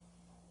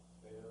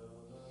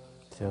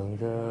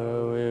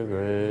Together with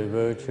great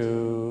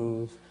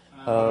virtues,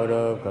 out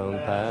of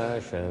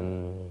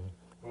compassion,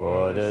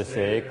 for the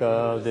sake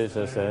of this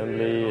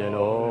assembly and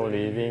all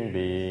living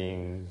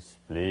beings,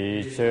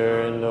 please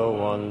turn the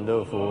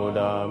wonderful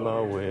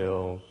Dharma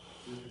wheel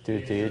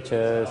to teach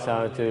us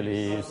how to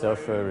leave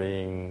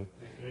suffering,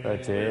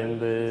 attain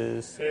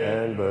bliss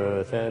and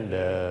birth and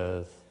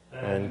death,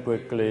 and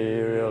quickly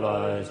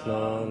realize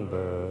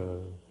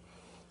non-birth.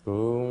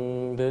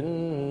 Cung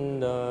kính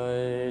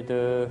đại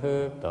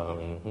đức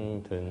tận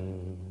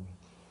thịnh,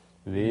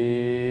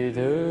 vì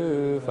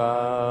thứ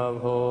pháp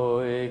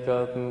hội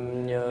cập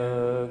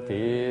nhật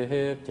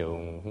thiết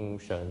chúng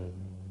sanh,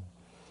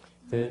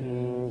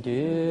 tinh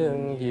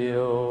kiến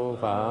diệu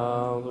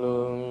pháp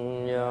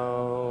luân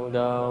nhau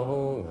đạo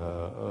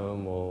ngỡ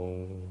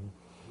môn,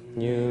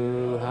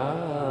 như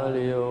há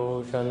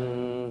liêu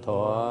sanh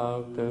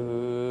thoát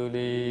tư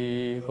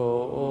ly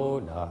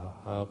khổ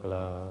đạc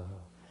là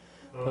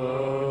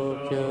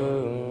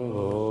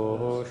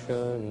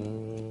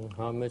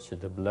Homage to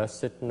the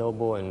blessed,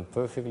 noble, and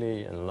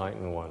perfectly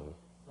enlightened one.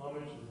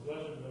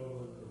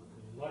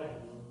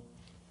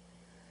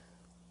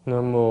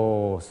 Nam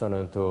mô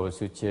Sananto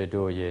Suche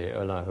Doye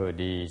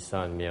Alahodi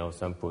San Miao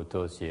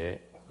Samputo Sie.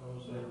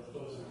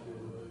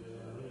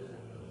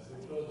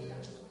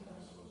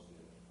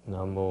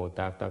 Nam mô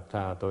Tak Tak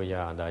Ta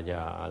Toya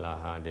Daya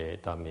Alahade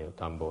Tamil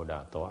Tambo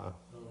Da Toa.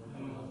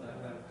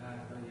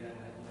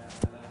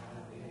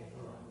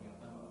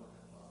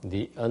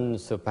 The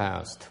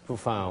unsurpassed,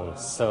 profound,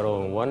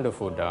 subtle, and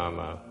wonderful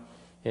Dharma,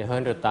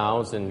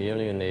 100,000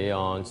 million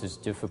aeons is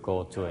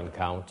difficult to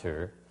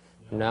encounter.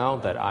 Now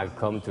that I've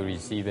come to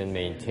receive and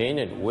maintain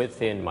it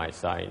within my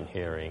sight and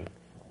hearing,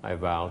 I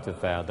vow to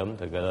fathom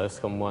the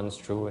Galascom One's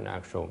true and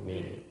actual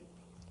meaning.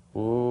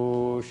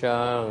 Wu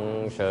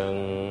shang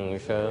sheng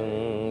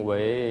sheng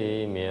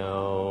wei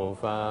miao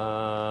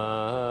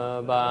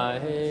fa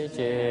bai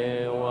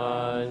jie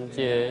wan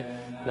jie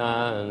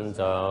nan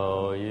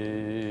zao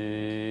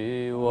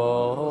yu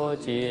wo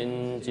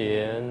jin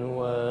jian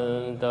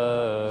wen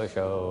de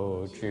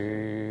shou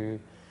zhi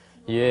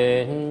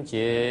yan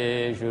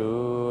jie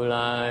ru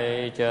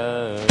lai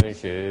zheng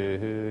shi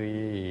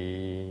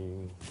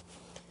yi.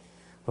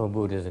 O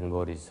Buddhas and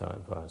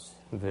Bodhisattvas,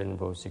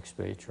 Venerable Six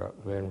Patriarch,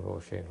 Venerable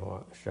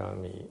Shenhua,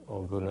 Shami,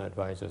 all good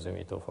advisors,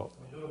 Amitofo.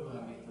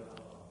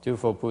 诸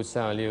佛菩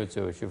萨六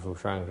祖师父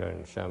上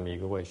人，上弥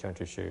各位上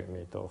师师，阿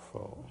弥陀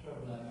佛。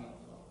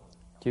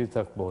chư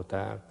Phật Bồ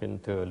Tát, kính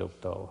thưa lục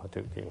tổ, Hòa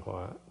thượng Thiện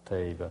Hóa,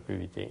 thầy và quý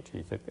vị thiện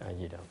tri thức A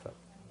Di Đà Phật.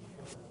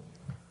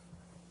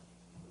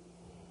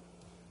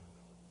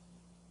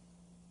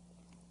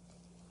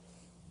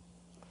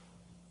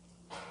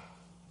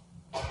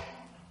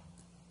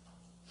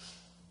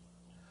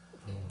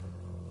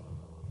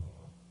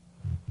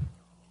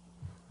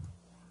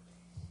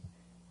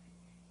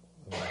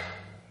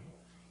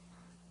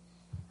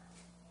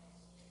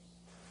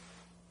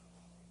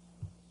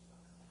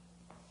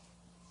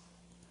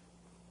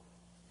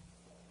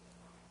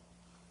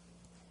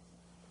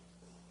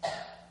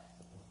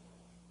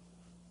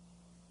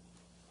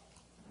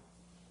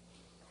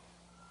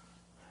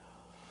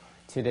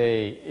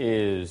 Today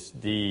is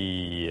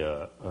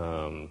the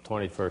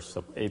 21st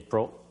of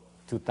April,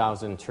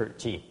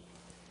 2013.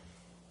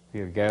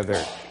 We are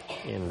gathered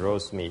in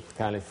Rosemead,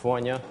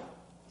 California,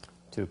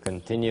 to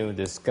continue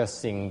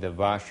discussing the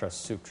Vajra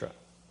Sutra.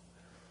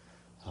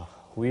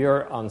 We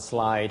are on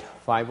slide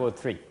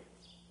 503.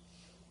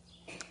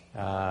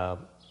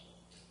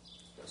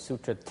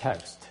 Sutra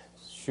text,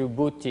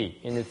 Subhuti,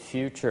 in the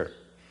future.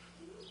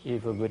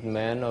 If a good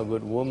man or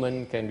good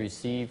woman can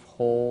receive,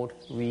 hold,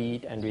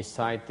 read, and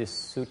recite this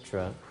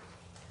sutra,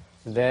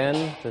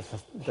 then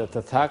the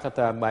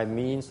Tathagata, by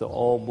means of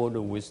all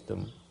Buddha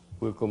wisdom,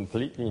 will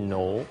completely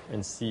know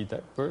and see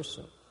that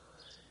person.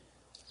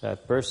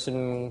 That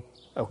person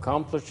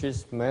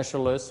accomplishes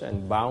measureless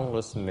and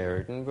boundless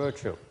merit and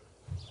virtue.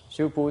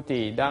 修菩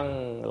提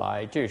当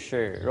来之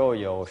事，若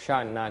有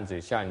善男子、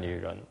善女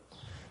人，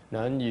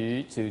能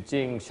于此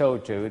境受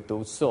持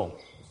读诵，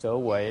则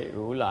为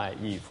如来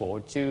与佛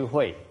智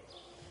慧，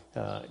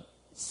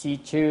悉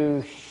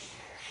知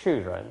世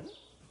人，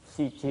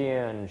悉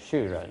见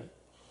世人，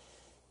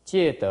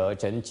皆得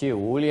成就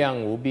无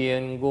量无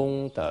biên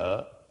功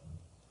德.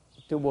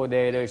 Tu Bồ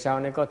Đề đời sau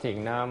này có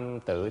thiện nam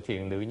tử,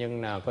 thiện nữ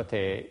nhân nào có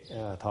thể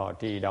thọ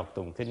trì đọc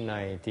tụng kinh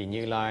này, thì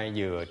Như Lai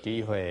dựa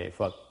trí huệ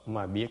Phật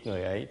mà biết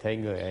người ấy, thấy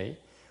người ấy,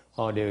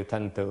 họ đều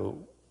thành tựu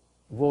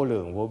vô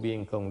lượng vô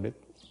biên công đức.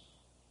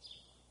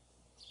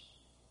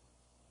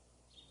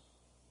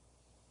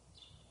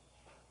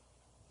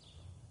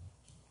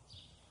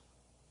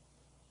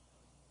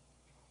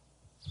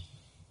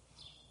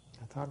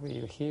 I thought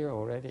we were here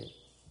already.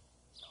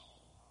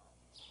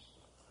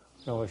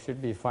 No, it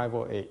should be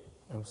 508.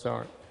 I'm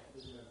sorry.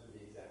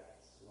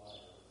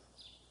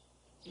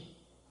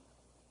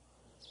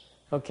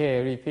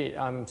 Okay, repeat.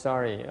 I'm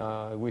sorry.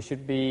 We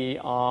should be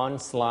on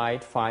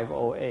slide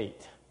 508.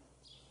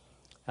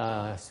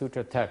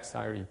 Sutra text,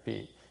 I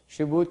repeat.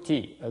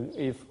 Subhuti,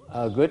 if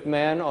a good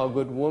man or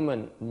good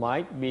woman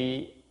might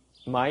be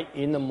might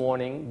in the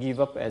morning give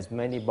up as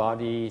many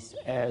bodies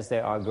as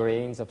there are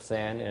grains of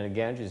sand in the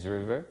Ganges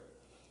River,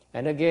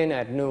 and again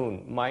at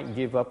noon might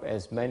give up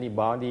as many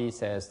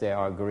bodies as there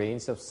are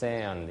grains of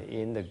sand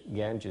in the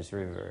Ganges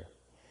River,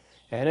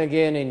 and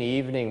again in the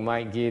evening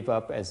might give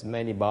up as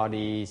many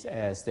bodies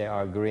as there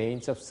are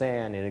grains of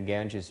sand in the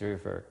Ganges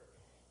River,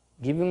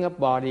 giving up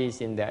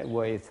bodies in that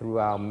way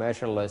throughout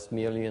measureless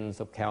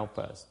millions of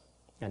kalpas.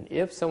 And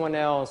if someone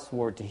else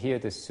were to hear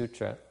the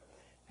sutra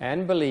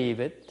and believe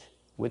it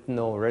with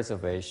no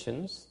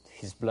reservations,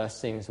 his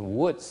blessings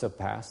would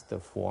surpass the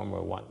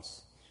former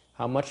ones.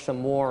 How much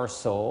more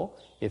so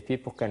if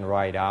people can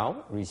write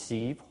out,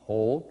 receive,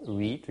 hold,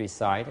 read,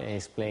 recite, and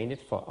explain it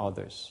for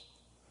others.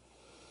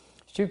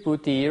 须菩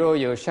提，若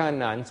有善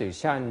男子、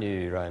善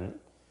女人，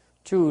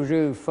住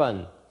日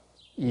分，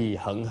以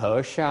恒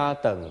河沙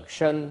等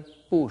身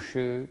布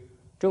施；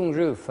众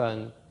日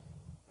分，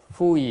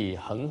复以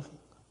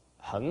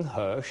恒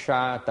河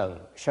沙等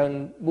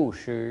身布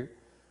施；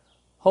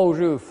后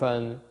日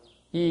分，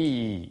亦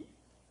以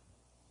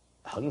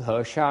恒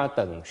河沙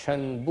等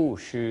身布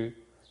施。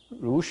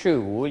如是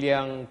无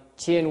量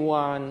千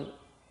万、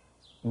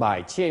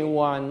百千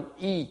万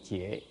亿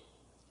劫，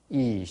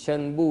以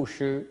身布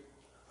施。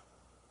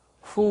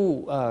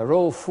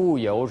若复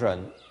有人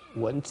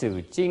闻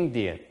此经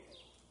典，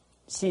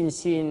信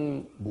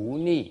心不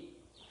逆，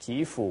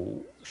即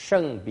复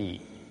胜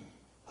彼。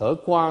何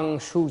况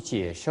数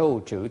解受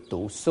者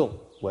读诵，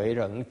为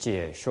人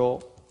解说。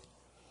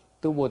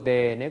Tu Bồ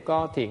Đề, nếu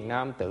có thiện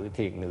nam tử,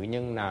 thiện nữ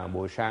nhân nào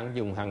buổi sáng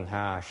dùng hằng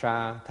hà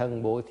sa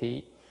thân bố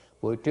thí,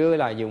 buổi trưa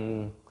lại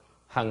dùng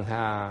hằng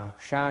hà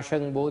sa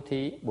sân bố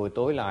thí, buổi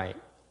tối lại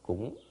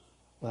cũng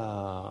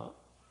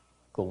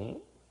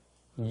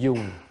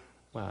dùng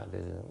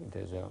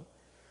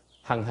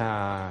hằng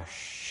hà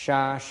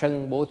sa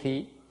sân bố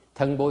thí,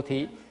 thân bố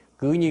thí,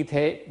 cứ như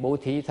thế bố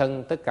thí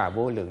thân tất cả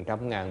vô lượng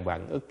trăm ngàn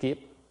vạn ức kiếp.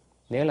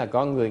 Nếu là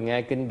có người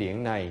nghe kinh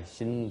điển này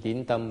xin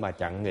tín tâm và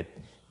chẳng nghịch,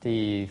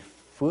 thì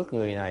phước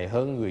người này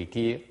hơn người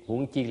kia,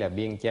 huống chi là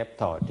biên chép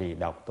thọ trì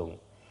đọc tụng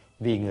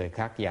vì người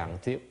khác giảng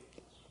thuyết.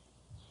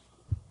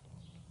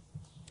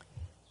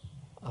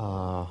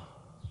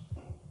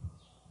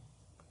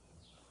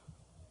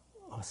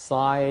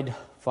 Slide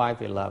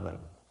 511.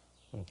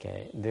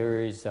 Okay,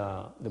 there is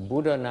the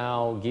Buddha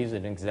now gives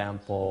an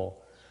example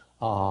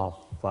of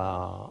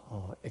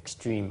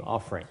extreme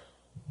offering.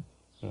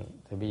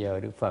 Thì bây giờ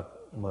Đức Phật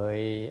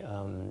mới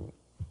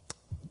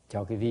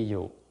cho cái ví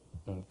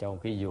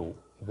dụ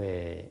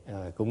về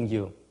cúng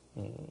dường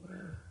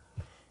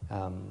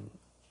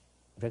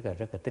rất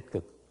là tích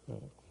cực.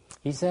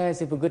 He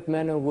says if a good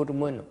man or good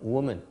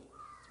woman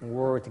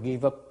were to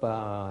give up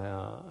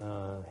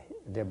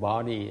their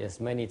body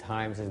as many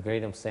times as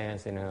grain of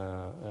sand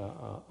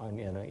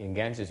in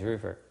Ganges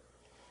River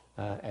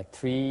at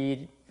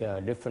 3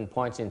 different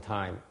points in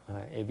time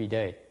every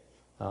day,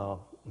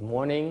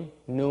 morning,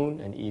 noon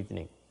and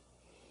evening.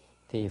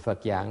 Thì Phật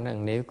giảng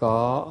rằng nếu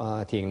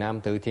có thiện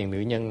nam tử, thiện nữ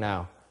nhân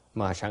nào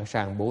mà sẵn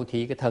sàng bố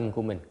thí cái thân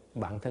của mình,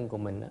 bản thân của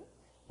mình,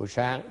 buổi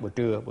sáng, buổi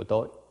trưa, buổi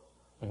tối,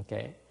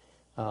 okay,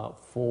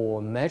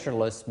 for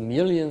measureless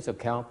millions of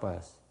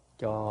kalpas,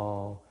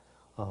 cho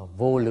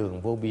vô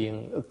lượng vô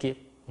biên ức kiếp.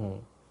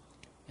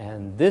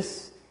 And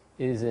this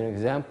is an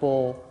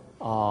example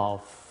of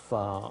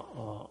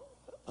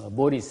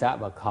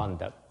bodhisattva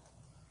conduct.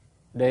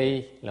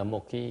 Đây là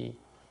một cái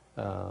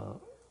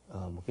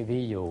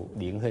ví dụ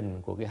điển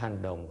hình của cái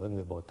hành động của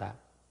người Bồ Tát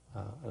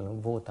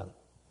vô tận.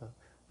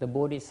 The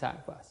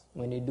bodhisattvas,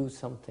 when they do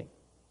something,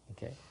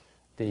 okay,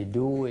 they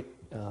do it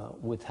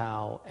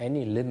without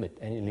any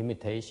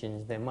limitations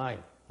in their mind.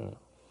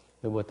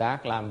 Người Bồ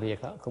Tát làm việc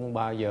không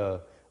bao giờ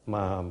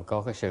mà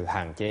có cái sự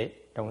hạn chế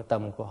trong cái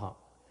tâm của họ.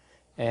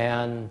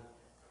 And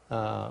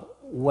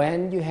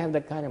when you have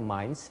that kind of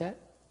mindset,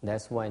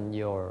 that's when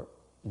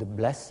the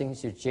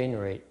blessings you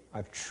generate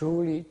are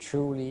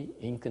truly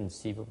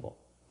inconceivable.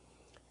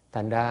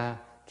 Thành ra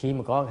khi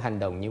mà có hành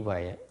động như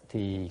vậy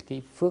thì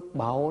cái phước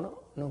báu đó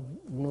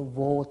nó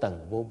vô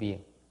tận vô biên.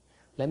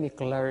 Let me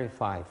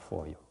clarify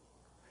for you.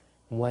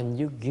 When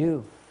you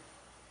give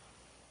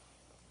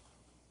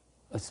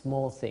a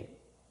small thing,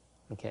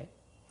 okay,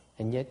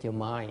 and yet your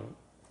mind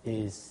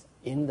is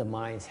in the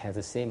mind has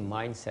the same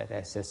mindset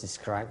as is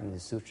described in the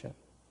sutra,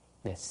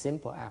 that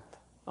simple act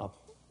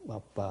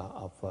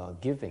of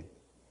giving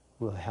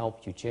will help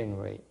you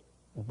generate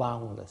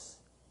boundless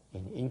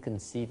and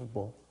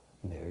inconceivable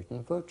merit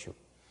and virtue.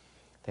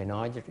 Thầy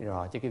nói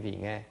rõ cho cái vị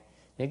nghe.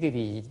 Nếu cái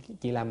vị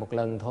chỉ làm một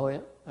lần thôi,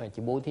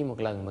 chỉ bố thí một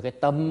lần mà cái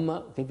tâm á,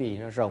 cái vị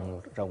nó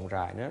rộng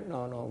rãi,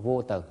 nó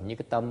vô tận như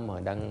cái tâm mà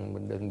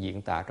đang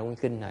diễn tả trong cái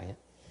kinh này,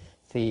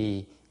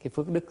 thì cái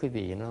phước đức quý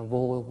vị nó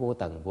vô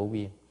tận vô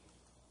biên.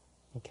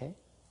 Okay?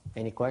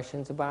 Any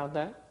questions about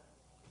that?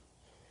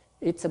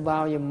 It's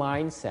about your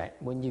mindset.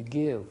 When you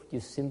give, you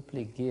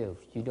simply give.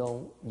 You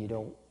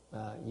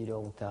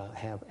don't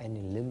have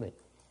any limit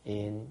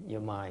in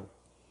your mind.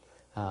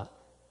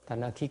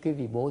 Thành ra khi quý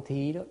vị bố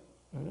thí đó,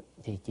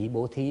 thì chỉ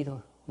bố thí thôi,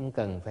 không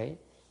cần phải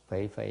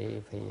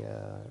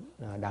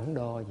đắn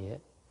đo gì hết.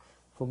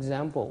 For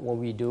example, what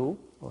we do.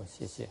 Oh,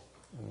 谢谢。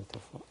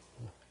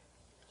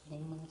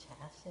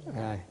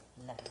哎，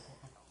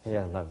哎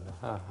呀，冷了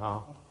啊，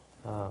好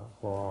啊，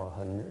我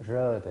很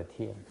热的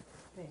天。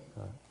对。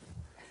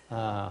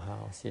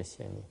好，谢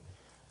谢你。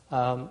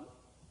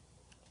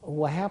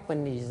What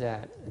happened is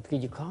that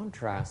you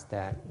contrast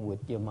that with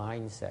your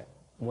mindset.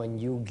 When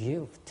you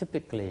give,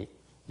 typically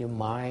your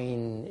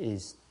mind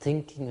is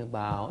thinking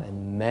about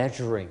and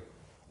measuring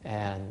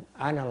and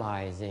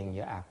analyzing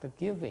your act of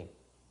giving.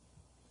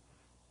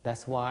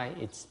 That's why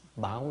it's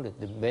bounded.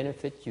 The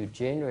benefits you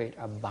generate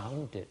are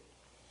bounded.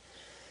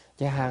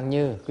 Chẳng hạn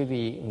như quý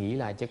vị nghĩ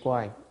lại cho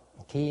coi,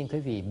 khi quý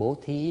vị bố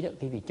thí đó,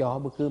 quý vị cho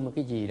bất cứ một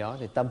cái gì đó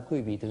thì tâm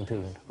quý vị thường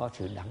thường có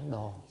sự đắn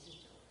đo.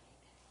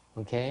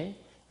 Ok?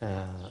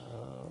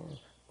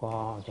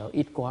 Cho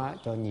ít quá,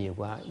 cho nhiều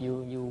quá.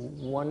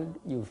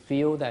 You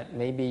feel that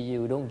maybe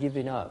you don't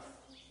give enough.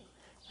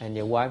 And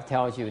your wife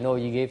tells you, no,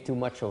 you gave too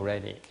much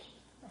already.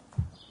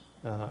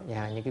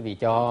 Như quý vị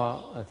cho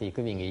thì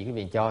quý vị nghĩ quý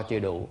vị cho chưa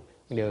đủ.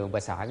 Điều bà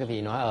xã quý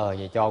vị nói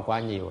vậy cho quá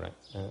nhiều rồi.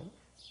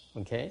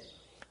 Okay,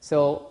 so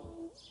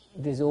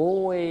it's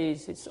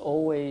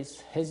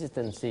always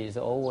hesitancy.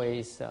 It's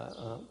always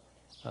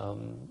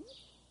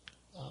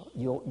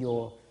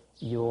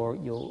your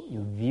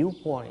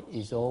viewpoint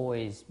is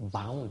always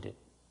bounded.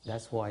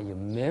 That's why your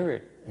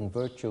merit and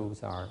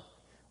virtues are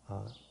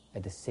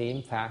at the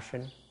same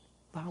fashion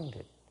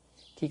bounded.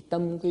 Khi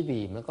tâm quý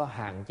vị mới có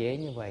hạn chế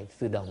như vậy,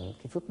 tự động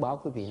cái phước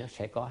báo quý vị nó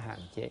sẽ có hạn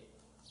chế.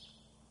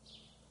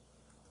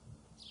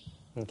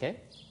 Okay?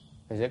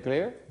 Is that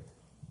clear?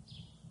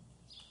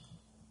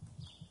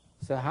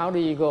 So how do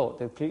you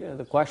go?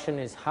 The question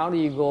is, how do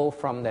you go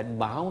from that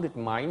bounded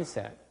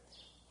mindset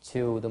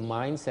to the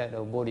mindset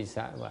of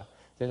Bodhisattva?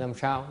 Thì làm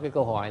sao? Cái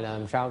câu hỏi là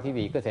làm sao quý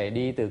vị có thể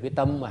đi từ cái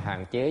tâm mà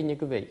hạn chế như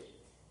quý vị,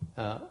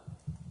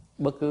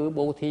 bất cứ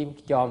bố thí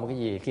cho một cái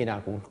gì khi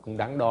nào cũng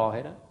đắn đo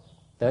hết đó,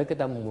 tới cái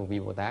tâm một vị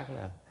Bồ Tát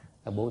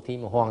là bố thí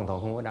mà hoàn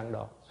toàn không có đắn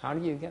đo. How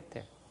do you get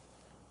there?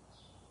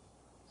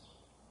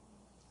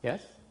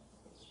 Yes?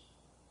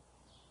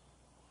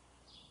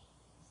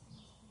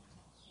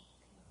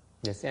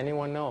 Does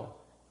anyone know?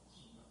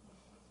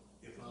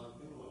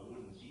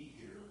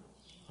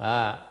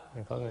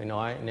 Có người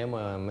nói nếu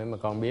mà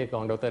con biết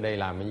con đâu tới đây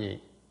làm cái gì.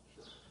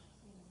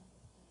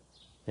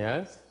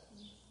 Yes?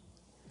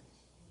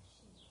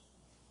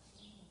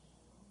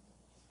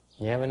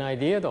 You have an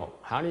idea though.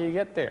 How do you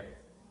get there?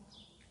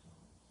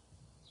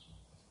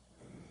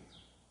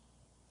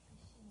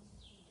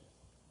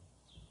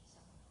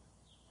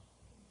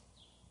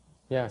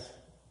 Yes.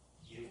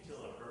 Give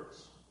till it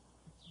hurts.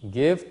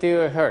 Give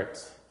till it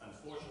hurts.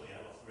 Unfortunately, I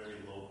have a very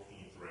low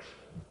pain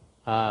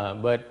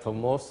threshold. But for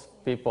most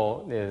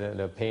people,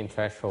 the pain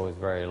threshold is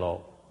very low.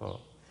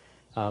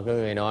 Có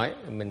người nói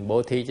mình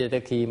bố thí cho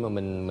tới khi mà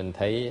mình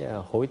thấy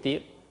hối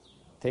tiếc,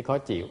 thấy khó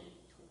chịu.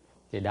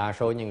 Thì đa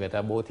số những người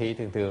ta bố thí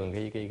thường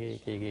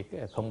cái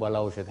không bao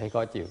lâu sẽ thấy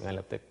khó chịu ngay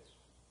lập tức.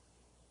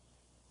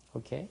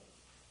 Okay,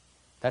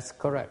 that's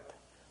correct.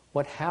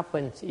 What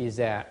happens is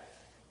that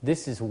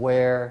this is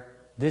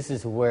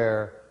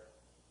where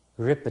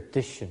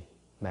repetition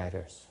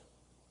matters.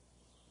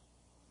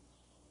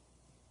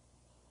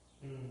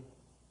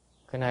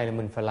 Cái này là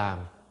mình phải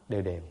làm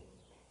đều.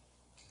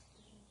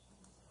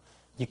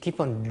 You keep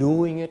on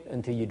doing it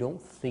until you don't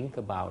think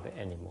about it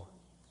anymore.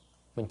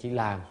 Mình chỉ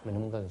làm, mình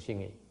không cần suy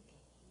nghĩ.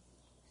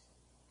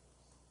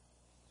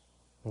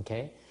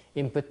 Okay?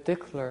 In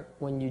particular,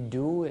 when you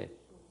do it,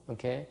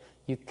 okay,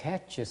 you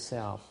catch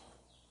yourself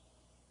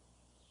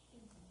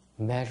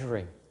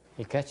measuring,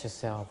 you catch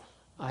yourself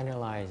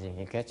analyzing,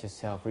 you catch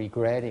yourself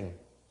regretting.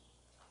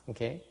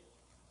 Okay?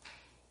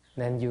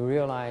 Then you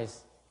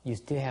realize you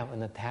still have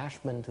an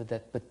attachment to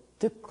that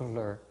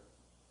particular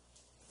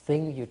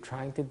thing you're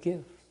trying to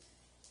give.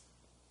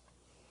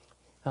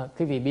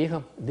 Quý vị biết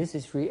không? This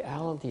is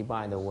reality,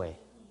 by the way.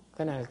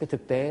 Cái này là cái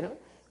thực tế đó.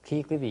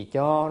 Khi quý vị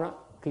cho đó,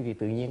 quý vị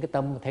tự nhiên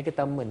thấy cái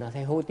tâm mình nó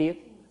thấy hối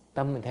tiếc,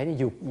 tâm mình thấy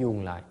nó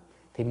dồn lại,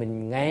 thì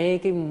mình ngay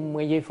cái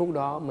giây phút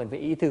đó mình phải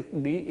ý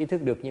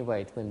thức được như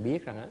vậy, thì mình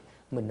biết rằng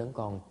mình vẫn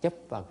còn chấp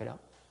vào cái đó.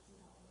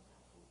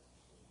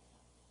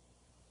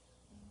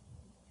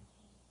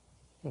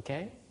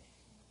 Okay?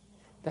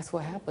 That's what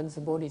happens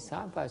to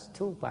bodhisattvas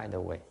too, by the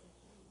way.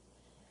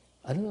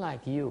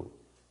 Unlike you,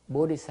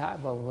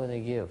 bodhisattvas when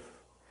they give,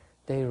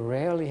 they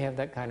rarely have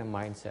that kind of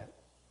mindset.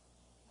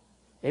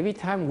 Every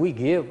time we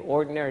give,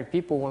 ordinary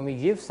people, when we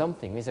give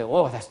something, we say,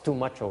 oh, that's too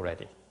much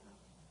already.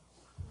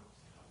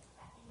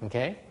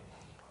 Okay?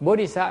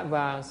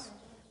 Bodhisattvas,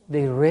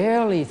 they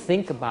rarely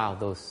think about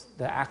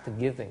the act of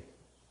giving.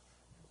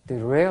 They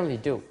rarely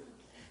do.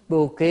 But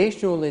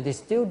occasionally they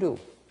still do.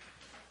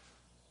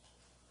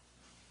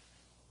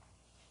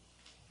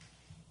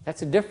 That's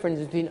the difference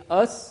between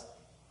us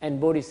and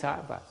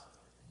bodhisattvas.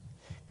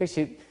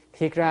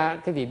 Thiệt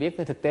ra cái vị biết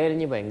cái thực tế là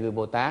như vậy. Người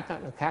Bồ Tát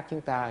nó khác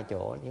chúng ta ở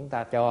chỗ chúng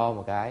ta cho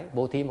một cái,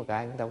 bố thí một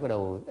cái, chúng ta có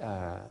đầu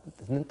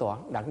tính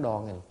toán, đắn đo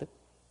ngay lập tức.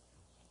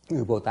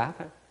 Người Bồ Tát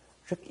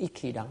rất ít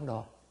khi đắn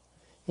đo,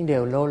 nhưng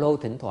đều lâu lâu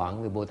thỉnh thoảng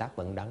người Bồ Tát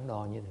vẫn đắn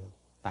đo như thế.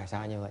 Tại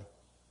sao như vậy?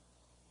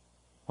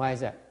 Why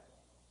is that?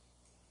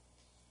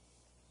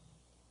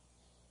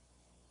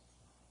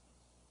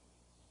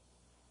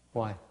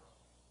 Why?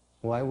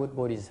 Why would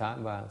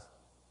bodhisattvas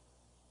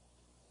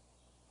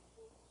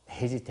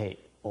hesitate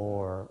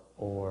or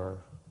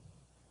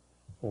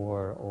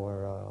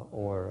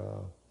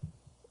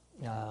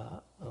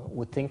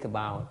would think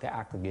about the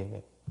act of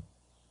giving?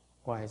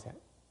 Why is that?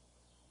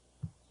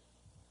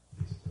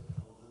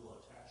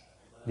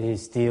 They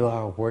still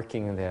are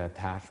working on their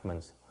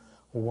attachments.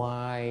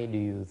 Why do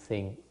you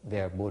think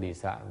they're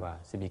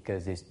bodhisattvas?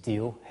 Because they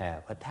still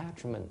have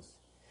attachments.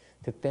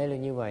 Thực tế là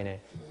như vậy này,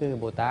 người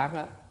Bồ Tát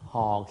á,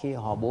 khi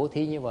họ bố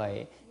thí như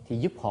vậy thì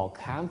giúp họ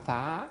khám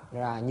phá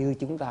ra như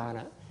chúng ta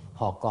đó,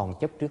 họ còn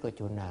chấp trước ở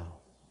chỗ nào.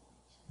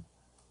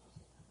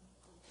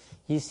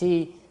 You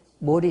see,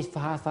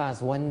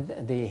 bodhisattvas, when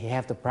they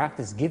have to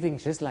practice giving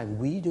just like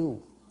we do,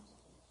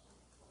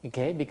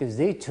 okay, because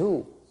they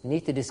too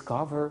need to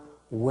discover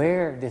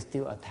where they're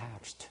still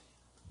attached.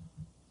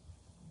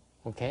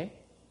 Okay?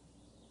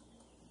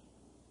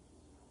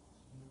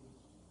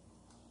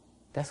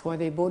 That's why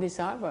they're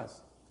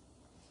bodhisattvas.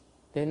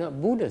 They're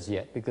not Buddhas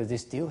yet because they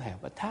still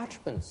have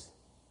attachments.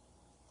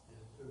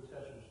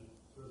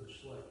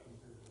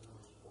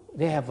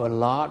 They have a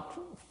lot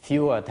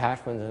fewer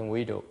attachments than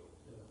we do.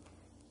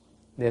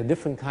 There are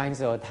different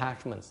kinds of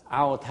attachments.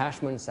 Our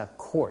attachments are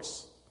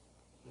coarse.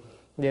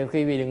 Điều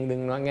khi vì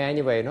đừng nói nghe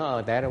như vậy,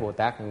 nó té ra Bồ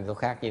Tát có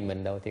khác gì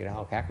mình đâu, thì ra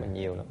họ khác mình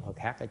nhiều lắm. Họ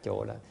khác ở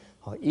chỗ là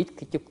họ ít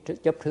cái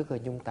chấp trước hơn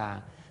chúng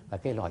ta, và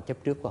cái loại chấp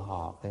trước của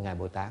họ, cái ngài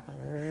Bồ Tát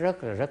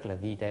rất là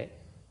vi tế.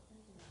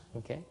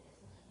 Okay?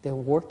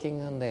 They're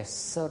working on their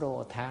subtle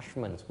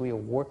attachments. We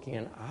are working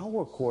on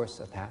our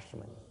coarse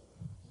attachment.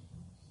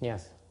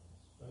 Yes.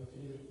 You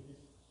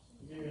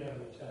can even have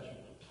an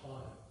attachment to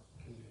time.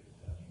 It can be an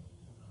attachment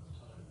amount of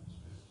time and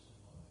space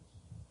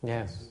in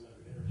life. Yes.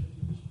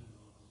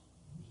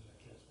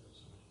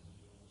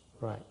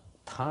 Right.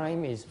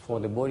 Time is for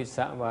the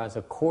bodhisattvas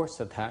a coarse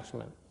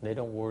attachment. They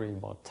don't worry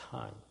about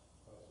time.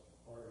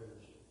 Or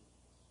energy.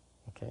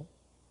 Okay?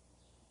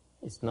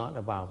 It's not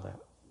about that.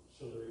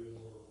 So they're even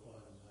more refined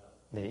than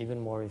that. They're even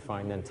more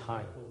refined than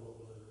time.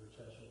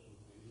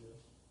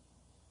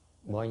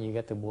 When you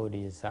get to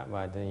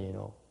bodhisattva, then you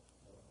know.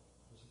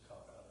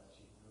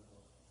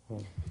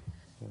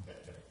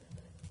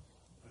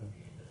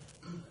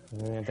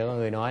 Tôi có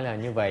người nói là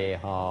như vậy,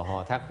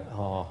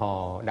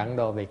 họ đắn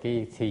đo về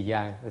cái thời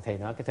gian. Thầy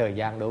nói cái thời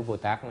gian đối với Bồ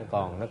Tát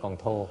nó còn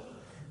thô.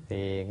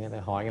 Thì người ta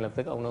hỏi ngay lập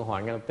tức, ông nó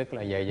hỏi ngay lập tức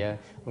là vậy.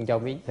 Ông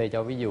thầy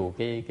cho ví dụ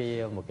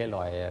một cái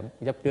loại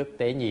chấp trước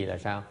tế nhì là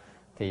sao?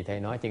 Thì thầy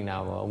nói chừng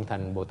nào mà ông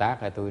thành Bồ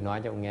Tát là tôi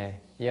nói cho ông nghe.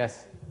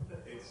 Yes.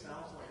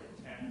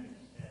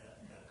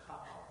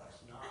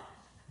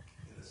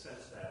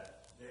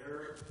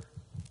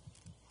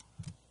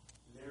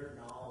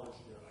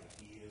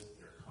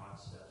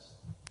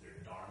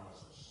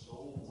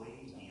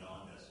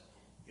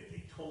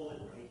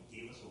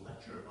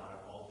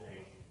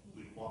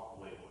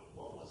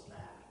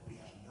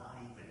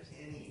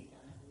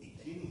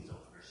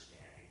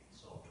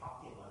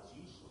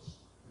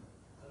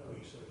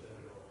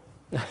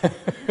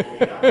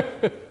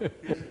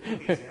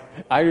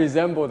 I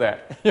resemble that,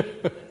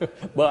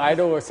 but I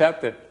don't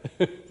accept it.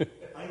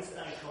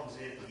 Einstein comes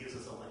in and gives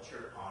us a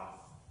lecture on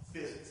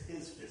physics,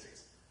 his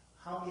physics.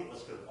 How many of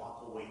us could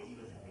walk away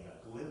even having a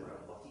glimmer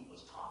of what he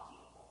was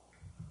talking about?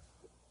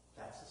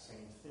 That's the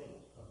same thing.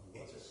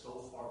 It's just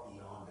so far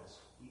beyond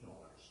us, we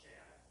don't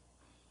understand.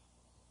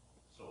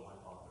 So why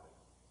bother?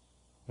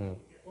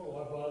 Well,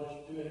 why bother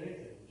doing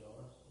anything,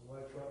 John?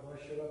 Why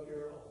shut up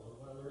here at all?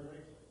 Why learn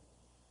anything?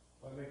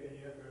 Why make any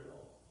effort at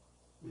all?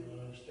 We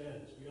don't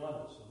understand. It's beyond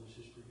us, so let's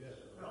just forget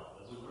it. No,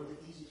 we learn the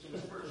easy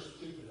things first.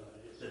 Stupid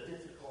idea. The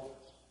difficult,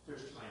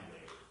 there's time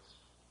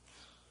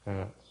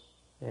later.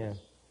 Yeah.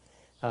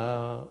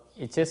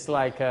 It's just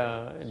like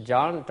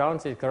John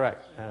is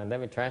correct. Let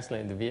me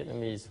translate the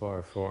Vietnamese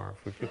for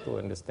people to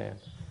understand.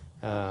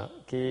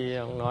 Khi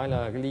ông nói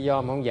là cái lý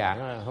do mà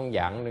không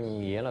giảng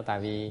nghĩa là tại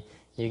vì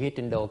nhiều khi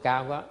trình độ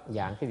cao quá,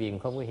 giảng cái gì cũng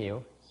không có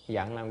hiểu,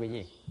 giảng làm cái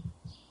gì.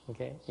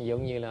 Okay.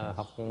 Giống như là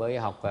mới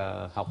học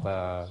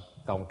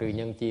cộng trừ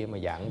nhân chia mà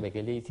giảng về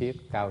cái lý thuyết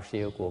cao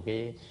siêu của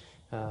cái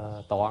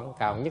toán,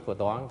 cao nhất của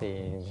toán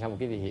thì sao một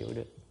cái gì hiểu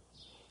được.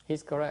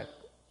 He's correct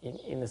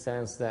in the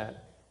sense that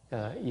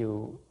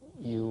you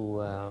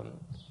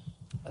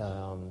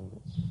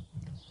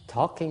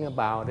talking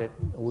about it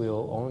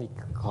will only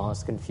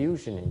cause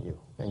confusion in you,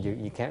 and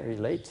you can't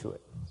relate to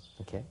it.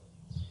 Okay.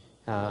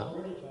 We're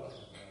already talking about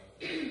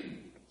it.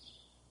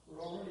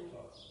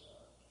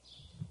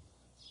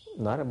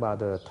 Not about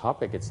the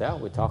topic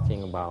itself. We're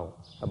talking about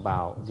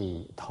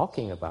the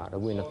talking about it.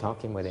 We're not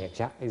talking about the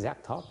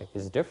exact topic.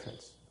 There's a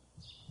difference.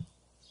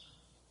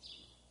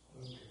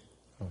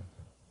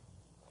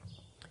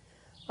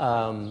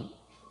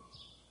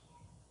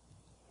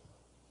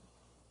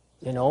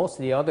 And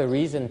also the other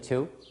reason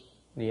too.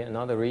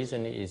 Another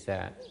reason is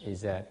that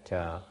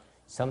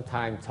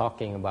sometimes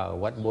talking about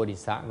what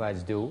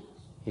bodhisattvas do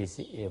is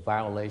a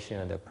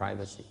violation of their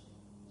privacy.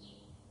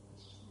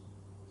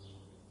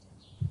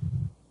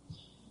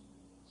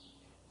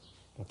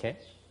 Okay.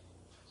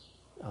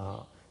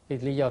 Cái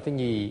lý do thứ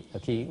nhì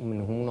khi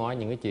mình không nói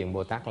những cái chuyện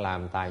Bồ Tát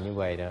làm tài như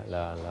vậy đó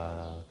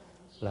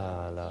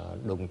là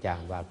đụng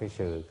chạm vào cái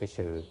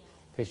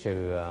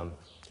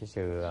sự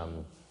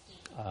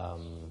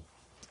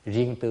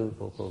riêng tư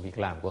của việc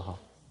làm của họ.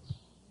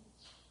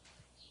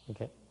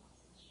 Okay.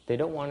 They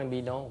don't want to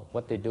be known.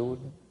 What they do,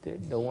 they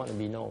don't want to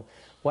be known.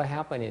 What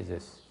happened is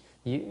this: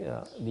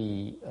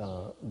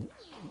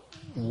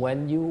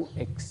 when you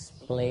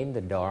explain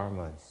the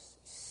Dharma,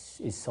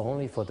 it's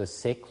only for the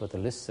sake of the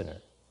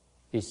listener.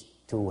 It's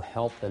to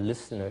help the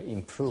listener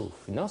improve,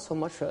 not so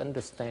much to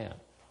understand.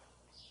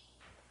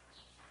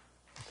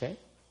 Okay?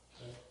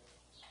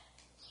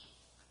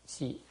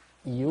 See,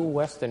 you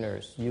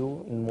Westerners,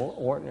 you more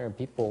ordinary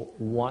people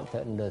want to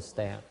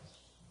understand.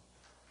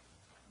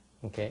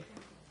 Okay?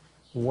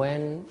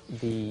 When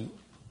the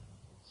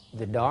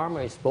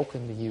Dharma is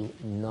spoken to you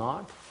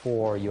not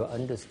for your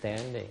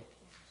understanding,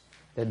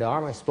 the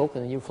Dharma is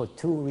spoken to you for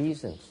two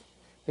reasons.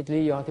 Cái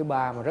lý do thứ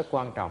ba mà rất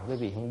quan trọng quý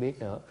vị không biết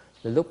nữa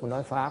là lúc mà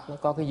nói pháp nó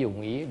có cái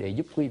dụng ý để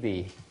giúp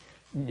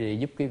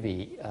quý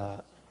vị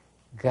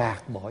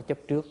gạt bỏ chấp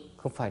trước,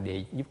 không phải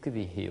để giúp quý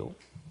vị hiểu.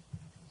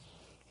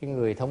 Cái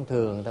người thông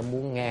thường người ta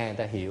muốn nghe, người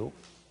ta hiểu,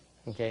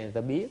 okay, người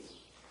ta biết.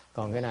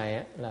 Còn cái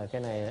này là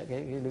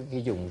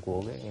cái dùng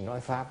của cái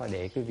nói pháp là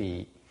để quý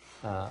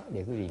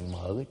vị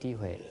mở cái trí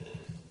huệ.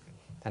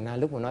 Thành ra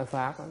lúc mà nói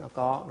pháp nó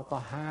có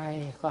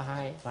hai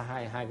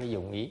cái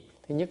dụng ý.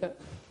 Thứ nhất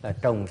là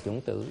trồng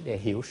chủng tử để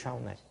hiểu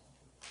sau này.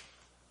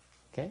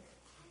 Okay.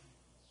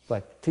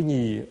 Và thứ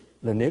nhì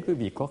là nếu quý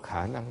vị có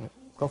khả năng,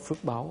 có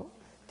phước báo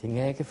thì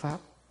nghe cái pháp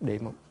để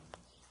mà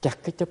chặt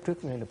cái chấp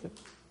trước ngay lập tức,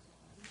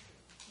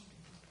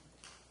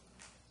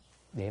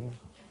 để mà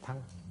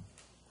thăng.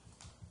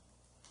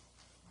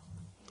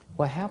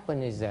 What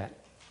happened is that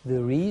the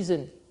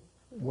reason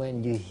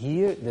when you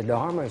hear the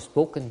Dharma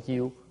spoken to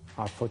you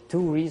are for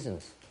two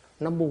reasons.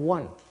 Number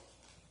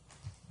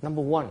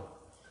one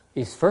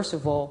is first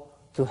of all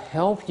to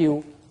help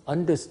you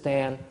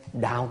understand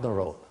down the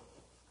road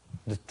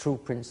the true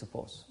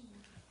principles.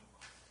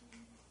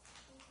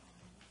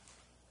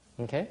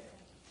 Okay?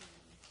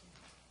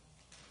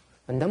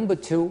 And number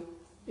two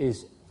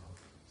is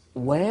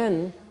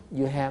when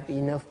you have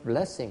enough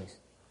blessings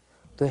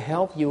to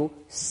help you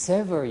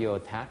sever your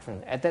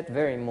attachment at that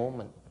very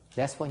moment.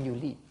 That's when you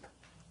leap.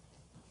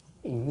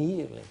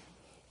 Immediately.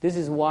 This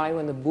is why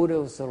when the Buddha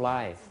was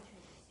alive,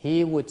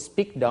 he would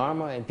speak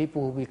Dharma and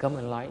people would become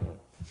enlightened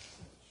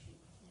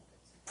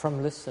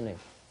from listening.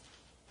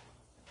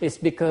 It's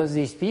because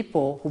these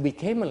people who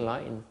became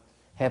enlightened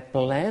have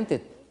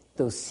planted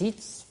those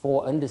seeds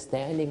for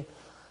understanding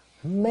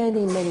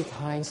many, many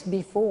times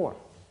before.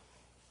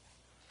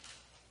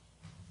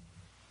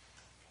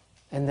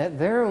 And that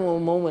very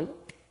moment,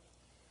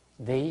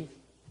 they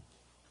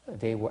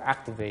were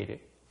activated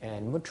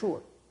and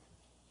matured.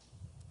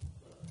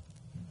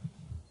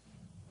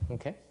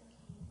 Okay?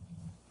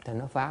 Thì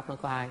nó pháp nó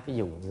có hai cái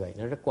dùng như vậy,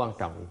 nó rất quan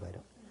trọng như vậy đó.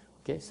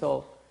 Okay,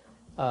 so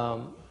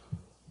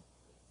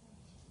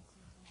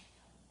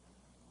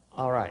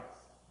all right.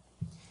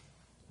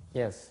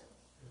 Yes.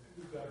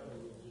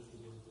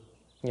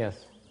 Yes.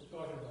 We're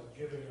talking about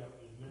giving up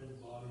as many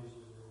bodies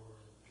as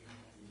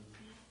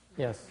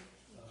there are. Yes.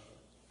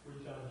 3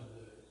 times a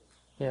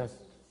day. Yes.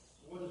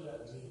 What does that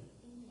mean?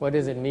 What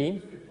does it mean?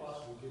 You could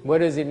possibly give What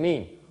does it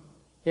mean?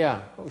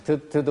 Yeah, to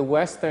the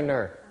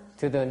Westerner,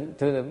 to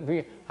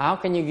the how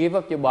can you give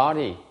up your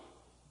body?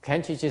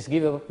 Can't you just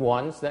give up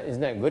once?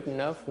 Isn't that good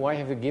enough? Why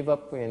have you give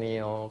up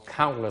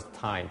countless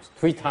times,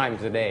 3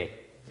 times a day?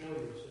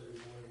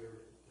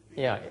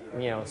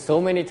 Yeah,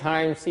 so many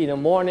times in the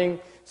morning,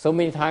 so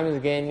many times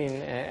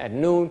again at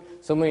noon,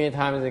 so many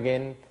times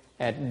again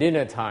at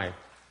dinner time.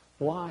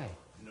 Why?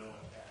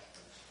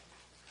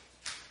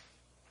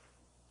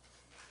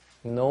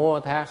 No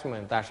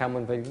attachment. Tại sao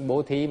mình phải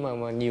bố thí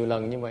mà nhiều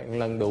lần như vậy?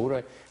 Lần đủ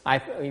rồi.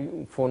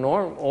 For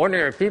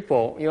ordinary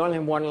people, you only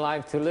have one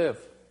life to live.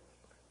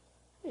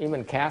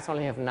 Even cats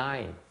only have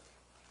 9.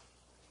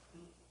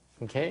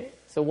 Okay?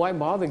 So why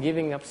bother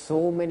giving up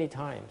so many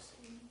times?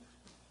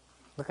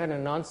 What kind of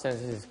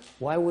nonsense is this?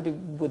 Why would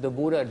the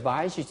Buddha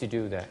advise you to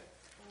do that?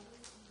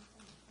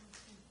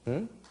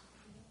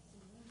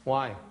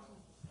 Why?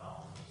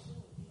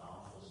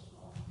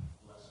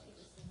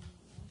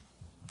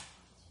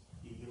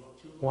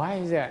 Why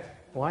is that?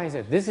 Why is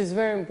it? This is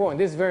very important.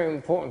 This is a very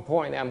important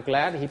point. I'm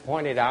glad he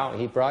pointed out.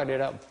 He brought it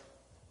up.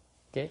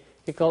 Okay?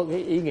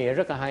 Cái ý nghĩa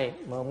rất là hay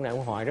mà ông này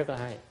ông hỏi rất là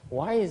hay.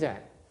 Why is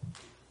that?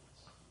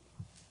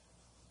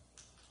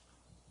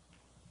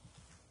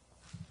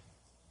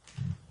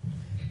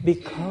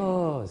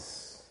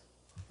 Because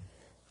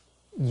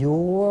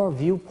your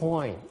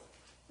viewpoint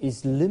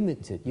is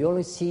limited. You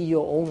only see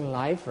your own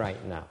life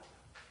right now.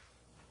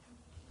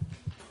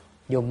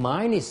 Your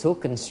mind is so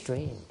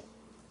constrained.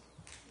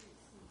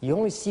 You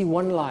only see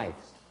one life.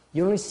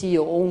 You only see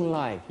your own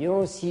life. You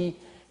only see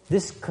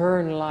this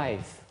current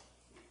life.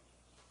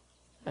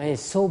 And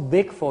it's so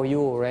big for you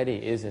already,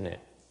 isn't it?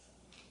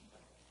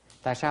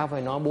 Tại sao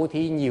phải nói bố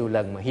thí nhiều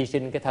lần mà hy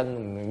sinh cái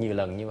thân nhiều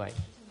lần như vậy?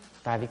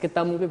 Tại vì cái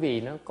tâm quý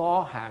vị nó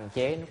có hạn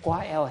chế, nó quá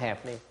eo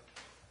hẹp đi.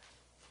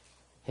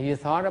 Have you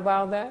thought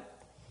about that?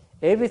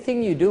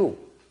 Everything you do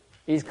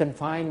is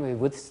confined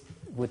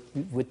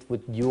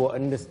with your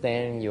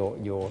understanding,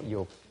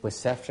 your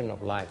perception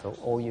of life,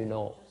 of all you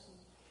know.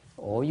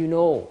 All you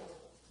know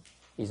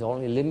is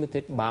only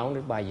limited,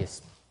 bounded by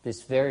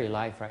this very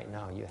life right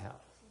now you have.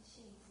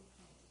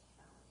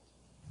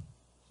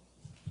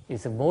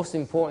 It's the most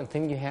important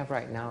thing you have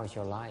right now is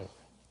your life,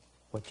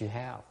 what you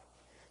have.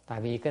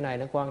 Tại vì cái này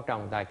nó quan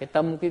trọng, tại cái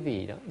tâm quý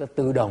vị đó, nó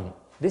tự động.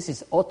 This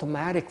is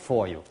automatic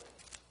for you.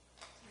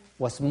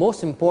 What's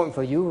most important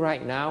for you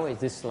right now is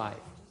this life.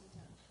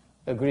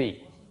 Agree.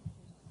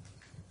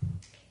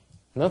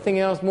 Nothing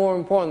else more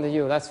important than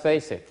you, let's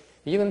face it.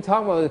 You can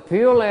talk about the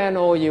Pure Land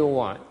all you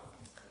want.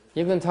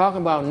 You can talk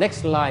about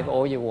next life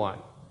all you want.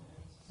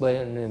 But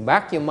in the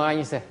back of your mind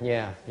you say,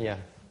 yeah,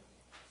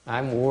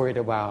 I'm worried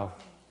about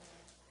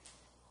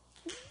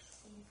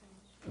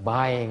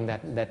buying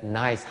that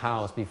nice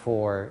house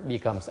before it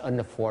becomes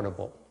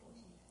unaffordable.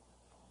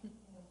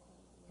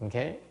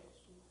 Okay?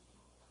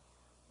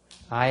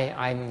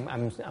 I'm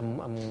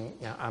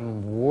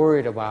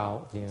worried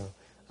about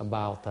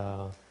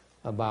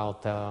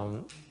about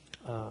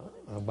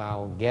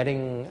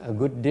getting a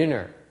good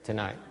dinner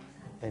tonight.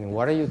 And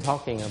what are you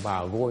talking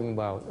about?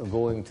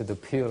 Going to the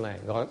Pure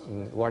Land.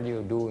 What are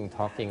you doing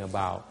talking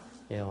about?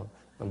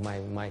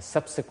 My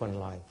subsequent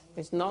life.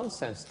 It's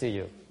nonsense to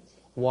you.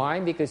 Why?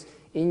 Because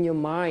in your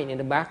mind, in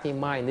the back of your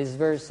mind, this is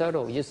very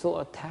subtle. You're so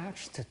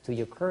attached to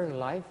your current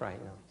life right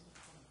now.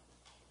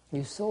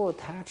 You're so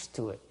attached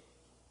to it.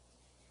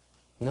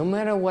 No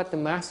matter what the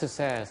master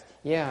says,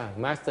 yeah,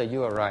 master,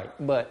 you are right,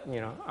 but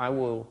I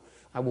will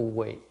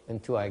wait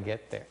until I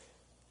get there.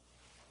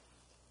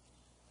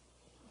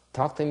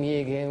 Talk to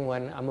me again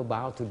when I'm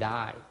about to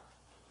die.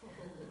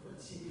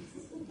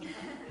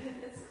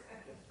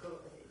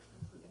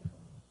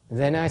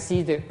 Then I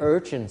see the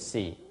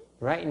urgency.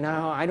 Right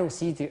now, I don't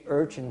see the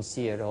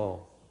urgency at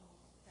all.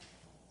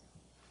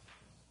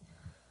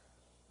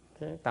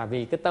 Okay? Tại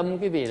vì cái tâm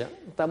quý vị đó,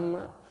 tâm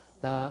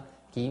là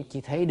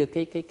chỉ thấy được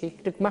cái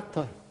trước mắt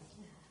thôi,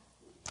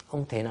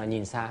 không thể nào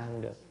nhìn xa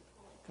hơn được.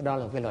 Cái đó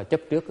là cái loại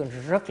chấp trước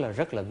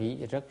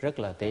rất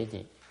là tế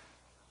nhị.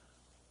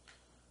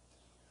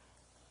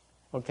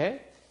 Okay?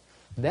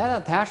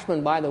 That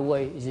attachment, by the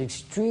way, is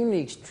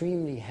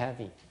extremely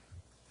heavy.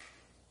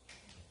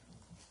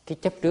 Cái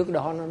chấp trước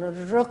đó nó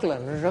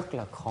rất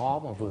là khó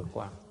mà vượt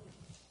qua.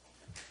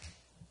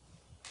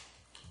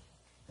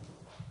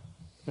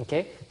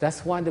 Okay?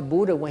 That's why the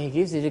Buddha, when he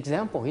gives his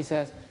example, he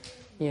says,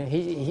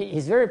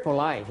 he's very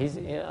polite. He's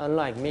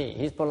unlike me.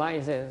 He's polite.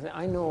 He says,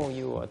 I know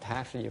you are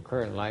attached to your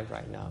current life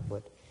right now,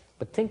 but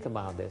think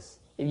about this.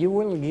 If you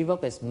will give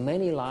up as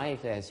many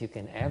lives as you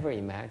can ever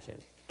imagine,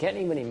 can't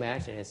even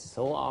imagine it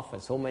so often,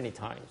 so many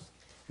times.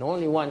 Not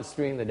only once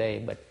during the day,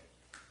 but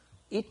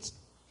each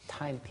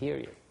time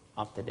period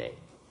of the day.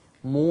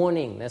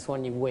 Morning, that's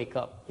when you wake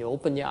up. You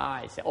open your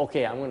eyes, say,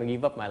 okay, I'm going to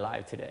give up my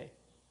life today.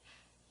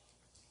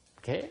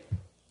 Okay?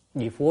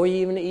 Before you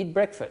even eat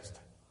breakfast.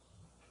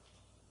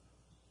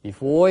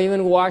 Before you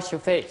even wash your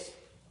face.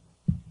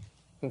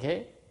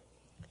 Okay?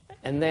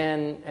 And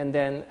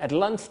then at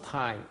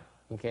lunchtime,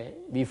 okay,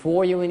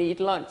 before you even eat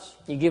lunch,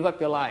 you give up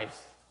your lives.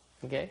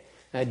 Okay?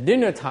 At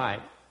dinner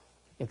time,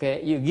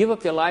 okay, you give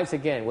up your lives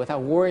again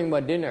without worrying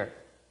about dinner.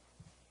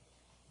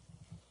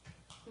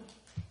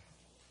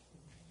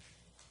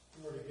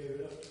 You already gave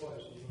it up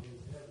twice, you don't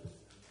even have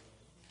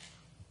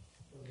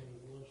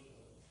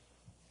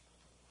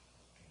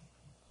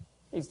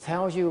it. It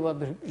tells you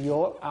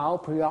about our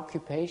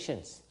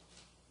preoccupations.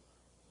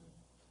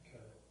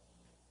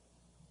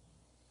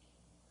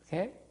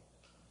 Okay?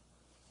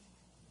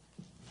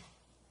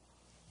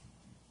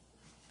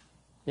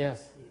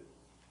 Yes.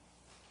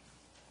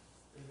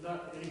 There's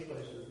not any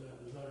place, there's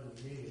not any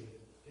meaning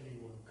that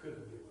anyone could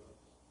give up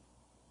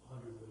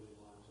 100 billion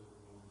lives every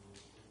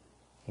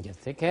morning. Yes,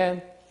 they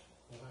can.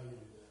 Well, how do you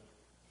do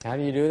that? How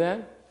do you do that?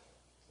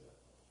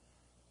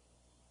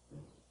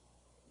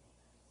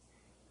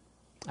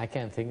 I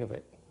can't think of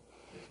it.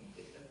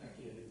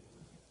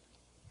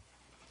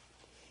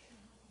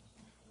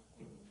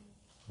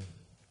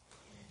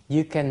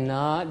 You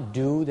cannot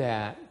do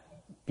that.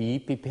 Be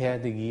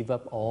prepared to give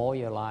up all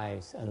your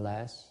lives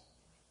unless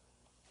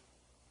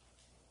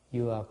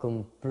you are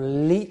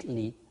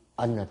completely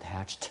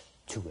unattached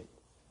to it.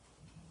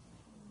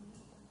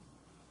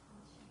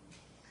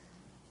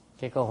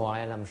 Cái câu hỏi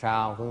là làm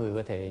sao có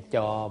người có thể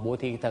cho bố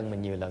thí thân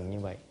mình nhiều lần như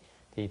vậy?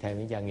 Thì thầy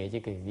Minh Trà Nghĩa chỉ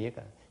cần viết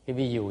cái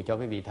ví dụ cho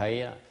quý vị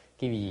thấy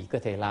quý vị có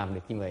thể làm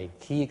được như vậy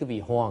khi quý vị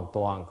hoàn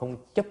toàn không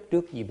chấp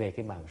trước gì về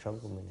cái mạng sống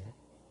của mình hết.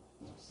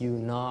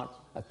 You're not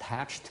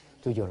attached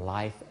to your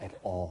life at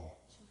all.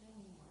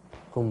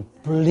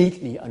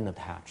 Completely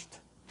unattached.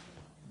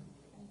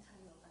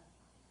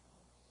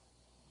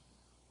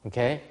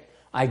 Okay?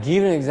 I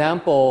give an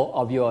example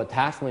of your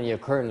attachment in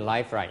your current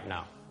life right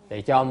now.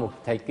 Để cho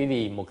quý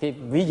vị một cái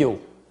ví dụ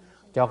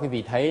cho quý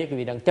vị thấy quý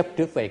vị đang chấp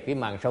trước về cái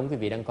mạng sống quý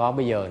vị đang có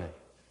bây giờ này.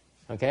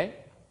 Okay?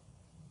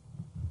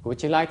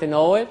 Would you like to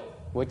know it?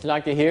 Would you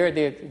like to hear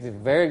the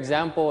very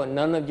example and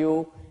none of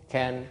you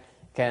can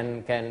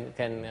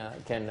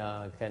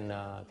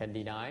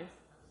deny?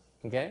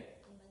 Okay?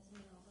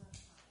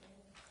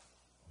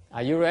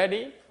 Are you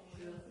ready?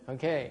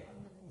 Okay.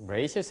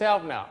 Brace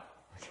yourself now.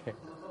 Okay.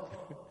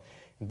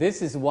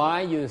 This is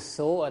why you're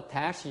so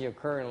attached to your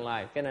current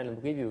life. Cái này là một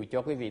cái ví dụ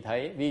cho quý vị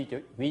thấy,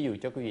 ví dụ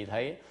cho quý vị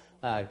thấy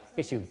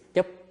cái sự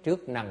chấp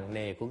trước nặng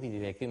nề của quý vị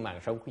về cái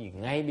mạng sống của quý vị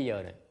ngay bây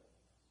giờ này.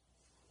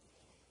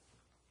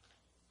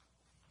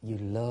 You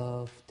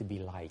love to be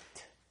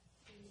light.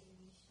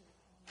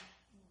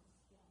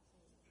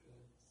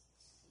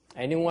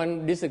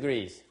 Anyone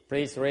disagrees?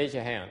 Please raise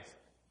your hands.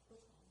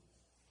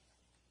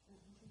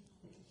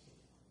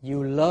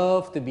 You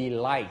love to be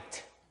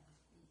light.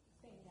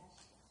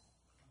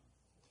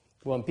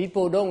 When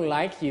people don't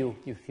like you,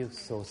 you feel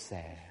so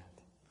sad.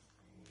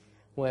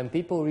 When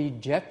people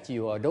reject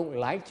you or don't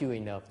like you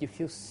enough, you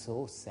feel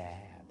so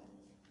sad.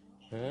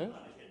 Huh?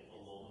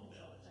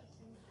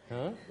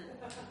 Huh?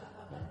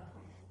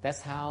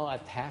 That's how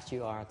attached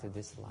you are to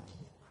this life.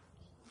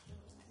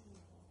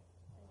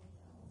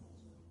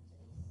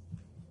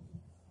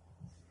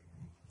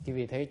 Quý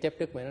vị thấy chấp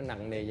trước mà nó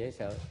nặng nề dễ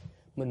sợ.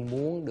 Mình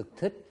muốn được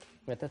thích,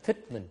 người ta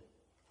thích mình.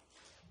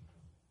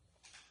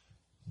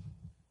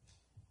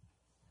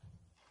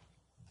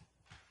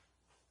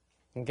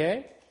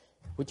 Okay?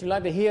 Would you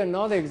like to hear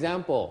another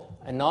example?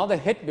 Another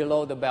hit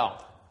below the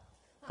belt.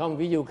 Có một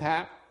ví dụ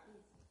khác.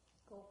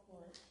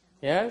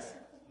 Yes?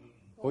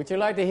 Would you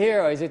like to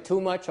hear, or is it too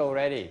much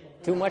already?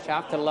 Too much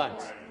after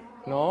lunch?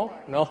 No?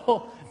 No?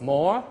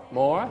 More?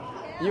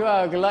 You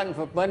are a glutton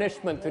for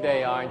punishment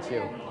today, aren't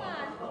you?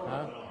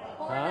 Huh?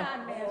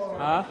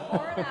 Huh?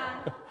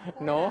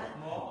 No?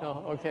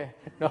 No, okay.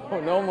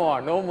 No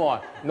more.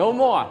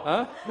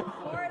 Huh?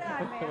 Pour it on,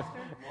 Master.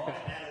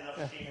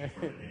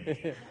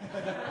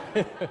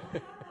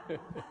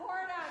 Pour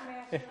it on,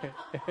 Master.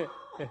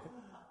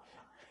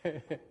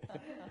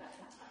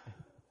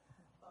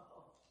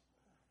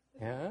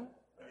 Yeah?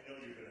 I know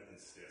you're going to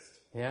insist.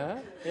 Yeah?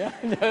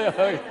 He's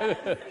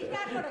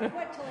not going to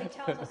quit till he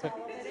tells us all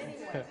of it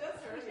anyway.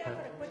 He's not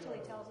going to quit till he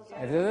tells us all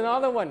of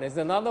it.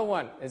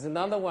 There's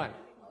another one.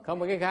 Có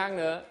một cái khác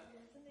nữa.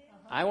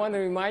 I want to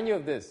remind you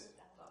of this.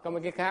 Có một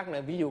cái khác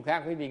nữa, ví dụ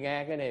khác quý vị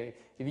nghe cái này.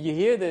 If you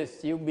hear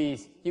this, you'll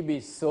be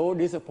so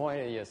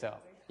disappointed in yourself.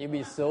 You'll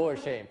be so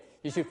ashamed.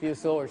 You should feel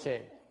so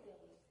ashamed.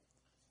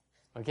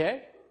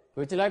 Okay?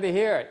 Would you like to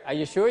hear it? Are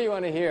you sure you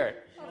want to hear it?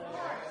 Of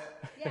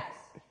course. Yes.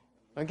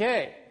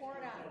 Okay. Pour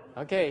it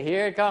on. Okay,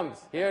 here it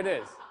comes. Here it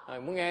is.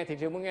 Muốn nghe, thực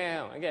sự muốn nghe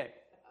không? Okay.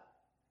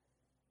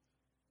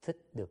 Thích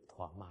được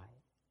thoải mái.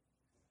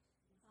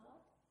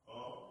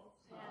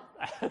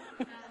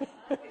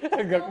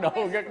 Gật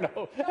đầu. Gật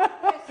đầu.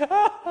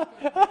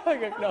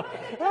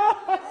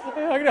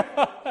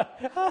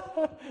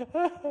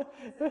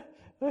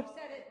 You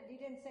said it. You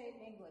didn't say it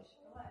in English.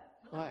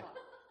 What?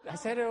 I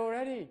said it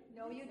already.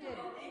 No, you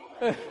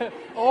didn't.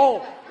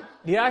 Oh,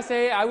 did I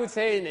say I would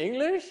say it in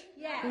English?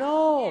 Yes.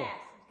 No. Yes.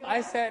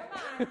 I said.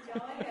 Come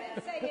on, Joe.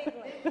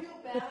 You didn't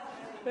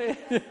say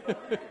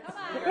English.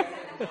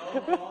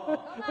 Come on,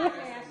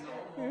 Master.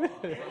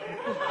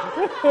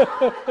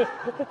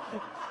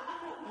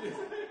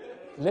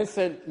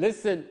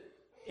 Listen.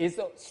 It's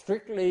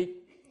strictly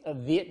a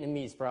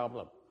Vietnamese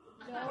problem.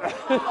 No,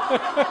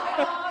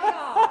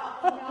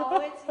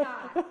 it's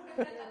not.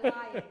 You're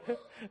lying.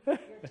 You're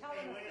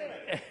telling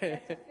a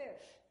fib.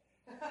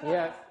 That's a fib.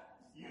 Yes.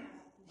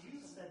 You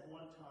said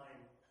one time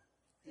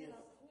if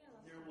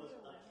there was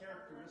a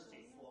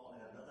characteristic flaw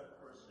in another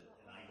person,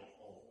 and I go,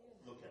 oh,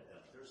 look at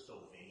them, they're so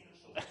vain or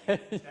so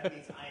vain. That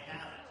means I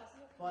have it.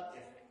 But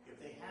if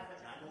they have it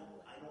and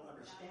I don't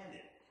understand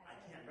it, I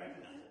can't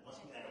recognize it. Must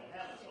mean I don't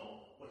have it. So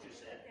what you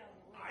said,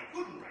 I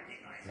couldn't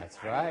recognize it.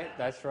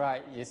 That's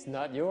right. It's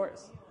not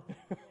yours.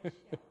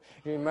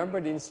 You remember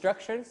the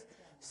instructions?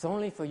 It's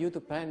only for you to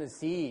plant a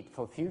seed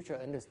for future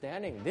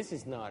understanding. This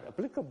is not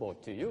applicable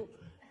to you.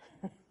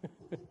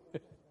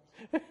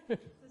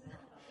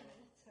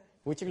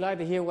 Would you like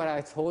to hear what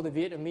I told the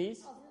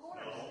Vietnamese?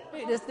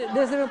 It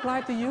doesn't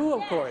apply to you,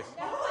 of course.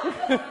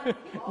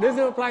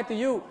 Doesn't apply to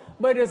you,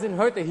 but it doesn't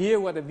hurt to hear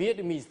what the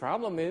Vietnamese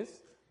problem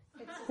is.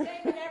 It's the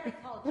same in every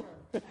culture.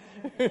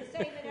 It's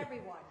the same in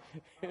everyone.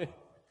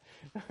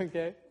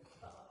 Okay.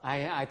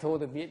 I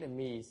told the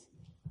Vietnamese,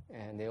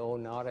 and they all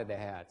nodded their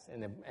heads,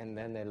 and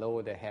then they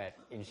lowered their head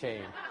in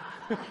shame.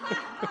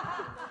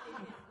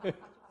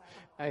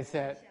 I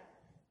said,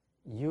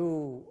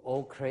 you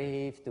all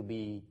crave to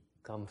be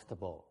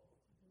comfortable.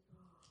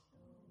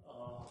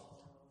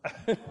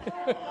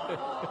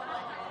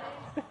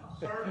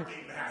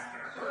 Certainly,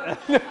 Master.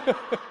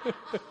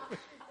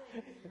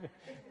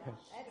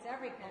 That's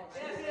every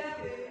culture.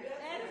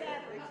 That's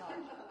every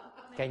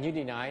culture. Can you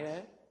deny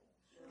that?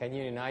 Can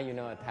you deny you're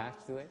not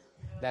attached to it?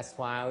 That's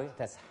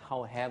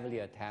how heavily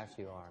attached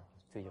you are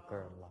to your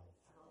current life.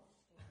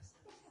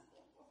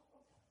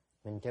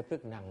 Mình chấp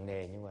rất nặng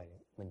nề như vậy,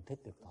 mình thích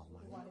được thoải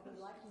mái. You want to be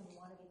liked and you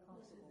want to be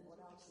comfortable. What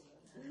else is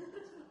there?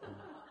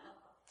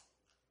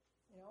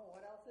 You know,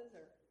 what else is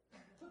there?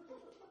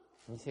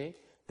 You see?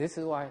 This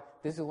is why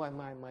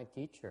my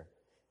teacher,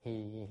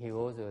 he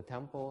goes to the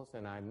temples,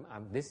 and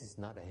this is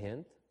not a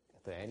hint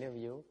to any of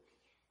you.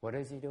 What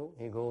does he do?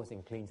 He goes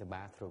and cleans the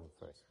bathroom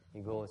first.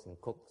 He goes and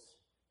cooks.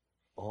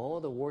 All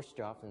the worst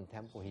jobs in the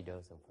temple, he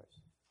does them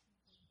first.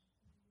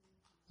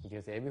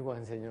 Because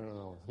everyone says,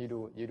 no, you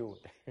do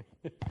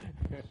it.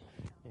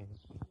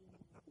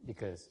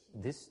 Because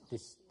this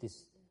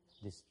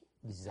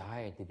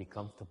desire to be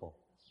comfortable,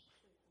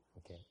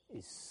 okay,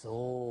 is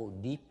so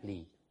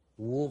deeply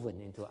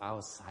woven into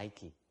our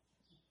psyche,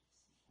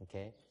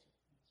 okay?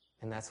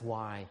 And that's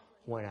why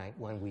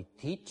when we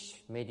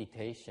teach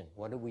meditation,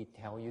 what do we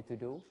tell you to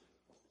do?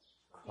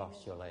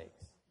 Cross your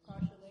legs.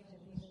 Cross your legs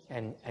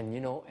and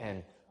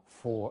and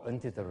for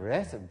until the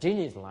rest of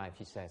Ginny's life,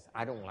 she says,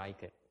 I don't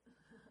like it.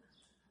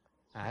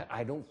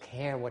 I don't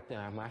care what the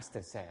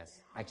master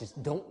says. I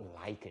just don't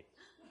like it.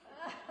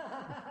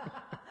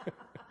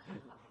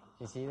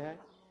 You see that?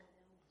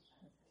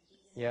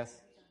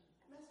 Yes?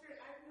 Master,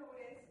 I've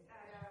noticed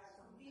that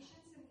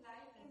conditions in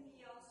life can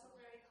be also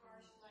very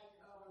harsh, like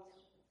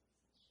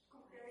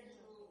compared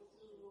to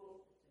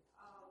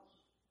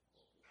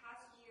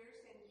past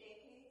years and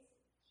decades.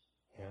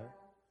 Yeah.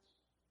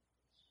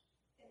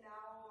 And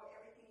now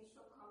everything is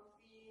so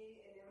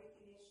comfy and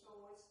everything is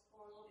so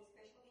spoiled,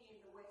 especially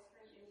in the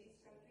Western, in this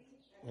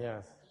country.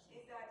 Yes.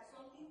 Is that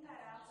something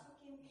that also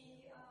can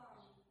be,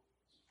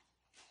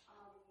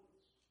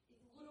 if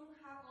we don't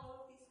have all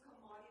of these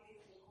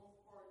commodities and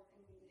comfort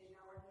in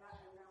our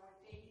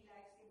daily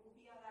lives, it would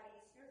be a lot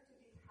easier to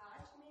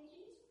detach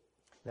maybe?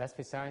 That's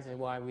precisely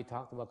why we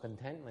talked about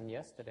contentment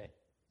yesterday.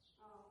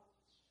 Oh.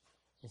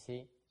 You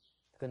see,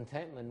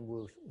 contentment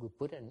will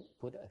put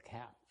a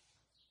cap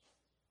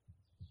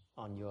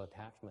on your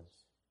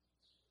attachments.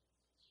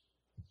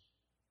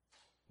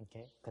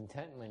 Okay,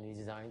 contentment is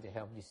designed to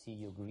help you see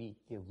your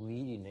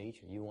greedy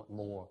nature. You want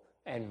more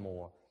and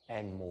more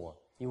and more.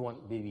 You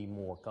want to be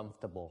more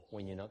comfortable.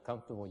 When you're not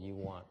comfortable,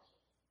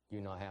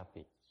 you're not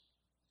happy.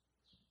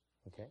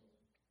 Okay?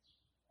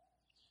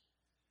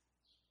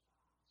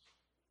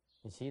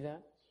 You see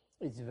that?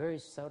 It's very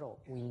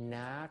subtle. We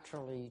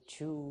naturally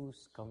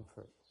choose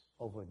comfort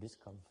over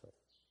discomfort.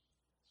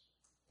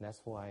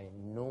 That's why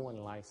no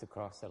one likes to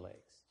cross their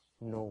legs.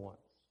 No one.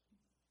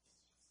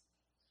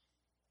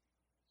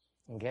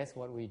 And guess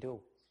what we do?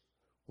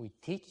 We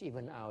teach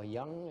even our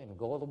young and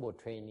gullible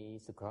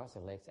trainees to cross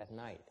their legs at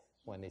night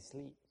when they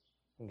sleep.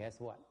 And guess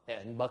what? They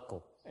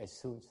unbuckle as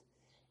soon as...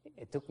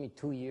 It took me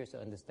 2 years to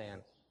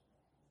understand.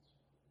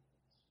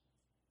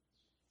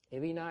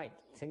 Every night,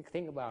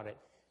 think about it.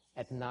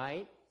 At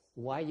night,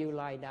 why you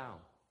lie down?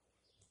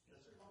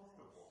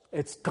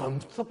 It's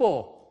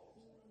comfortable.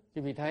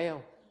 Quý vị thấy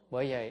không?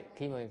 Bởi vậy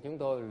khi mà chúng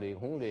tôi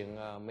huấn luyện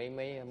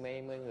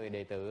mấy người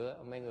đệ tử,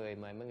 mấy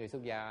người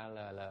xuất gia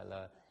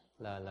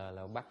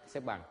là bắt xếp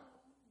bằng,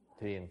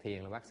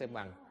 thiền là bắt xếp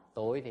bằng,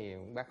 tối thì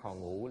bắt họ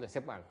ngủ là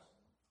xếp bằng.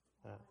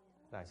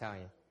 Là sao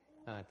vậy?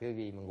 Cái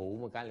vì mà ngủ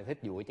một cái là thích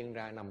duỗi chân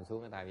ra nằm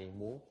xuống là tại vì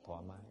muốn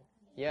thoải mái.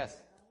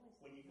 Yes.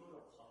 When you go to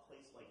a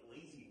place like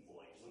Lazy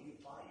Boy, what do you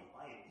buy? You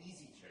buy an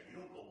easy chair. You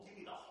don't go, give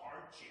me the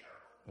hard chair.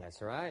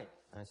 That's right.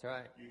 That's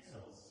right. You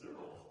sell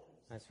zero.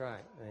 That's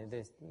right.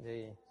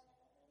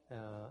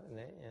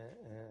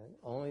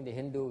 Only the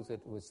Hindus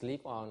that would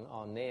sleep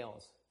on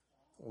nails.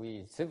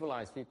 We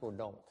civilized people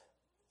don't.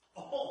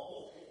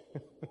 Oh.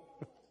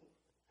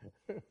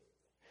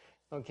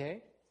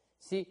 Okay.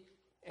 See,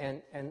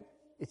 and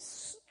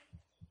it's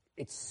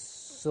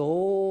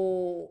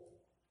so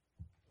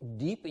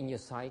deep in your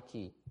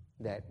psyche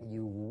that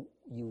you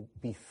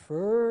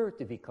prefer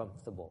to be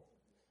comfortable,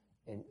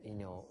 and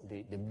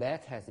the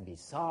bed has to be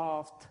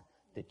soft,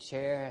 the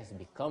chair has to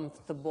be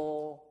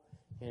comfortable,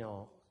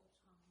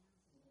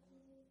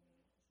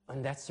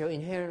 and that's your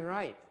inherent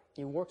right.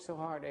 You work so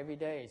hard every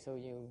day, so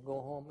you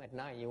go home at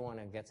night, you want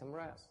to get some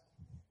rest.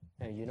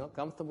 And you're not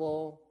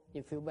comfortable,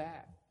 you feel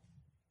bad.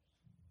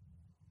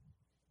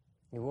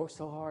 You work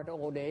so hard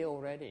all day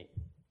already.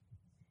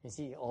 You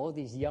see, all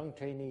these young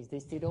trainees, they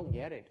still don't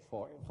get it.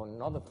 For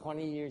another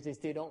 20 years, they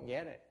still don't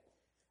get it.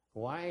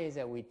 Why is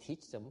that we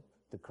teach them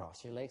to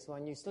cross your legs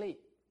when you sleep?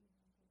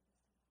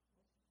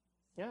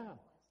 Yeah,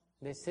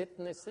 they sit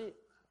and they sleep.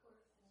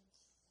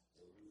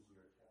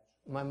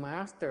 My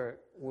master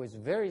was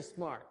very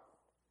smart.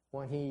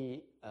 When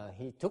he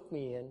took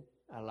me in,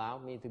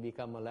 allowed me to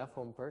become a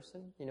left-home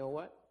person, you know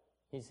what?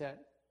 He said,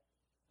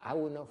 I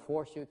will not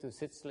force you to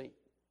sit sleep.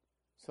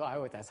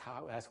 So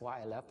that's why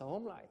I left the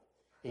home life.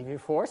 If you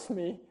force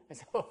me, I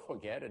said, oh,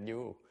 forget it,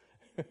 you.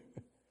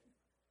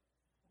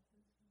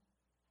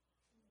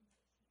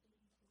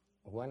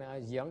 When I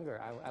was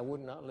younger, I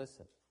would not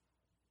listen.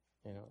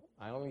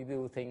 I only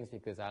do things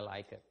because I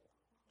like it.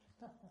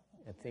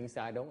 And things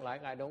I don't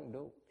like, I don't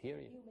do,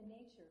 period. Human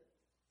nature.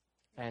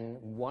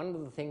 And one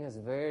of the things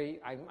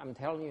I'm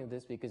telling you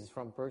this because it's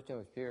from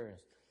personal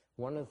experience.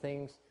 One of the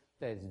things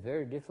that is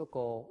very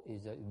difficult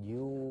is that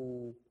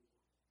you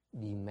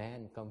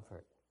demand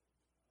comfort.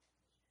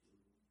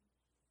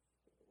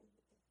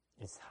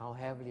 It's how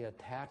heavily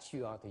attached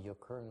you are to your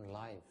current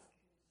life.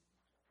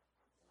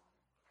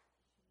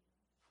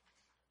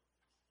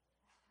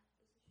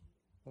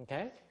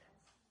 Okay?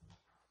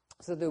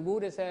 So the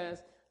Buddha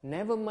says,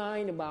 never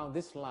mind about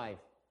this life.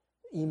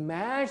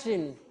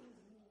 Imagine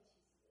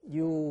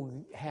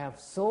you have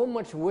so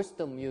much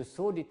wisdom, you're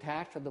so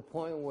detached to the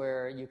point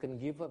where you can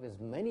give up as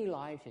many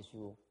lives as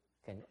you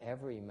can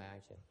ever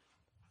imagine.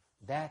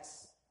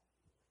 That's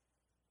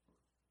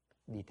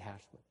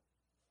detachment.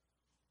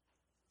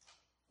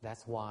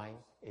 That's why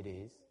it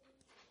is.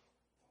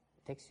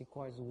 It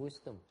requires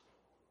wisdom.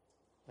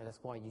 And that's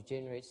why you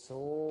generate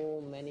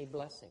so many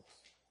blessings.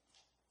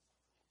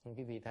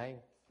 Quý vị thấy,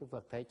 Đức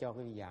Phật thấy cho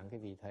cái dạng quý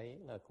vị thấy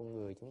là con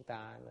người chúng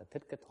ta là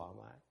thích cái thoải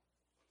mái.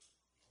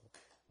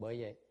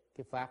 Bởi vậy,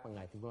 cái pháp mà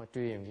Ngài Trung Hoa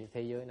truyền trên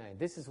thế giới này,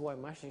 this is why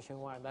Master Shen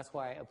Hoa, that's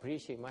why I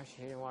appreciate Master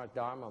Shen Hoa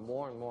Dharma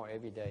more and more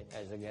every day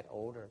as I get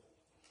older.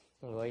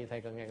 Người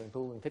thầy càng ngày càng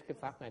tu, thích cái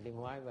pháp Ngài Trung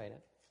Hoa vậy đó.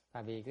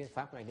 Tại vì cái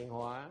pháp Ngài Trung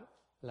Hoa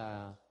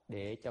là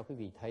để cho quý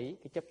vị thấy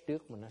cái chấp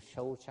trước mà nó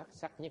sâu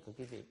sắc nhất của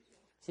quý vị.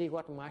 See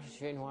what Master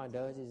Shen Hoa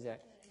does is that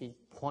he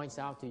points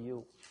out to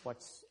you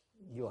what's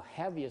your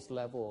heaviest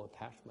level of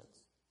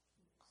attachments.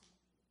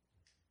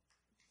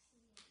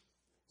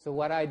 So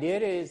what I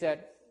did is that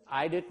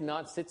I did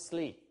not sit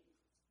sleep.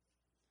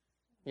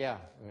 Yeah,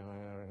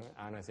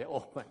 and I say,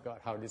 oh my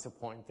God, how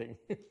disappointing.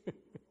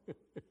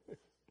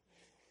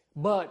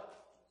 But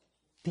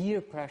peer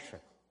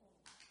pressure.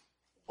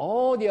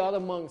 All the other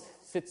monks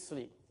sit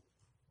sleep.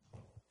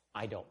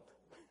 I don't.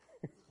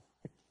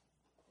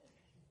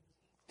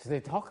 So they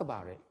talk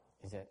about it.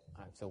 He said,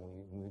 so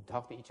we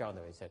talk to each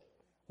other. He said,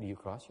 do you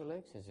cross your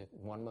legs? He said,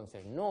 one monk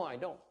said, no, I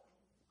don't.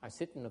 I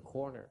sit in the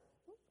corner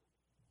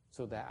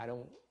so that I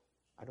don't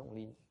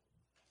lean.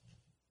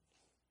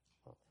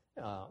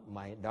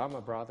 My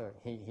Dharma brother,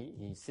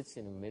 he sits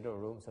in the middle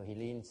room, so he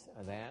leans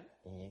that,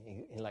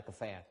 he like a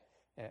fan.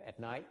 At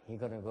night, he's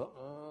going to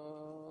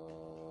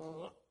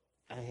go,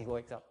 and he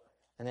wakes up.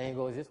 And then he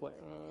goes this way.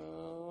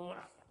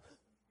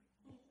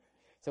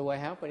 So what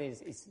happens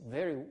is, it's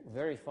very,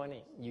 very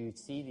funny. You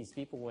see these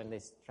people when they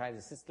try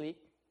to sleep,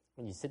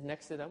 when you sit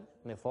next to them,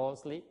 and they fall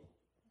asleep.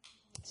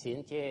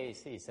 Xianjie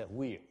is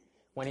weird.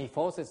 When he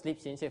falls asleep,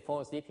 Xianjie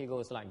falls asleep, he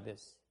goes like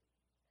this.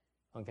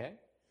 Okay?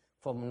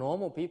 For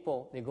normal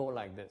people, they go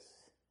like this.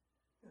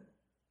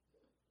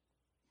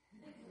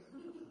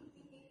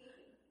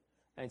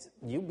 And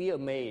you'll be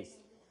amazed.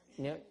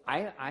 You know,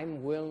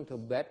 I'm willing to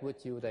bet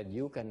with you that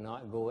you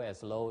cannot go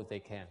as low as they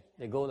can.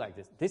 They go like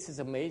this. This is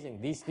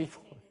amazing. These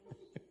people.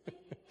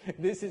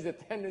 This is a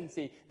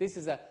tendency. This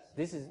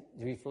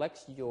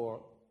reflects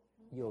your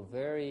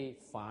very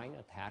fine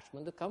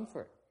attachment to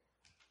comfort.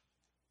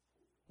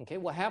 Okay,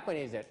 what happened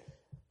is that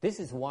this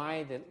is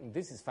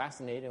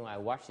fascinating when I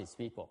watch these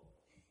people.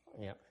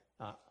 You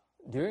know,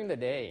 during the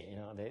day,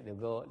 they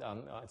go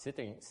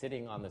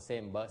sitting on the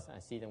same bus. I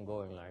see them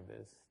going like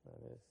this,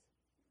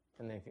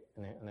 and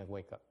they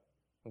wake up.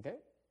 Okay,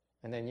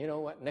 and then you know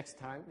what? Next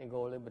time they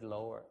go a little bit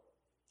lower.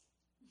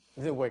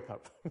 They wake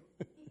up,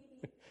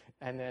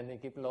 and then they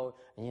keep low.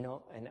 And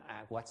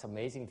what's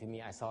amazing to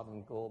me, I saw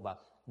them go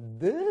about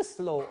this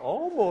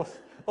low,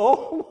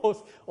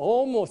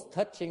 almost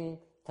touching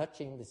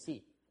the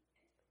seat,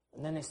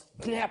 and then they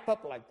snap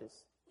up like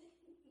this.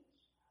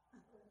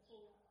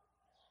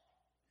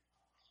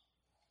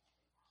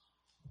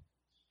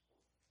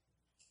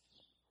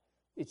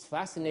 It's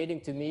fascinating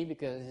to me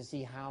because you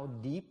see how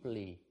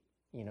deeply,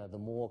 the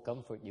more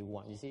comfort you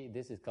want. You see,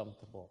 this is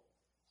comfortable,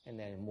 and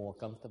then more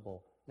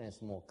comfortable, then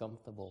it's more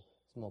comfortable,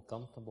 it's more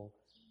comfortable.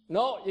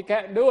 No, you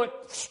can't do it.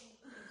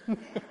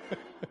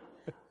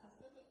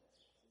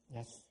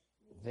 That's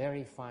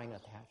very fine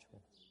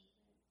attachment.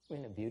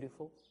 Isn't it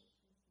beautiful?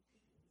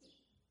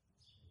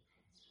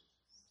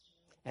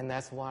 And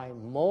that's why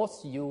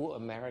most you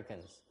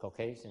Americans,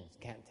 Caucasians,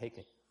 can't take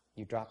it.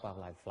 You drop out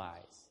like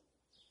flies.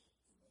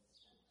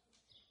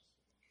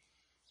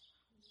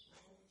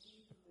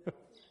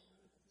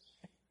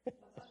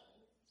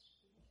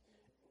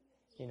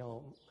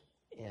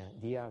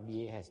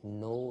 DRBA has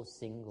no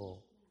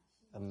single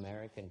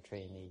American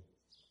trainee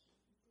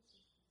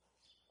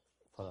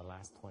for the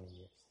last 20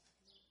 years.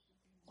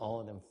 All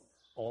of them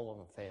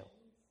failed.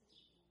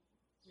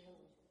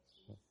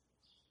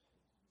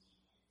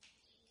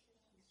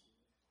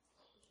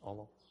 All of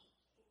them.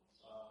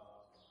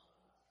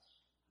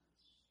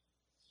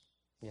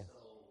 Yeah. So,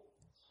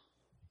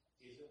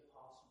 is it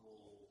possible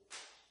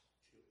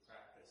to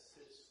practice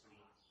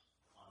sit-sleep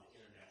on the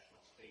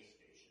International Space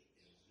Station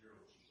in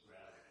zero-G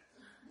gravity?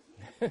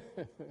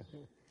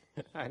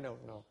 I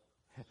don't know.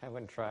 I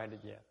haven't tried it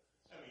yet.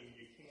 I mean,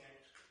 you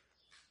can't.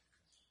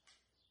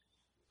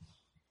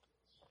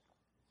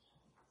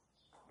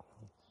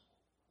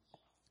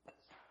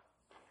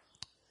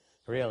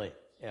 Really,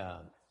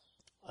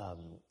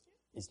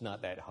 it's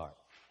not that hard.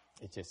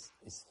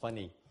 It's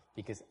funny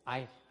because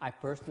I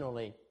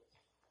personally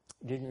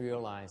didn't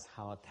realize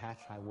how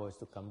attached I was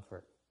to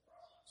comfort.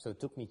 So it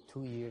took me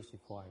 2 years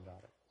before I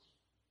got it.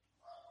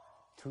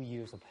 2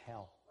 years of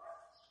hell.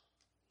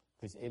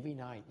 Because every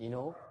night,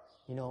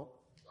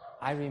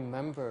 I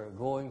remember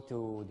going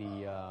to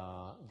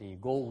the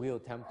Gold Wheel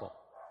Temple.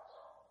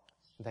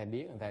 Thầy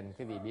biết,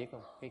 quý vị biết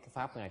không? Cái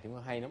pháp này chúng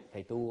nó hay lắm.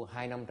 Thầy tu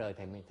 2 năm trời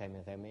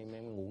thầy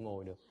mới ngủ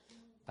ngồi được.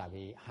 Tại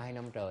vì 2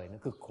 năm trời nó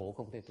cực khổ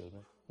không thể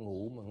tưởng.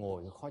 Ngủ mà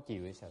ngồi nó khó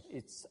chịu hay sao?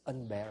 It's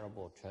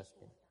unbearable, trust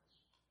me.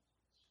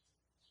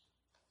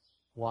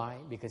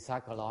 Why? Because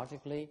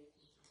psychologically,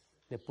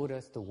 they put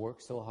us to work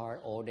so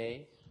hard all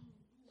day,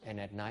 and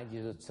at night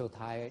you're so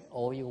tired,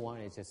 all you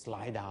want is just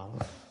lie down,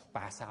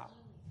 pass out,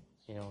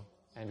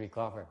 and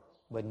recover.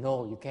 But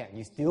no, you can't.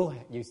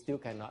 You still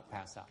cannot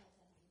pass out.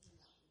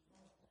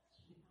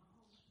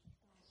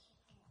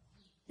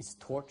 It's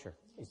torture.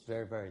 It's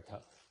very, very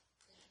tough.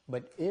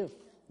 But if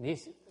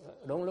this,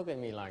 don't look at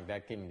me like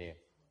that, Kim dear.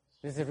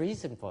 There's a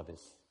reason for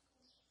this.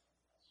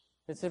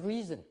 There's a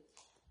reason.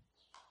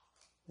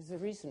 There's a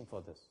reason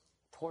for this.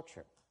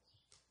 Torture.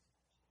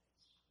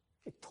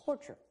 It's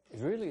torture. It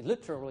really,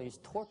 literally, is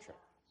torture.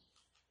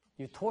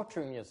 You're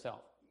torturing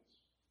yourself.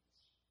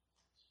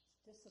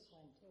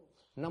 Discipline,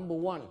 too. Number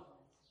one,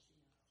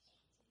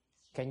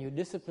 can you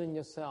discipline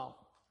yourself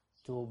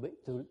to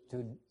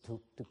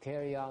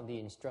carry out the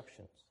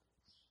instructions?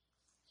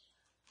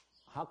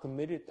 How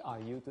committed are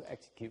you to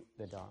execute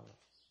the Dharma?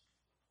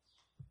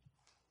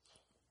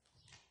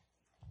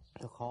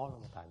 Nó khó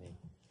lắm,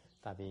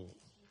 tại vì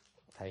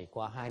thầy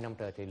qua 2 năm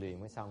trời thầy luyện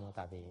mới xong.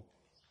 Tại vì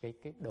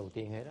cái đầu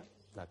tiên hết đó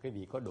là cái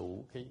vị có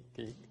đủ cái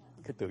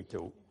tự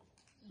chủ,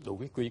 đủ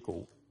cái quy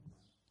củ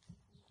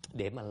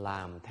để mà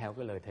làm theo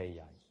cái lời thầy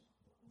dạy,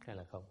 hay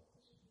là không?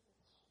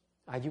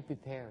 Are you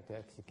prepared to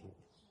execute?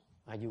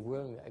 Are you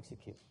willing to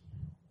execute?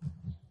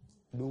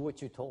 Do what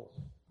you're told.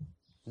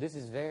 This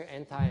is very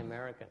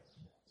anti-American.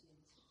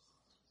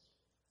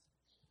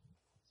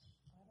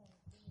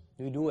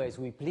 We do as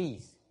we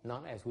please,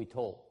 not as we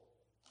told.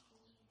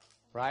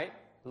 Right,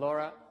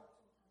 Laura?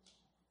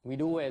 We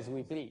do as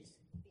we please,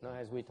 not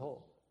as we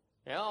told.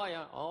 Oh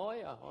yeah.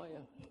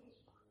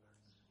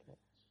 Okay.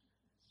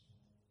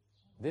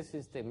 This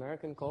is the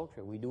American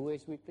culture. We do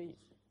as we please.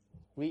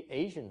 We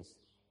Asians,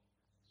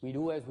 we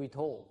do as we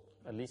told,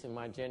 at least in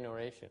my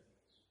generation.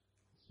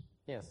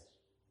 Yes?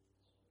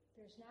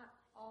 There's not,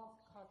 all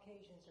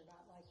Caucasians are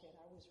not like that.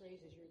 I was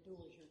raised as you do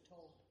as you're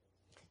told.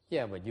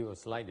 Yeah, but you're a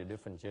slightly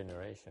different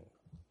generation.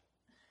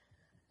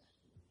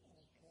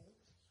 Okay.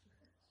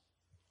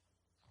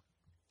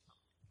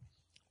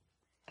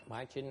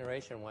 My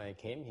generation, when I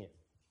came here,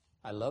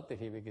 I loved it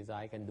here because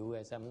I can do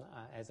as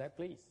I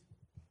please.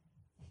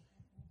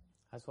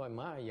 That's why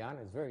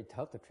Mahayana is very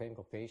tough to train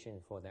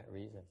Caucasians for that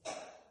reason.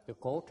 The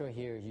culture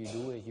here is you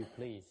do as you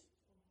please,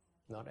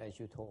 not as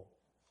you're told.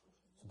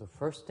 So the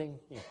first thing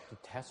to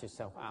test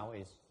yourself out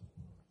is,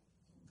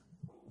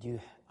 do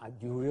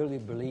you really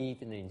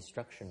believe in the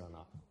instruction or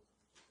not?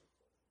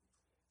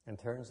 And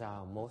turns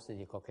out most of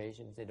the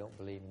Caucasians, they don't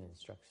believe in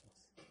instructions.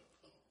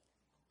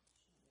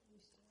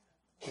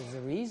 There's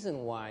a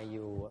reason why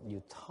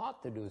you're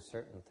taught to do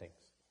certain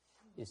things.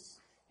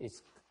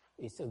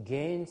 It's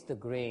against the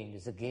grain.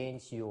 It's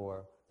against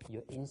your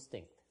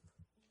instinct.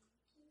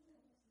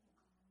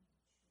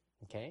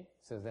 Okay?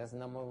 So that's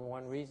number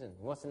one reason.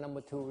 What's the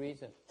number two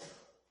reason?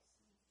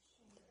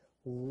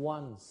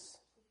 Once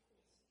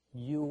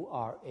you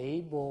are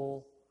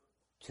able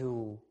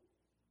to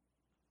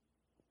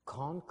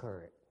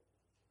conquer it,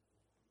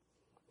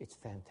 it's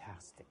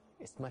fantastic.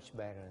 It's much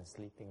better than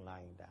sleeping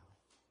lying down.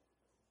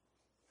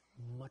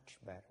 Much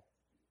better.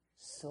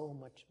 So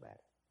much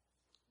better.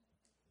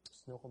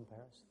 There's no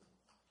comparison.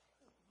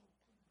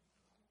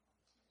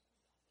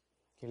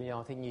 Cái lý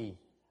do thứ nhì,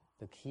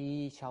 từ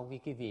khi sau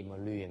cái vị mà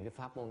luyện cái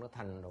pháp môn nó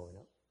thành rồi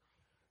đó,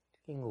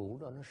 cái ngủ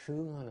đó nó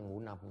sướng hơn là ngủ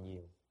nằm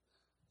nhiều.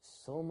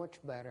 So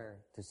much better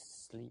to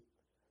sleep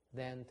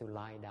than to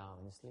lie down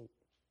and sleep.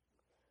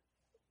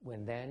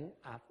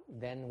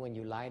 Then when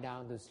you lie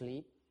down to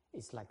sleep,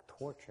 it's like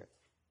torture.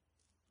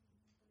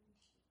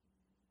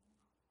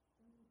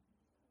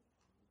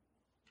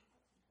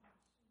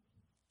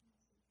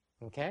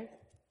 Okay?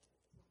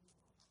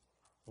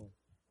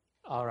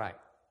 All right.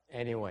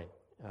 Anyway,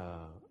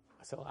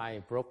 so I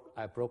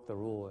broke the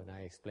rule and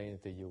I explained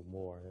it to you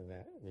more than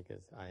that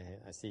because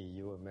I see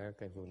you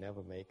Americans will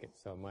never make it,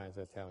 so I might as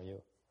well tell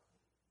you.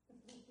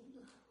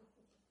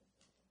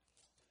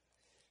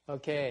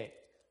 Okay,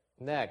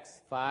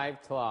 next,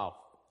 5:12.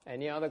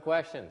 Any other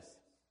questions?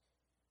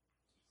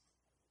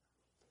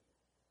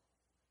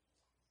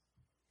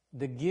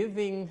 The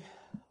giving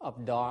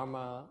of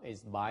Dharma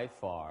is by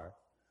far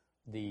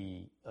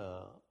the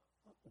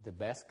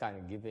best kind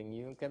of giving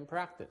you can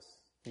practice.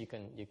 You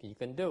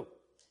can do.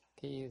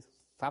 Cái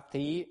pháp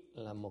thí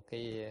là một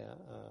cái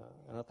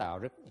nó tạo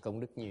rất công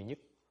đức nhiều nhất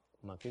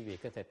mà quý vị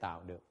có thể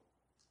tạo được.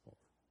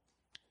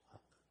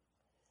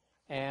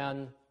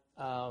 And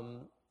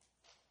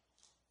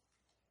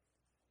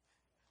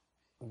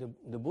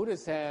the Buddha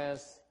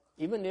says,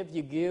 even if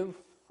you give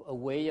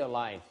away your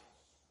life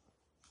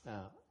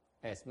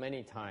as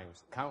many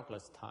times,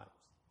 countless times,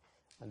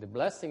 and the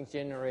blessings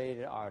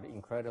generated are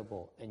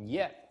incredible, and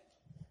yet,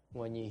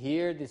 when you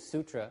hear this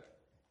sutra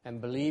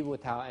and believe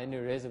without any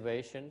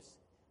reservations,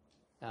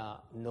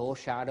 no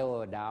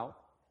shadow of doubt,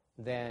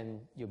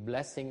 then your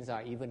blessings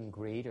are even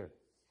greater.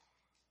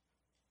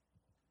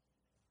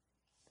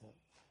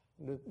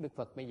 Đức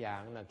Phật mới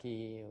giảng là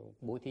khi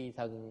bố thí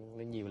thân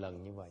nó nhiều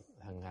lần như vậy,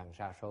 hàng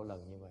sa số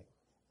lần như vậy,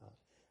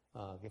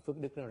 cái phước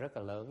đức nó rất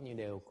là lớn, nhưng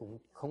đều cũng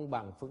không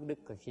bằng phước đức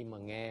khi mà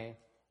nghe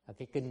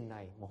cái kinh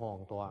này mà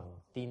hoàn toàn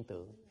tin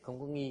tưởng, không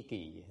có nghi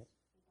kỵ gì hết.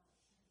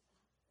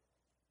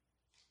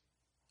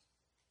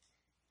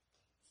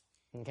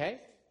 Okay?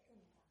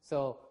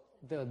 So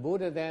the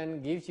Buddha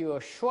then gives you a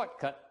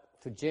shortcut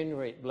to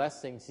generate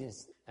blessings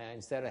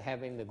instead of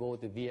having to go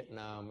to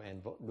Vietnam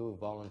and do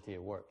volunteer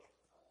work.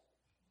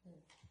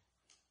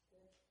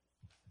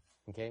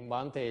 Okay,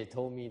 Bhante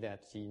told me that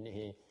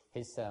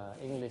his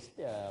English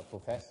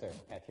professor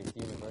at his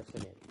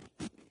university,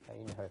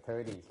 in her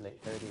 30s,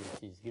 late 30s,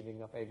 she's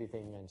giving up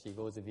everything and she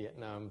goes to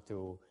Vietnam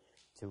to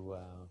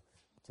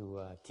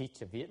teach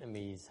the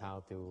Vietnamese how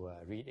to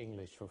read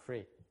English for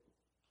free.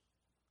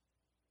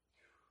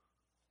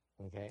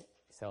 Okay,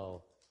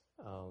 so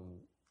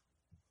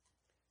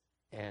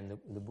and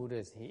the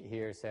Buddha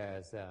here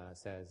says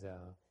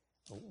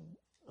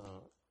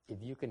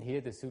if you can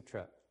hear the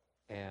sutra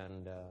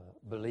and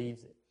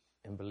believe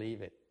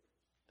it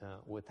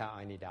without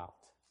any doubt,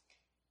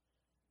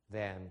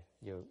 then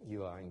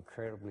you are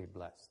incredibly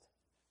blessed.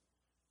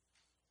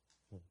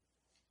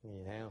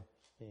 Nhìn thấy không?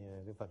 Thì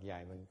Đức Phật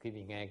dạy mình, quý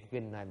vị nghe cái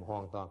kinh này mà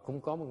hoàn toàn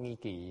không có một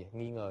nghi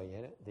ngờ gì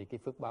hết, thì cái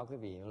phước báo quý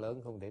vị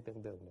lớn không thể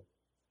tưởng tượng được.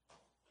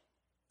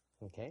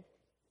 Okay,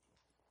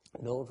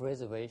 no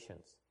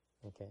reservations.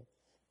 Okay,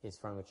 it's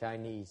from a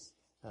Chinese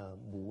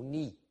 "bu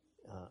ni,"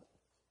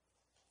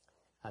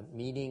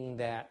 meaning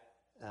that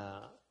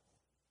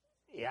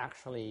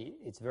actually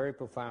it's very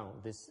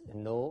profound. This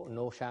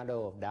no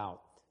shadow of doubt.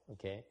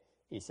 Okay,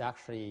 it's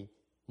actually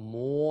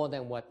more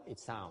than what it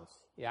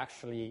sounds.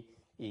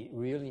 It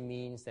really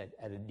means that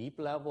at a deep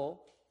level,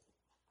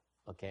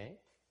 okay,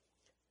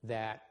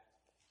 that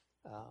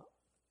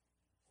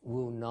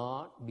will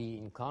not be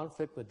in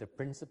conflict with the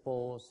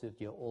principles of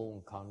your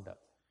own conduct.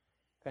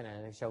 Cái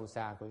này nó sâu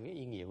xa của cái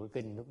ý nghĩa của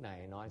kinh lúc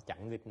này, nó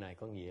chẳng nghịch này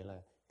có nghĩa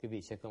là quý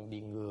vị sẽ không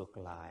đi ngược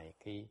lại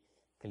cái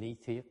lý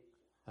thuyết,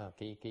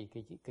 cái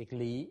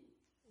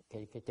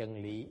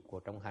chân lý của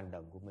trong hành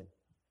động của mình.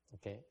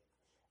 Okay,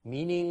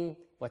 meaning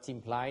what's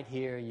implied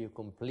here, you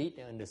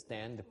completely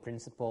understand the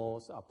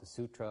principles of the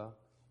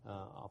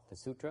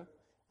sutra.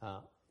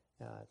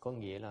 Có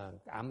nghĩa là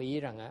ám nghĩa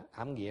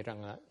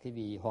rằng quý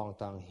vị hoàn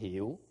toàn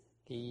hiểu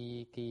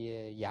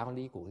cái giáo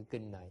lý của cái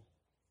kinh này,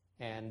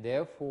 and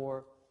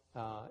therefore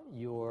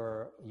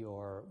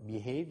your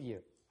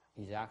behavior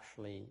is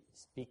actually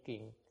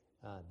speaking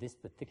this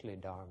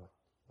particular dharma.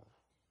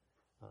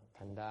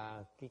 Thành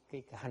ra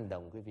cái hành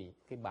động quý vị,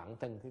 cái bản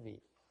thân quý vị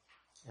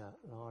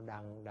nó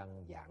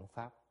đang giảng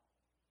pháp.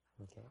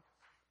 Okay.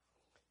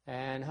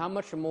 And how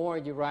much more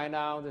you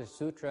write out the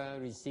sutra,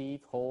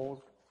 receive, hold,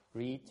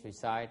 read,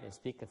 recite and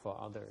speak it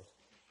for others.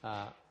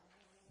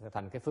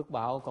 Thành cái phước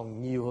báo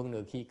còn nhiều hơn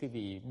nữa khi quý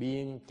vị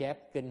biên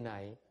chép kinh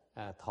này,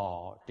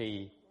 thọ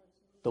trì,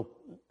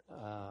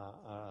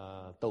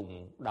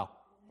 tụng,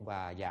 đọc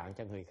và giảng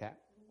cho người khác.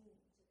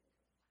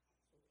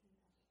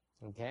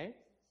 Okay?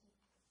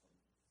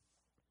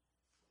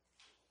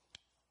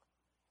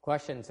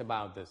 Questions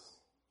about this?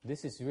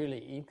 This is really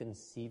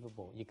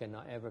inconceivable. You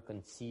cannot ever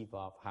conceive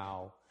of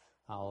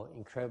how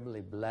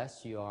incredibly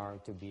blessed you are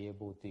to be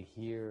able to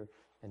hear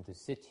and to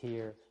sit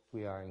here.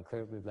 We are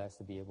incredibly blessed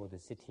to be able to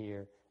sit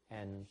here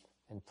and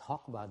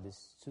talk about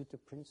this sutra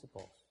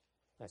principles.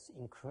 That's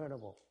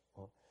incredible.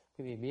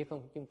 Quý vị biết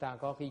không, chúng ta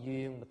có cái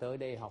duyên mà tới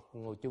đây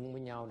ngồi chung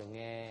với nhau để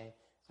nghe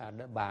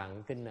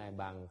bàn kinh này,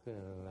 bàn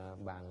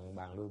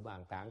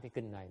tán cái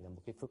kinh này là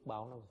một cái phước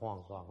báo nó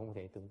hoàn toàn không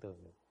thể tưởng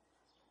tượng được.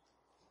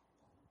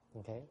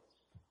 Okay,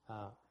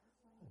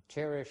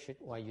 cherish it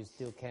while you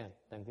still can.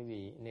 Nên quý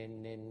vị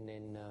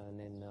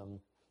nên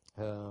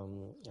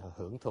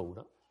hưởng thụ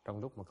đó trong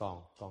lúc mà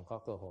còn có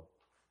cơ hội.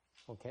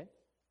 Okay,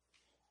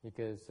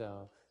 because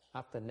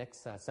after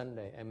next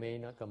Sunday I may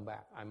not come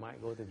back. I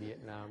might go to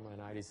Vietnam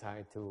and I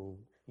decide to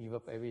give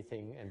up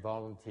everything and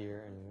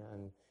volunteer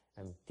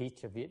and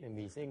teach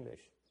Vietnamese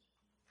English.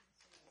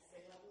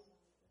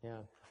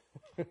 Yeah,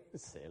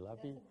 c'est la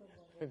vie.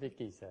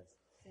 Vicky says.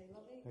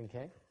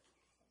 Okay.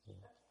 Yeah.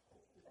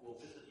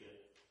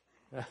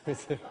 We'll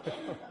visit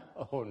you.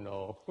 Oh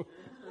no.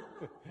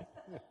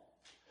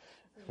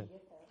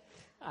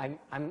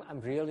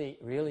 I'm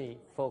really,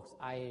 folks,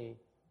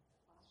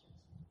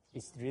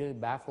 it really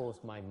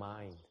baffles my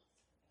mind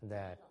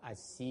that I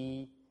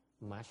see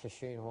Master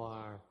Hsuan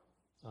Hua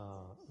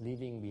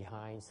leaving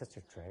behind such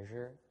a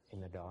treasure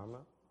in the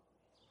Dharma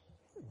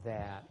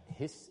that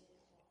his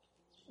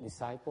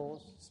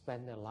disciples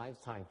spend their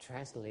lifetime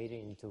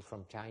translating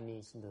from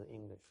Chinese into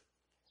English.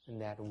 And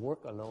that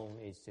work alone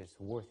is just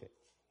worth it.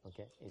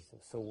 Okay, it's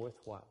so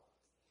worthwhile.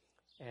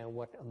 And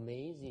what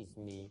amazes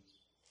me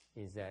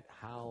is that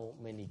how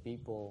many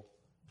people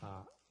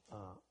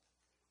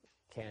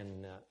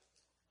can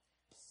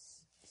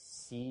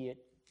see it,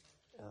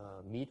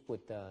 meet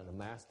with the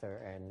master,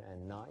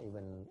 and not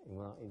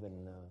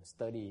even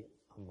study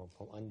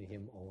from under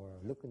him or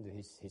look into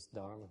his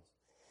dharmas.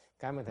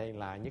 Cái mà thầy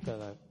là nhất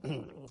là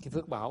cái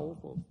phước báo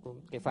của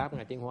cái pháp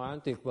Ngài Tiến Hóa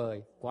tuyệt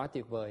vời, quá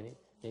tuyệt vời đấy.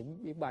 Thì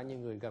biết bao nhiêu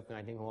người gặp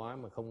Ngài Tiến Hóa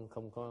mà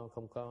không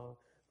có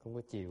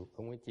chịu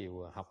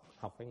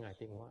học với Ngài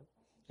Tiến Hóa.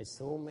 There's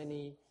so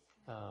many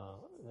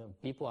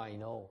people I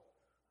know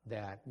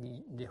that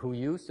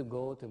who used to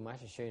go to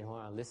Master Shen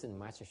Hoa, listen to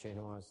Master Shen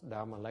Hoa's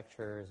Dharma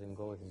lectures and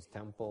go to his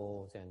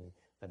temples and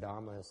the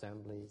Dharma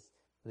assemblies.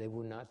 They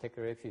would not take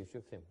a refuge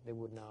with him. They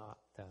would not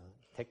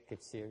take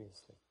it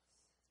seriously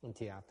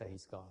until after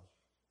he's gone.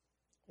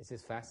 This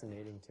is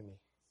fascinating to me.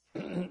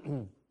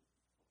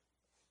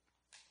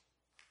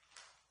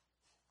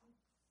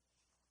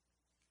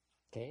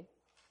 Okay?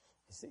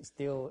 It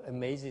still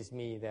amazes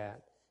me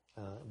that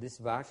this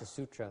Vajra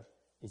Sutra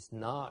is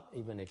not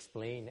even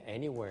explained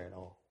anywhere at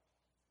all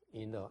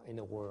in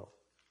the world,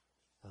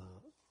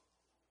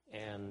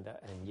 and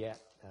yet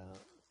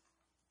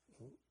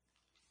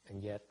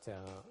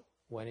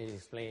when it is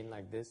explained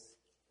like this,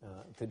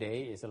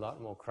 today is a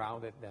lot more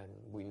crowded than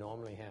we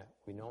normally have.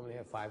 We normally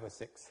have 5 or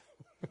 6.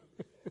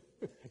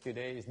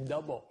 Today is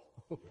double,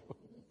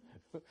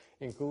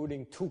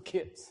 including 2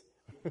 kids.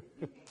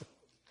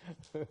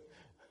 So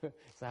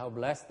how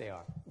blessed they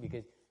are,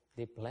 because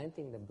they're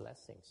planting the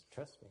blessings.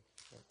 Trust me.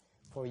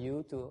 For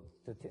you to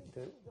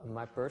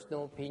my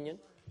personal opinion,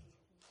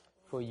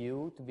 for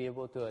you to be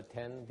able to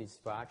attend these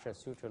Vajra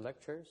Sutra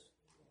lectures,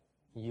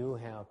 you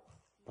have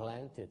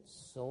planted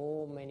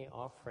so many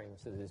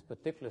offerings to this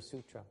particular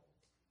sutra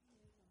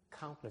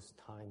countless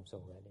times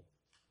already.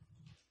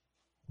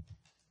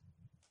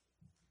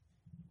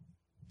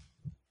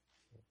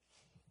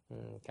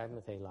 Cái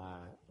mà thầy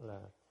là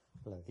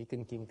cái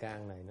kinh Kim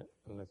Cang này đó,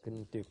 là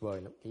kinh tuyệt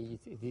vời lắm, cái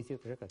lý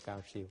thuyết rất là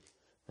cao siêu.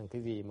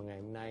 Cái gì mà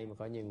ngày hôm nay mà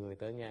có nhiều người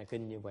tới nghe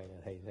kinh như vậy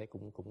là thầy thấy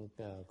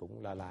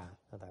cũng là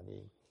tại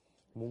vì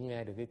muốn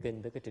nghe được cái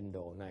kinh tới cái trình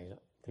độ này đó,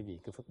 quý vị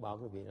cái phước báo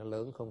quý vị nó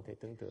lớn không thể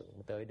tưởng tượng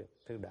mới tới được.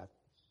 Tức đã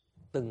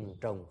từng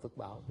trồng phước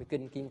báo cái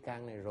kinh Kim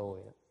Cang này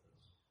rồi đó,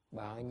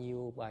 bao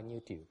nhiêu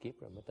triệu kiếp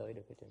rồi mới tới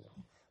được cái trình độ.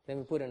 Let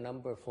me put a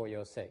number for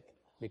your sake,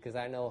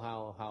 because I know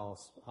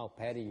how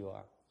petty you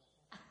are.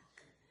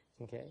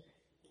 Okay?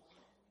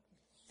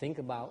 Think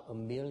about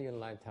 1,000,000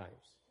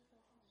 lifetimes.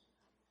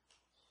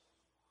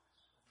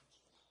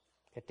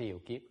 Cái triệu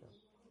kiếp đó.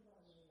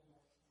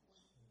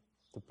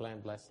 To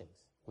plant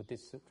blessings with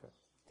this sutra,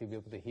 to be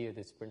able to hear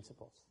these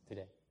principles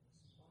today.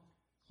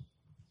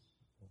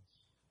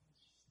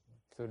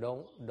 So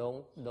don't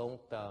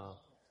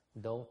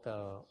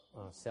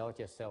sell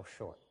yourself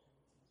short.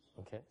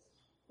 Okay,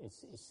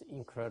 it's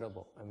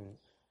incredible. I mean,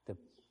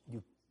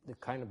 the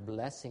kind of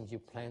blessings you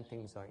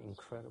planting are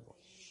incredible.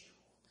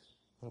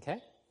 Okay.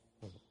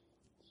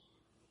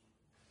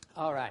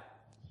 All right.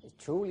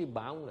 It's truly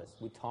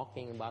boundless. We're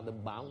talking about the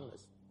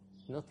boundless.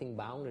 Nothing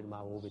bounded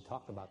about what we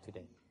talked about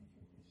today.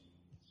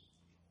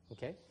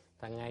 Okay.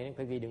 Thằng ngày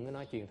quý vị đừng có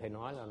nói chuyện thầy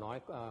nói là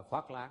nói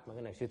khoác lác, mà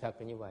cái này sự thật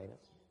là như vậy đó.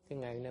 Cái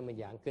ngày nay mình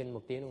giảng kinh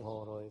 1 tiếng đồng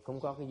hồ rồi, không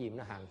có cái gì mà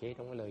nó hạn chế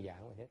trong cái lời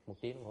giảng mà hết. 1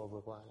 tiếng đồng hồ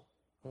vừa qua đó.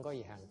 Không có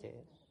gì hạn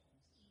chế.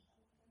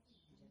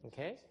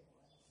 Okay.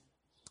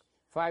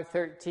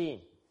 513.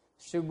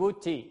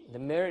 Subhuti, the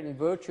merit and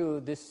virtue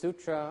of this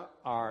sutra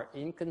are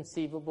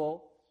inconceivable,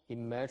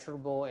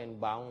 immeasurable, and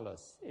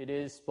boundless. It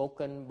is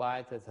spoken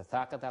by the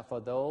Tathagata for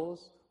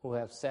those who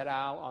have set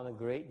out on the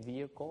great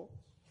vehicle,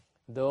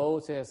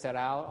 those who have set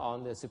out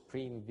on the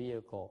supreme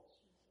vehicle.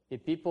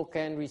 If people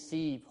can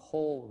receive,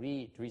 hold,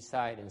 read,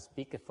 recite, and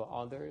speak it for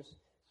others,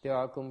 they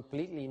are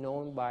completely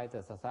known by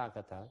the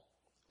Tathagata.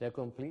 They are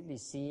completely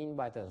seen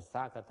by the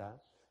Tathagata.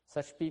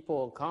 Such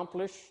people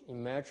accomplish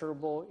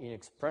immeasurable,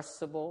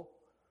 inexpressible,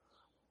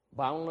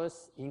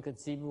 boundless,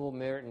 inconceivable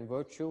merit and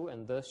virtue,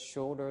 and thus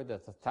shoulder the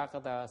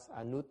Tathagata's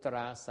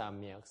Anuttara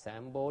Samyak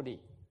Sambodhi.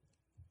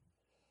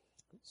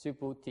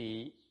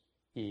 Subhuti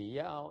yi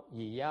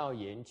yao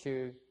yan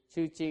chư,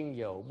 chư jing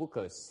you bu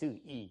ke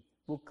si yi,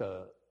 bu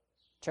ke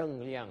cheng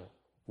liang,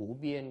 bu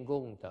bian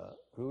gong de,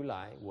如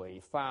来为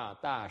法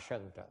大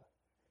圣者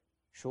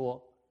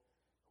说，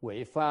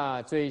为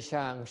法最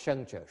上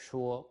圣者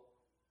说，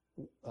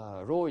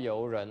若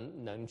有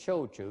人能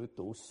受持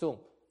读诵，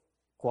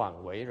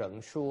广为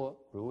人说，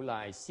如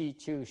来悉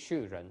知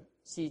世人，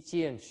悉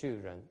见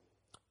世人，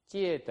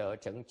皆得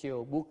成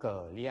就不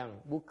可量、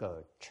不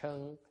可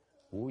称、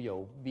无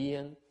有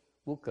边、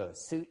不可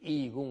思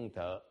议功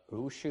德，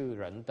如是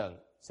人等，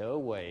则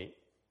为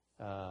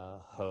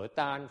何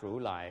丹如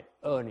来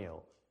二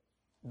扭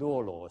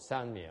多罗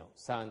三藐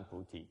三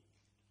菩提.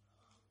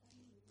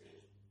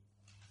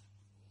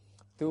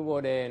 Tu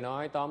Bồ Đề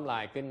nói tóm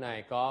lại kinh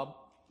này có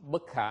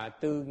bất khả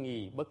tư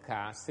nghì, bất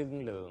khả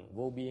xưng lượng,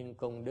 vô biên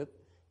công đức.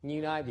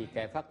 Như Lai vì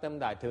kẻ phát tâm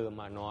đại thừa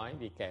mà nói,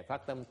 vì kẻ phát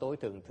tâm tối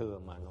thượng thừa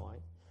mà nói.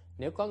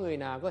 Nếu có người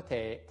nào có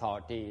thể thọ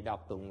trì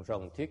đọc tụng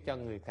rồng thuyết cho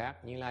người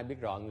khác, Như Lai biết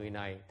rõ người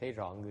này, thấy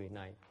rõ người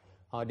này,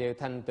 họ đều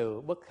thành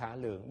tựu bất khả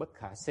lượng, bất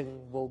khả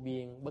xưng, vô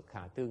biên, bất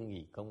khả tư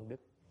nghì công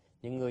đức.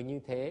 Những người như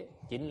thế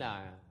chính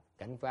là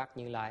cảnh vác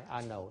Như Lai,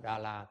 A Nậu, Đa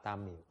La,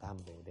 Tam Miệu, Tam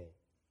Bồ Đề.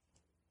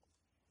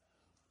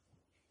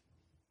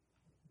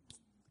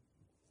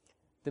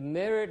 The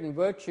merit and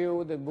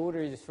virtue the Buddha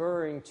is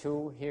referring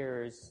to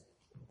here is,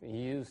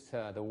 he used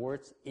the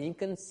words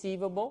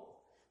inconceivable.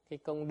 Cái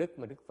công đức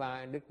mà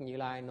Đức Như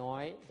Lai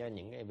nói cho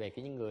về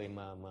những người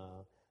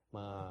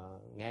mà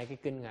nghe cái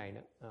kinh này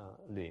đó,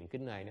 luyện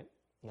kinh này đó,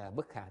 là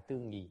bất khả tư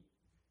nghị.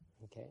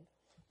 Okay?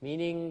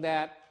 Meaning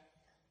that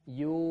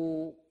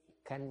you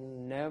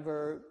can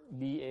never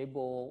be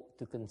able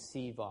to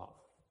conceive of.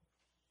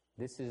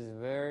 This is a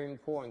very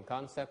important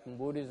concept in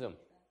Buddhism,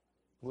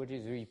 which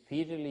is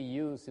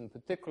repeatedly used, in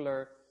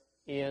particular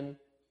in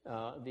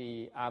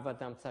the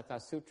Avatamsaka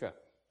Sutra,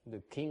 the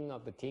king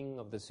of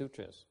the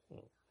sutras.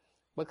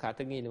 Bất khả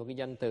tư nghị là một cái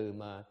danh từ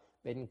mà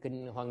bên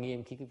kinh Hoa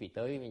Nghiêm, khi quý vị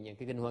tới những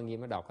cái kinh Hoa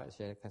Nghiêm nó đọc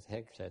sẽ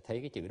thấy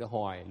cái chữ đó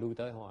hoài, lui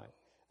tới hoài.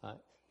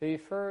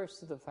 It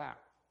refers to the fact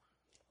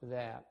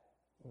that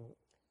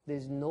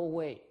there's no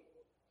way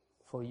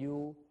for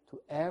you to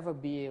ever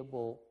be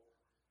able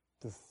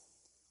to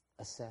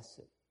assess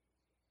it,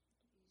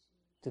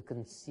 to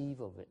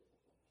conceive of it.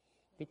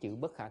 Cái chữ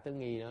bất khả tư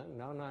nghị đó,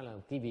 nó nói là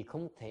quý vị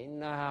không thể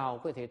nào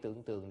có thể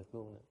tưởng tượng được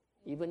luôn nữa.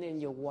 Even in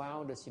your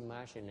wildest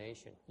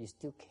imagination, you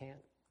still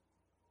can't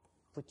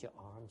put your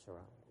arms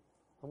around it.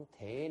 Không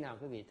thể nào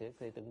quý vị có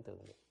thể tưởng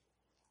tượng được.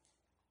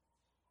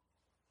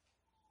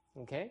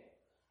 Okay?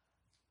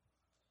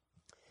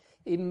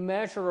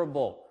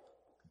 Immeasurable.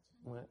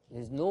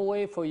 There's no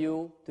way for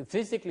you to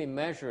physically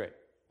measure it.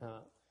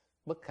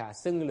 Bất khả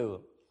xưng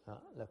lượng,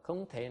 là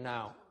không thể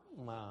nào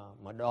mà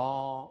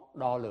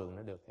đo lường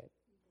nó được hết.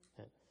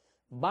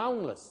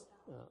 Boundless,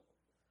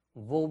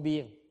 vô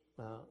biên,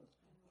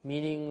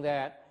 meaning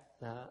that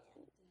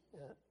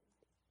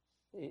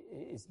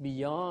it's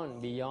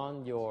beyond the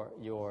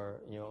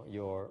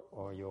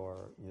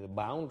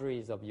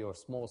boundaries of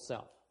your small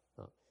self.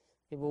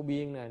 Cái vô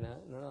biên này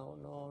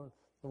nó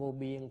vô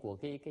biên của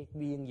cái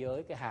biên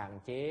giới, cái hạn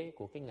chế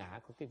của cái ngã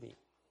của quý vị.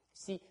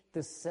 See,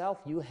 the self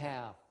you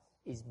have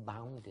is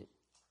bounded.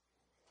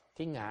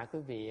 Cái ngã quý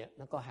vị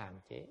nó có hạn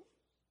chế.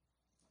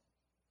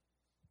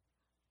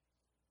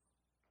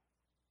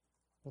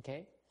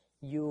 Okay?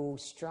 You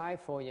strive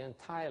for your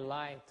entire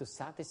life to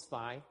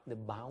satisfy the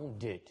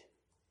bounded.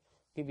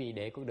 Quý vị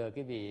để cuộc đời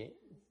quý vị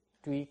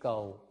truy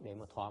cầu để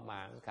mà thỏa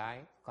mãn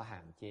cái có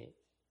hạn chế.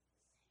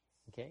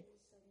 Okay?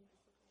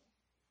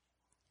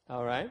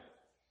 All right?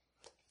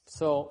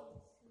 So,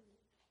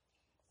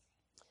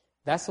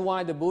 that's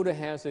why the Buddha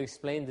has to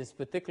explain this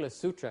particular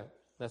sutra.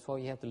 That's why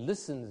you have to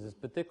listen to this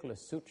particular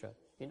sutra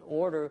in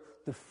order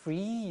to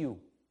free you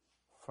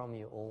from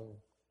your own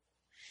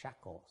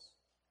shackles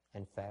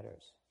and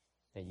fetters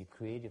that you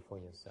created for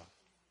yourself.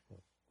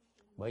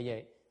 Bởi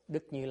vậy,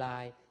 Đức Như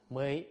Lai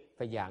mới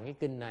phải giảng cái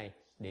kinh này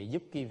để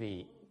giúp quý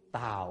vị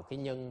tạo cái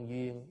nhân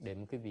duyên để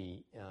quý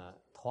vị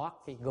thoát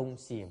cái gông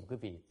xiềng quý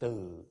vị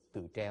từ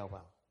treo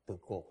vào, từ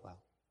cột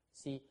vào.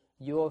 See,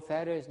 your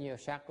fetters and your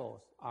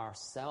shackles are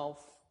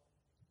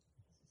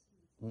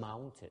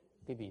self-mounted.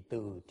 Quý vị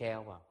từ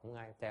treo vào, không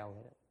ai treo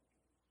hết.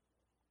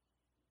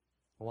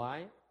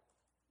 Why?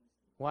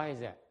 Why is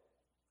that?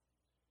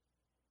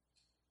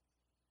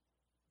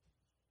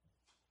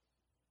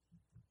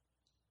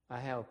 I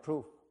have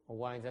proof of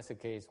why that's the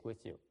case with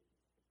you.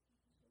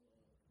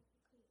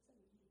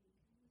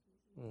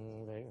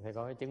 Phải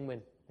có cái chứng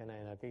minh. Cái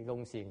này là cái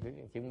gông xiềng,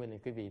 cái chứng minh này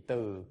quý vị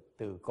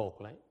từ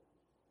cột lấy.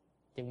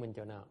 Chứng minh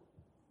chỗ nào?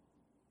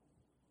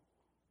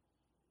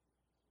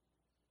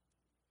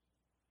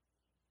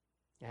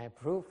 I have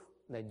proof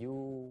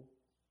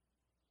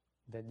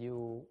that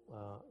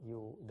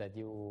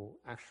you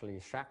actually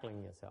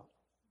shackling yourself.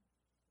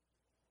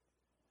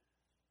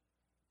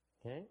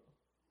 Okay?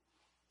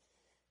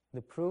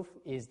 The proof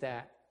is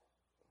that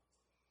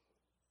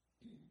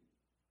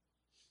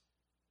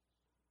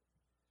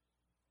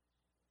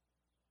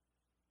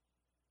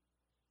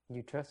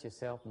you trust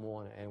yourself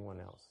more than anyone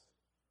else.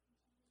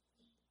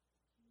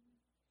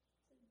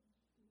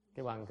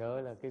 Cái bằng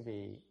cớ là quý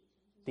vị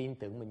tin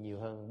tưởng mình nhiều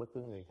hơn bất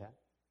cứ người khác.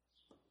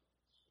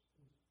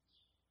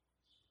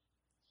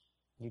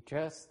 You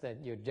trust that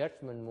your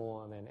judgment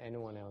more than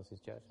anyone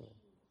else's judgment.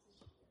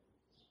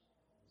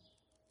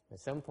 At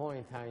some point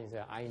in time, you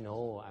say, I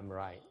know I'm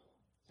right,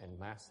 and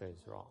Master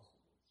is wrong.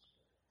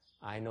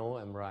 I know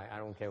I'm right. I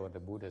don't care what the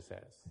Buddha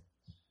says.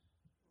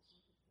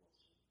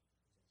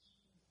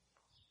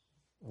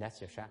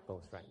 That's your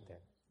shackles right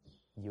there.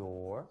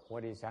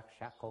 What is that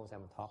shackles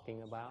I'm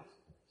talking about?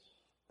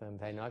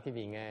 Thầy nói quý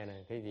vị nghe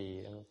này, quý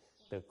vị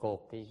tự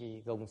cột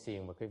cái gông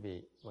xiềng mà quý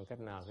vị, bằng cách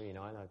nào quý vị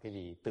nói là quý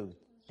vị tự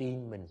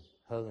tin mình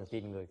hơn là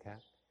tin người khác.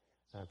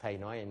 Thầy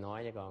nói vậy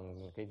nói chứ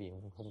còn quý vị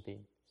không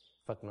tin.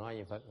 Phật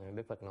nói vậy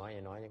Đức Phật nói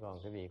vậy nói chứ còn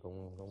quý vị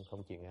cũng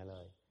không chịu nghe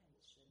lời.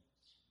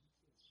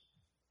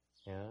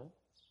 Nhớ.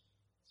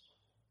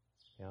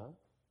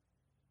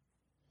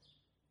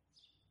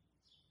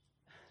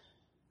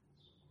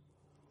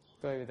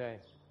 Tôi thầy.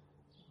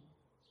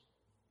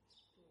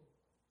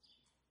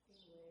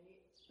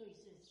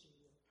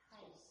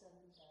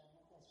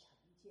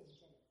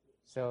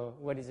 So,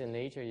 what is the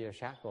nature of your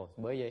shackles?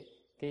 Bởi vậy,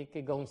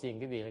 cái gông xiềng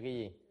quý vị là cái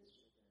gì?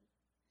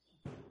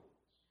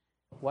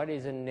 What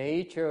is the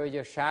nature of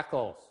your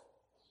shackles?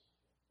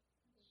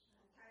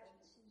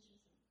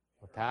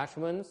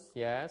 Attachments,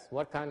 yes.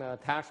 What kind of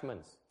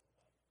attachments?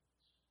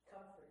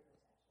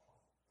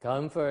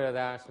 Comfort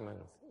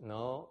attachments.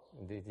 No,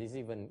 this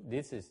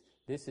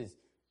is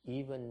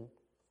even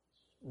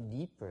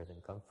deeper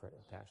than comfort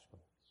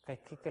attachment. Cái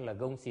là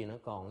gông xì nó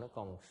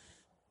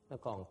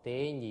còn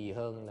tế nhị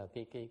hơn là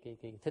cái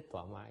thích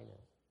thoải mái nữa.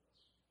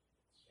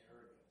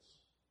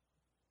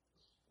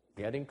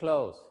 Getting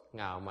close,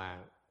 ngạo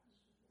mạn.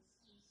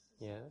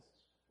 Yes.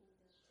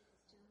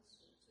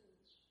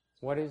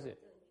 What is it?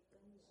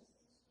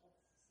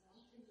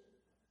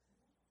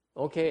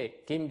 Okay,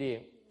 Kim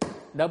Điền,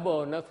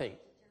 double nothing.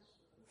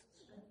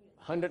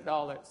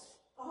 $100.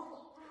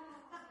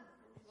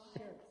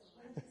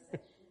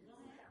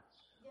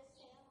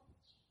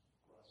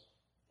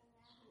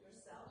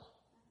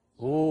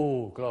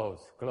 Ooh,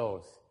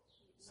 close.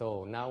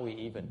 So now we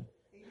even.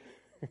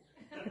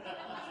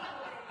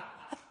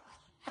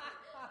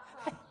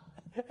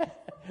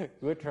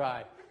 Good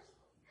try.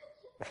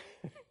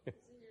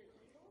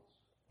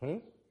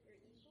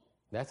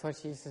 That's what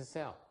she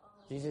said.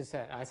 She just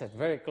said, I said,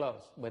 very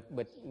close,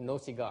 but no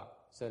cigar.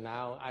 So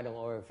now I don't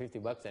owe her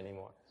 $50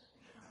 anymore.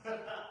 You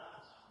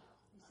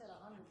said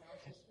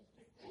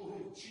 $100.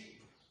 Ooh, cheap.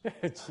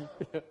 Cheap.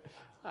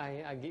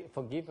 I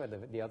forgive her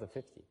the other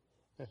 50.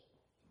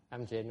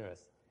 I'm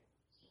generous.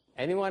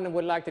 Anyone who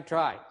would like to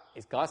try?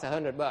 It costs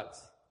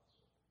 $100.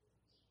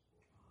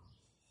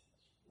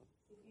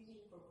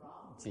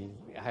 See,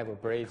 I have a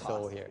brave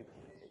soul here.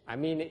 I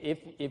mean,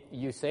 if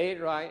you say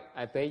it right,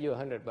 I pay you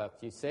 $100.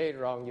 You say it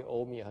wrong, you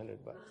owe me $100.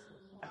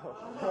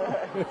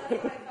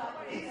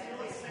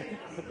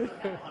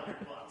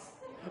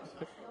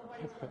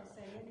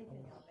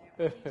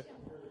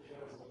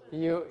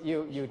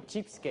 You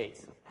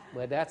cheapskates,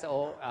 but that's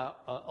all.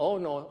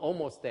 No,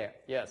 almost there.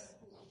 Yes.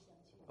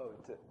 Oh,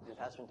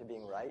 detachment to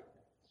being right?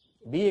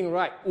 Being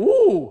right.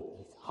 Ooh,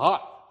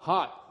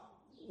 hot.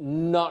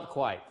 Not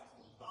quite.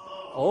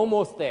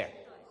 Almost there.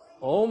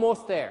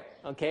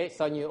 Okay,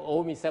 so you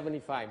owe me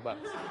 $75.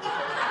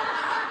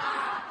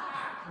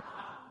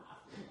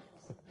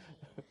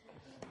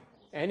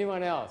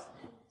 Anyone else?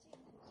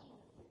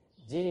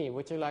 Ginny,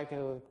 would you like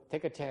to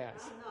take a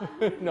chance?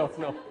 No.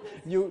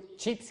 You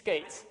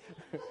cheapskates.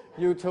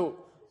 You too.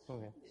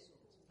 Okay.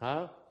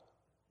 Hả?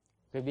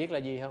 Ngươi biết là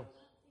gì không?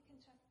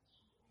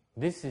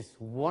 This is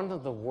one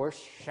of the worst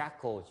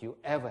shackles you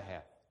ever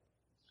have.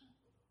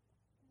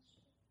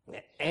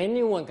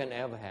 Anyone can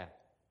ever have.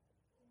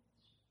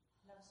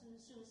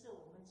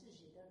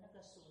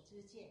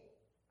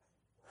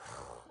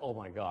 Oh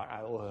my God,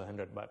 I owe her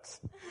 $100.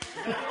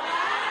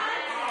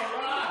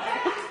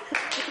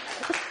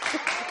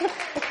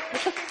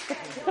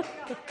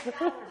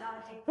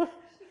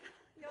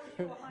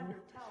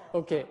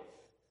 Okay.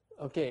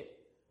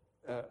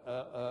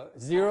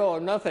 Zero or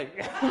nothing.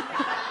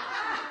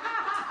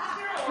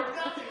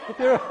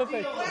 Zero or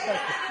nothing.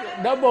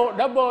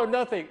 Double or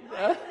nothing.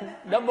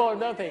 Double or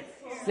nothing.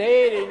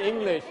 Say it in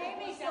English.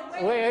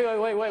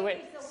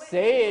 Wait.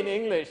 Say it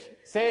in English.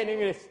 Say it in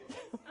English.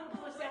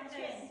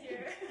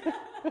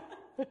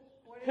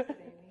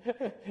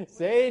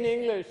 Say in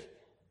English.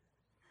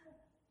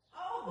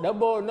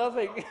 Double or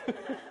nothing.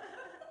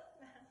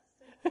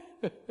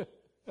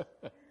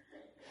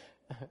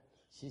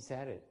 She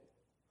said it.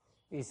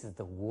 This is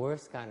the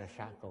worst kind of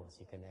shackles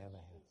you can ever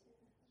have.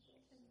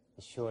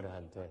 Sure 的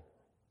很对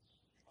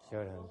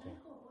 ，sure 的很对。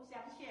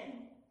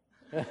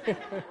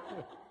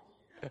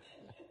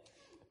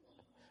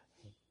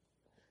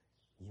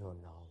Your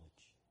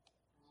knowledge.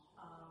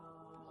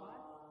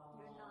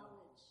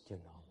 Your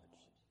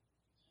knowledge.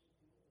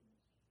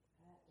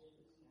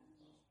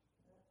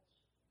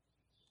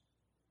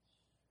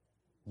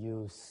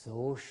 You're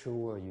so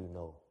sure you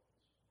know.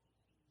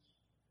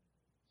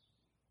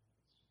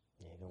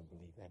 You don't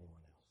believe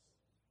anyone else.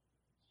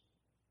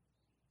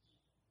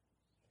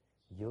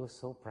 You're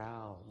so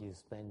proud you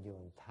spend your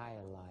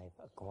entire life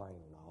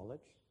acquiring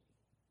knowledge.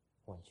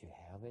 Once you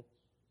have it,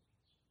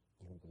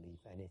 you don't believe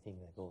anything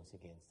that goes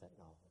against that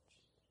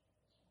knowledge.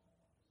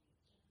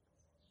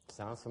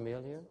 Sounds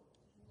familiar?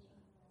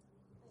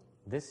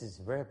 This is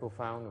very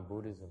profound in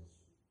Buddhism.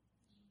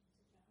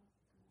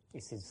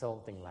 It's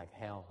insulting like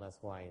hell.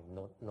 That's why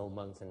no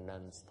monks and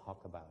nuns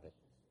talk about it.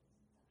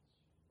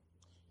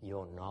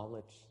 Your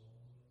knowledge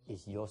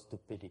is your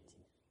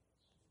stupidity.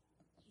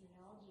 Your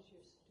knowledge is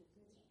your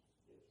stupidity.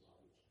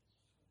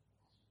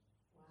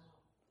 Wow.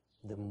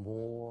 The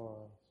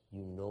more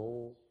you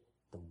know,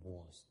 the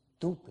more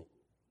stupid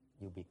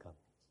you become.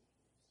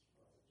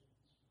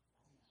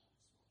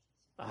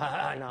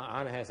 Now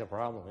Anna has a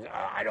problem.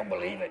 I don't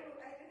believe it.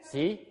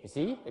 See? You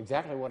see?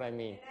 Exactly what I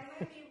mean. And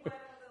I might be one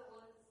of the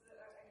ones,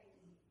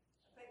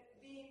 but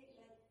being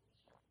like,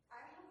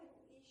 I have an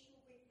issue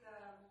with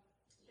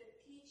the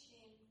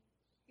teaching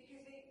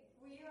because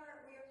we are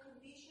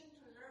conditioned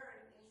to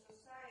learn in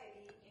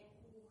society, and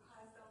who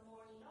has the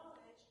more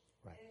knowledge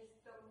is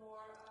the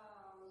more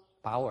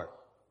Power.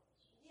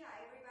 Yeah,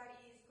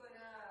 everybody is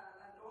gonna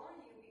adore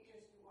you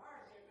because you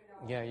are. They're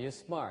gonna. Yeah, you're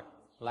smart.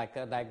 Like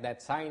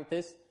that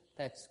scientist.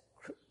 I'm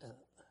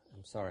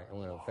sorry, I'm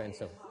going to offend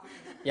some.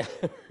 Yeah.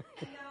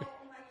 Now,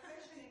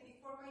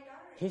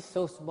 He's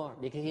so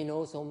smart because he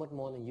knows so much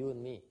more than you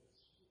and me.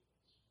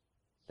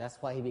 That's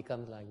why he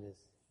becomes like this.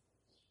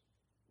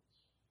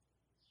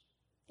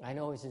 I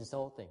know it's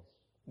insulting,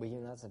 but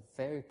that's a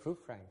very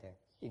proof right there.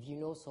 If you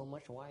know so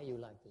much, why are you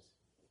like this?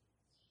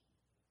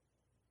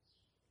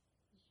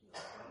 You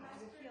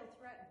feel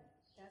threatened.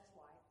 That's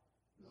why.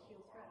 You feel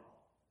threatened.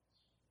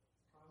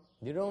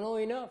 You don't know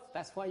enough.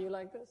 That's why you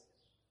like this.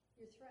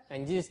 You're threatened.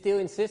 And you still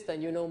insist that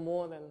you know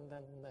more than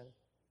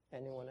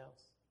anyone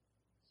else.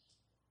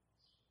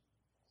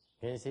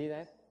 Can you see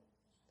that?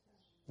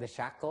 The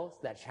shackles,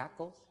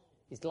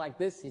 it's like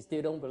this, you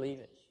still don't believe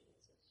it.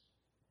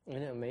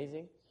 Isn't it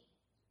amazing?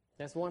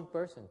 That's one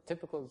person,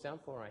 typical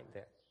example right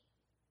there.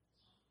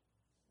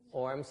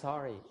 Or I'm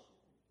sorry,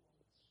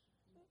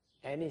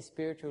 any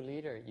spiritual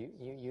leader,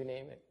 you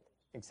name it,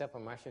 except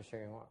for Master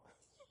Hsuan Hua.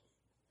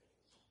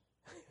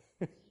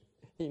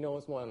 He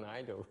knows more than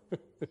I do.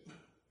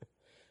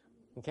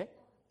 Okay?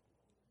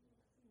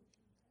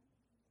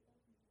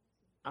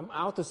 I'm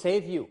out to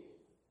save you.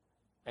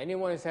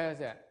 Anyone who says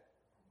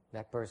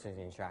that person is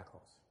in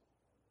shackles.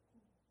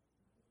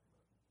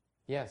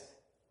 Yes,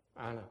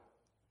 Anna.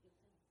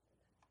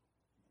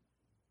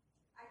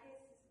 I guess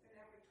it's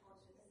whenever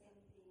talks with the same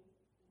thing.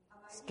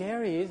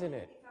 Scary, isn't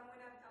it? If I'm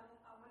gonna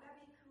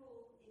be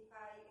cruel, if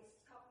I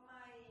stop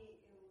my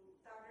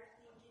daughter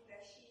thinking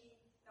that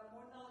the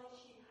more knowledge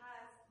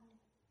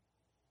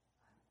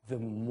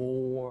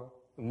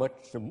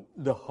she has,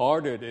 the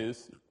harder it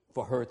is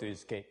for her to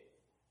escape.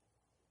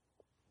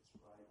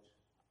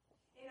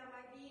 and am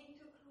I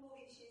being too cruel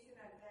if she's in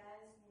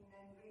advanced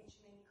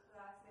enrichment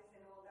classes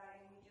and all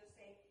that, and we just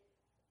say,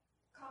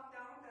 calm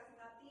down, that's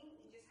nothing,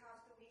 it just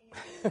has to be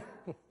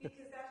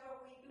because that's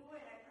what we do,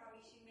 and we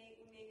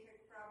make her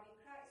probably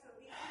cry. So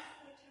this is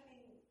such an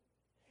intense.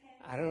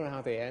 I don't know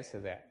how to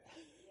answer that.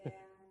 Yeah.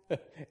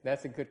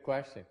 That's a good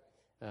question.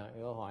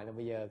 Câu hỏi là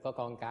bây giờ có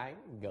con cái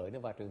gửi nó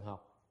vào trường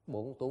học,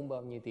 bố tốn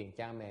bao nhiêu tiền,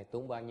 cha mẹ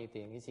tốn bao nhiêu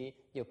tiền. You see,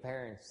 your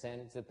parents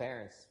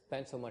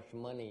spend so much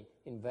money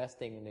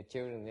investing in the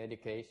children's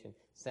education,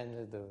 send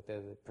them to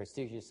the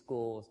prestigious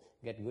schools,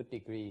 get good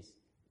degrees.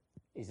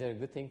 Is that a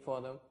good thing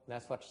for them?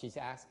 That's what she's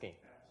asking.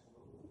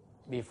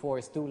 Before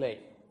it's too late.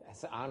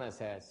 As Anna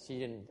says,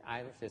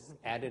 I just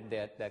added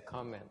that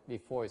comment,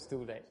 before it's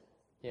too late.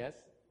 Yes?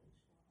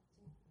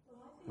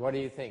 What do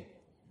you think?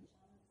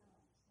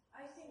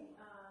 I think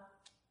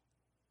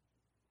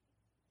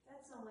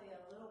that's only a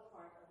little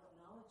part of what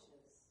knowledge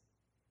is.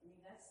 I mean,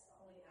 that's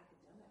only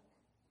academic.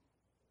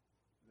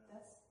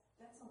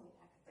 That's only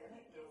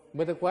academic knowledge.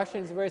 But the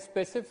question is very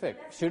specific.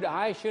 Should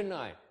I, shouldn't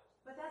I?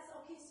 But that's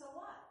okay, so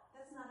what?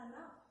 That's not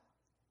enough.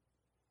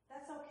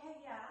 That's okay,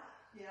 yeah,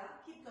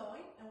 keep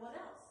going. And what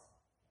else?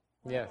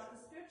 What Yes. about the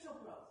spiritual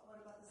growth? What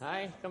about the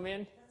Hi, spiritual come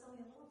in. growth? That's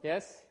only a little bit.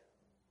 Yes?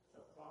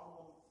 The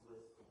problem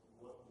with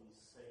what we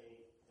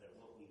say and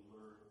what we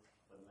learn,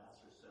 the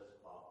Master says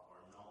about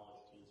our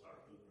knowledge is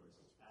our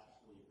ignorance, is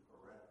absolutely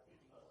correct,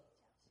 because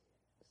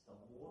the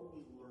more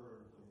we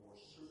learn, the more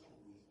certain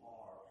we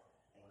are,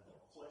 and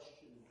the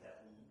question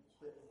that we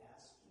quit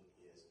asking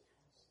is,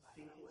 I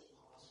think it's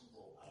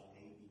possible I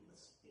may be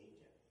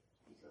mistaken,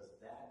 because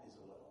that is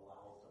what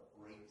allows the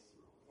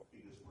breakthrough,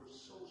 because we're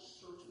so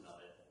certain of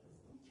it,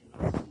 we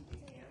cannot see the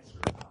answer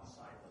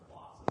outside the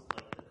box. It's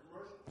like the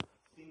commercial,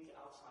 think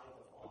outside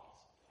the box,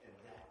 and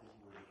that is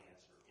where the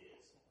answer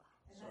is.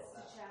 And that's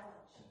the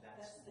challenge. And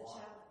That's the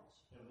why. challenge.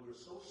 And we're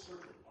so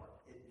certain,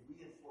 it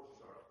reinforces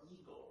our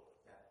ego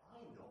that I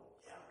know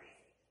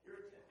everything.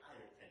 There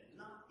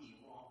cannot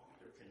be wrong.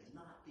 There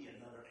cannot be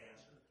another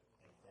answer.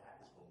 And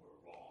that is when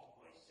we're wrong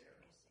right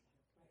there.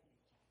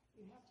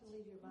 You have to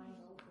leave your mind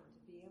open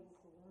to be able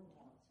to learn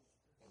more.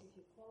 If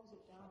you close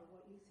it down to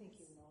what you think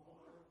you know, then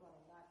you're going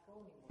to not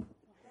go anymore.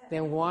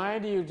 Then why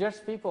do you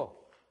judge people?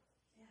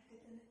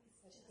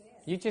 That's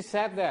bad. You just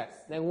said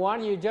that. Then why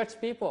do you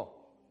judge people?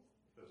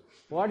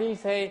 Why do you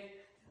say,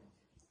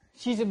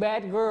 she's a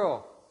bad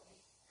girl,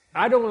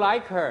 I don't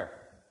like her,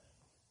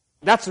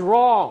 that's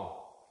wrong?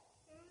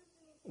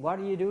 Why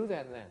do you do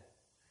that then?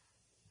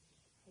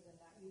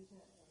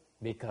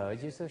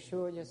 Because you're so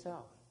sure of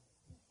yourself.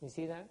 You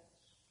see that?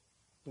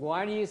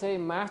 Why do you say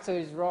Master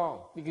is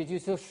wrong? Because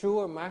you're so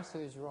sure Master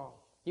is wrong.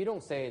 You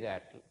don't say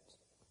that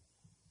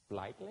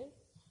lightly.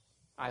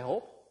 I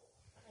hope.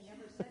 I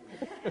never said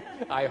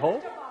that. I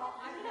hope.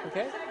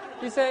 Okay?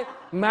 You say,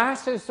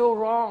 Master is so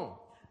wrong.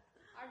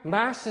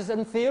 Master's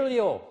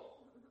unfilial.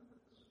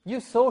 You're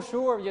so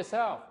sure of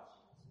yourself.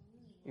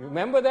 You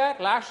remember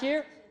that last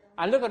year?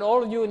 I look at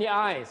all of you in the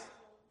eyes.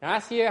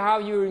 Last year, how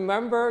you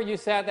remember, you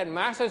said that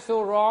Master's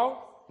so wrong,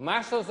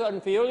 Master's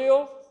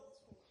unfilial.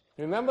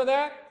 Remember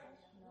that?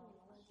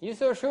 You're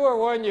so sure,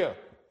 weren't you?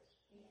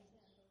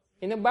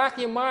 In the back of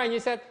your mind, you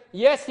said,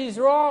 yes, he's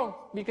wrong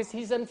because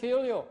he's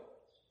unfilial.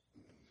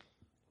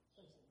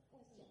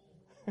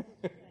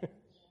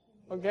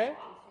 Okay?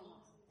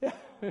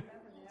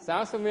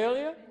 Sounds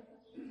familiar?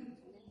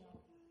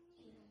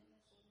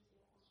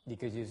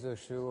 Because you're so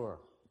sure,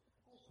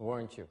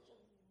 weren't you?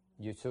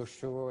 You're so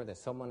sure that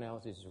someone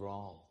else is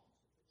wrong.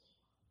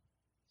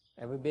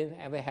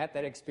 Ever had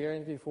that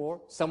experience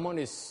before? Someone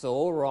is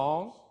so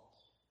wrong.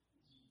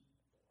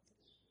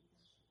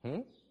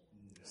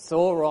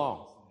 So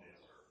wrong.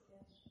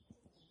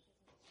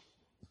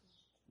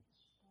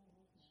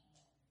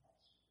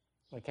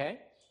 Okay?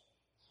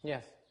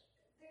 Yes.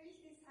 There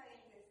is this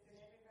scientist that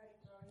everybody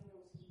probably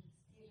knows,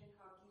 Stephen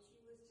Hawking.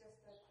 He was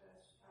just at the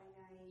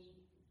Sinai,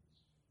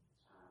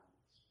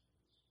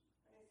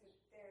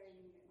 there in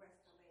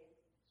West LA,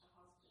 a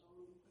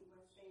hospital, and he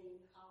was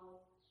saying how,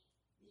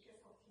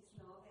 because of his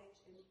knowledge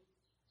and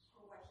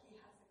for what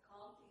he has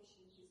accomplished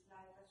in his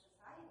life as a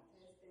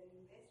scientist and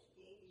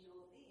investigating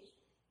all this,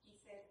 he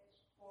said,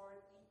 for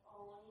the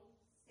own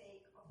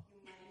sake of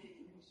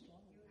humanity,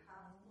 you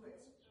have to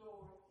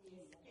explore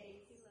the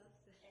space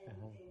and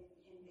this,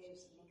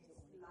 because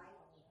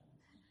life,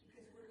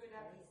 because we're going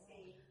to be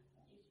safe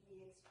if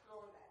we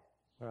explore that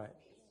Right.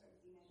 space or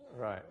dimension.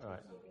 Right.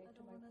 So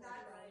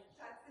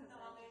that's the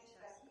knowledge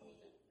that he...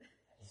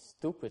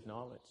 Stupid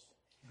knowledge.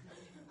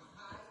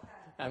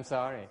 I'm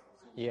sorry.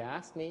 You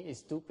asked me, it's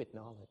stupid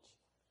knowledge.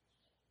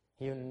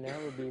 He'll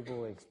never be able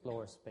to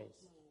explore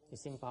space.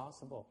 It's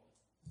impossible.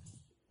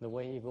 The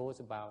way he goes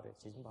about it,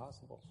 it's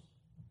impossible.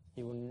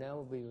 He will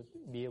never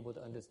be able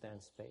to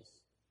understand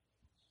space.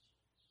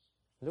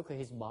 Look at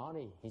his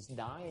body. He's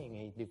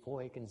dying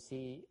before he can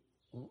see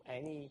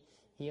any.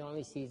 He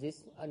only sees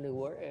this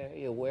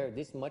aware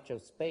this much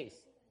of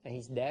space, and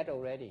he's dead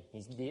already.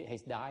 He's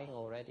dying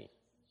already.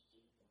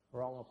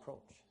 Wrong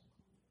approach.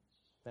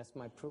 That's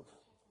my proof.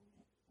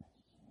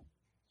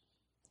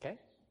 Okay?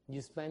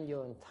 You spend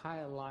your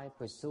entire life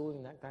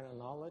pursuing that kind of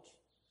knowledge,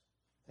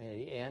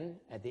 and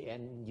at the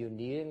end, you're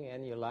nearing the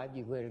end of your life,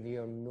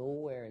 you're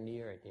nowhere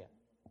near it yet.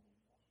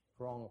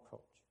 Wrong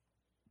approach.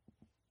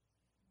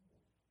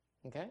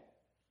 Okay?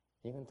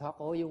 You can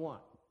talk all you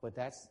want, but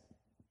that's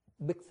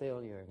big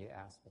failure, you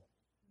ask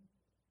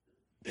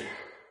me.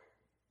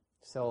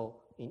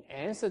 So, in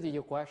answer to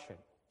your question,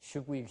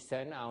 should we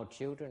send our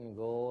children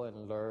go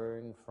and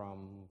learn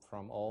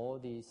from all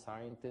these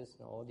scientists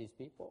and all these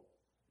people?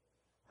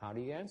 How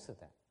do you answer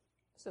that?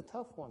 It's a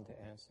tough one to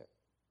answer.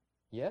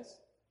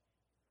 Yes?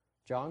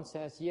 John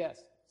says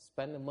yes.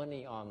 Spend the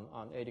money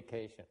on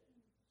education.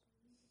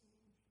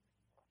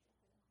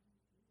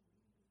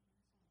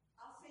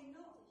 I'll say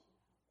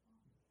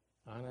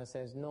no. Anna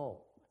says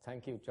no.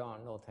 Thank you,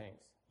 John. No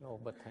thanks. No,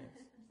 but thanks.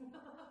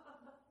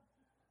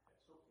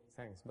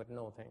 Thanks, but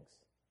no thanks.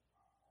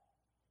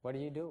 What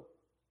do?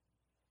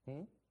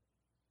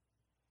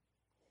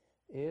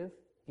 If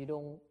you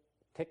don't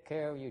take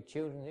care of your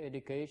children's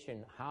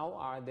education, how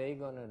are they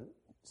going to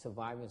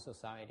survive in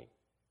society?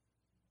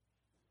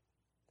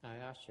 I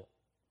ask you.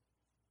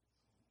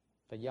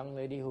 The young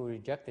lady who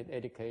rejected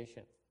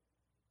education,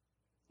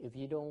 if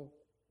you don't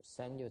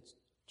send your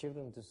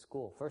children to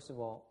school, first of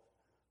all,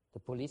 the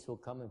police will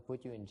come and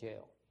put you in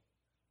jail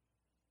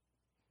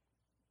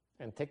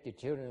and take your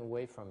children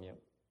away from you.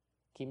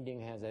 Kim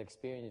Ding has that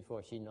experience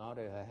before. She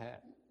nodded her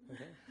head.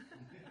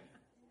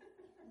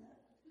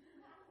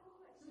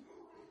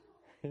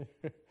 Okay?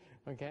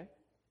 Okay?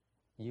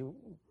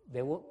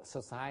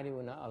 Society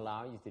will not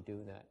allow you to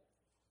do that.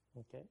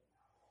 Okay?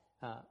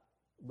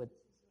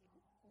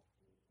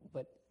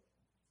 But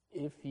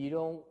if you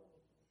don't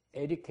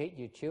educate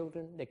your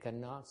children, they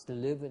cannot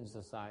live in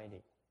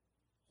society.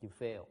 You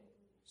fail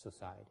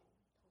society.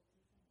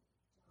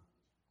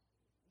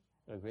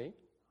 Agree?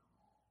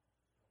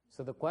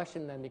 So the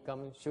question then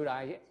becomes, should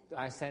I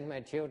send my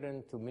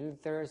children to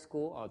military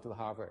school or to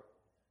Harvard?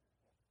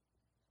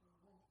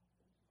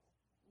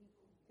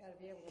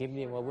 Kim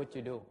Ding, what would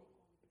you do?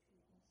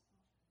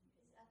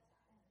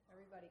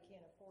 Everybody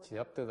can't afford It's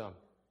up to them.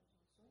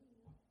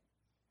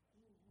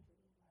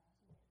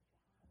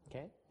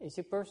 Okay? It's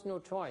a personal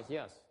choice,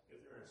 yes.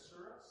 If they're in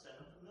syrup, send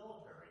them to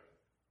military.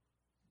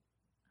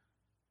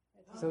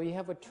 So you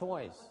have a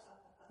choice.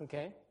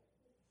 Okay?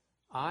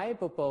 I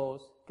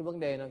propose, cái vấn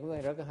đề này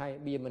cũng rất là hay.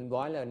 Bây giờ mình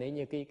gọi là nếu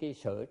như cái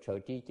sở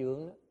tri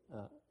chướng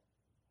đó.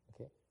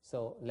 Okay. So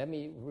let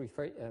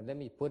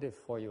me put it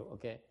for you.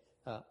 Okay.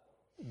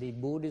 The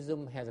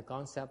Buddhism has a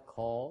concept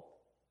called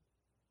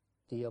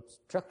the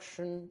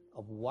obstruction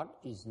of what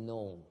is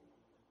known.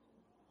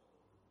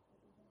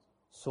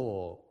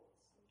 So,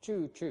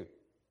 chư,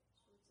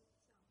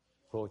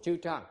 for chư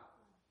trang.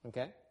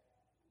 Okay.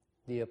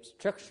 The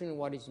obstruction of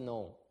what is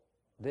known.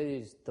 That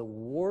is the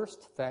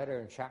worst fetter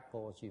and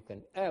shackles you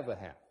can ever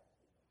have.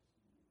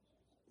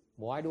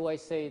 Why do I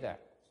say that?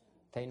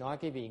 Thầy nói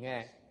quý vị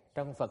nghe,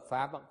 trong Phật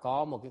Pháp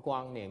có một cái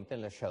quan niệm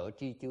tên là sở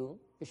tri chướng.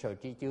 Cái sở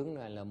tri chướng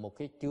này là một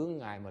cái chướng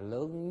ngại mà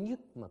lớn nhất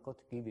mà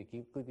quý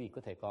vị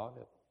có thể có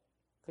được.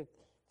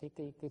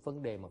 Cái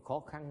vấn đề mà khó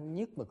khăn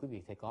nhất mà quý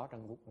vị thể có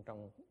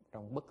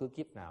trong bất cứ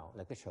kiếp nào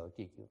là cái sở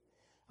tri chướng.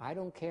 I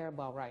don't care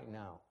about right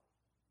now.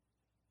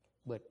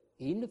 But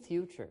in the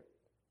future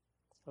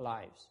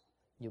lives,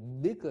 your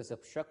biggest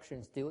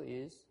obstruction still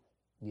is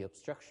the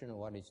obstruction of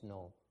what is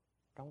known.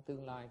 Trong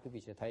tương lai, quý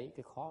vị sẽ thấy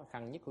cái khó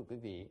khăn nhất của quý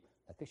vị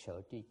là cái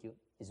sở tri chướng.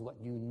 It's what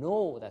you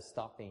know that's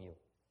stopping you.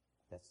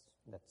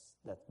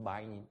 That's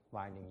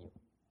binding you.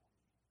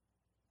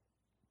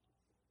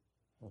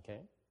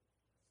 Okay?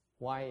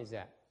 Why is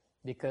that?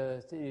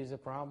 Because it is a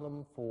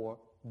problem for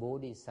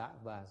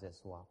bodhisattvas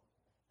as well.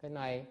 Cái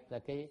này là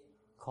cái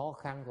khó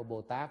khăn của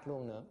Bồ Tát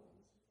luôn nữa.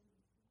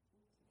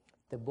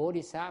 The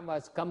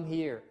bodhisattvas come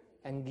here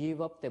and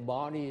give up their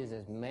bodies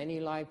as many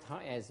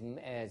lifetimes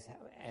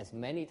as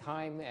many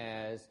time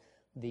as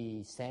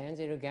the sands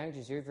in the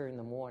Ganges River in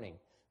the morning.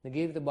 They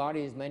give the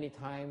body as many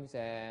times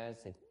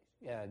as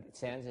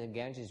sands in the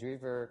Ganges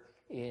River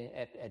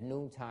at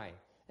noontime.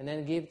 And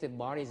then give the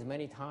body as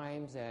many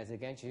times as the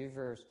Ganges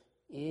Rivers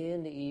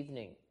in the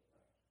evening.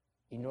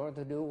 In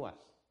order to do what?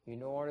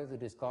 In order to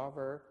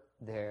discover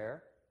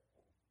their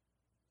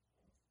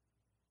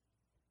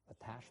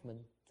attachment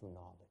to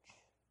knowledge.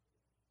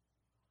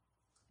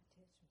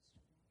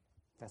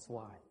 That's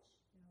why.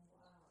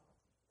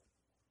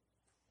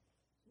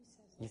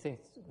 You think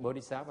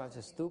bodhisattvas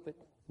are stupid?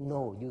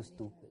 No, you're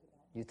stupid.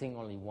 You think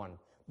only one.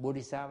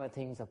 Bodhisattva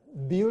thinks of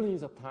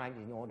billions of times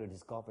in order to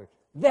discover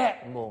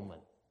that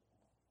moment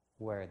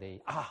where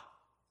they,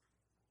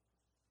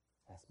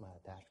 that's my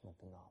attachment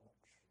to knowledge.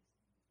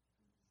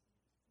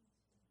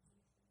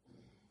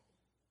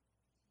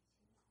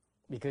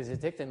 Because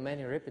it takes them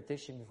many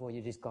repetitions before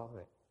you discover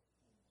it.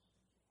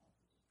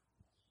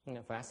 Isn't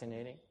that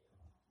fascinating?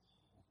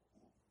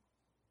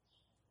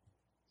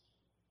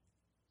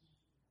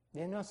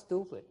 They're not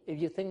stupid. If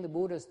you think the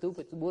Buddha is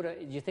stupid,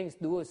 you think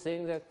the Buddha is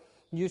saying that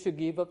you should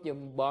give up your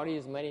body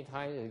as many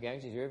times as the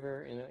Ganges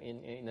River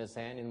in the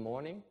sand in the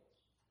morning?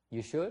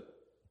 You should.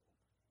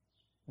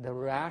 The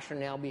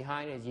rationale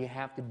behind it is you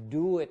have to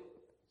do it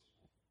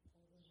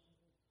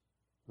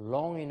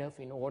long enough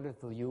in order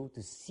for you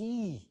to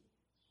see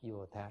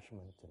your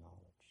attachment to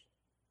knowledge.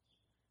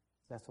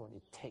 That's what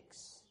it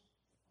takes.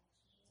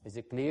 Is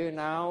it clear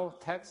now,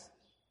 text?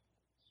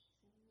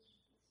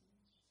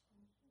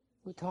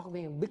 We're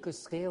talking a bigger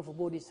scale for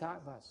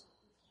bodhisattvas.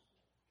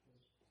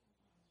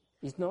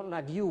 It's not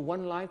like you,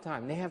 one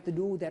lifetime. They have to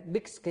do that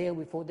big scale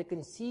before they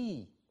can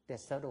see their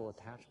subtle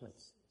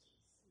attachments.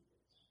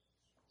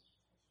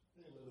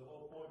 Anyway, the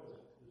whole point of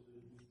it is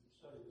that you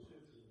study the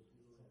sutras,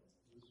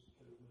 you don't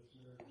put as much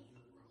merit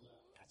into it.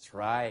 That's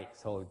right.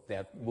 So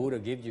that Buddha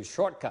gives you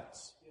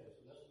shortcuts. Yeah,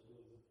 so that's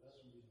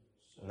the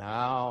reason.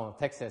 Now,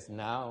 text says,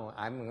 now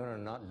I'm going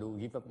to not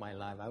give up my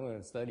life. I'm going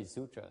to study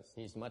sutras.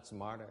 He's much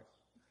smarter.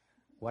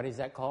 What is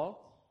that called?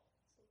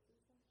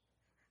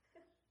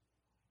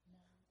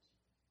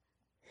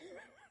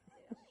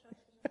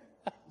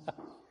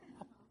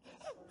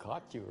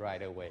 Caught you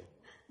right away.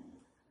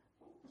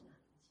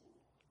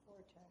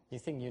 You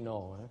think you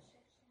know, huh?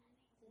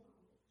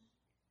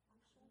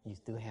 You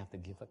still have to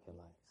give up your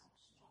life.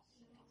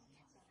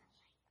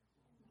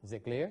 Is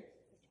it clear?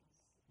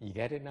 You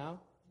get it now?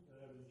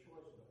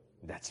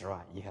 That's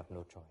right. You have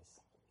no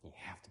choice. You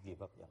have to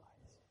give up your life.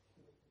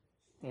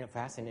 Isn't it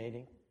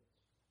fascinating?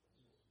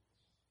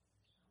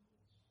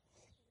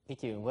 Cái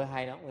chuyện với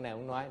hai đó, cái này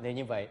cũng nói thì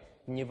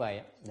như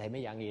vậy để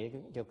mới giảng nghĩa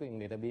cho cái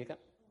người ta biết á,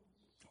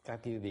 các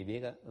quý vị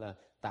biết á, là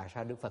tại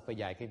sao Đức Phật phải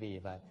dạy cái gì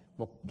và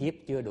một kiếp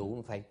chưa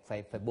đủ,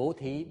 phải bố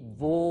thí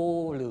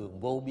vô lượng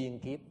vô biên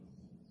kiếp.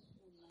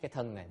 Cái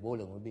thân này vô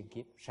lượng vô biên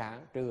kiếp,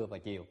 sáng trưa và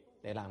chiều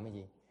để làm cái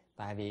gì?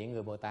 Tại vì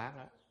người Bồ Tát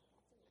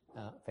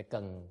đó, phải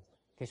cần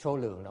cái số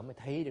lượng đó mới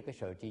thấy được cái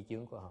sự tri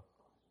chướng của họ.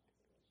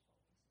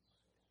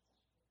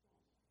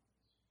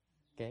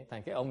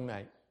 Thành cái ông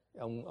này,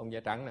 ông da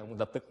trắng này, ông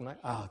lập tức nói,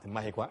 thì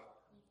may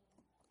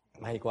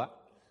quá.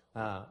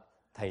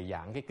 Thầy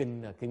giảng cái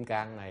kinh Kim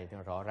Cang này,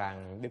 rõ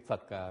ràng Đức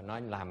Phật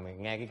nói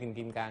làm nghe cái kinh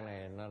Kim Cang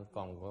này nó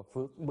còn có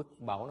phước bức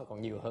báu, nó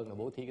còn nhiều hơn là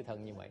bố thí cái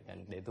thân như vậy.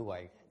 Để tôi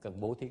vậy cần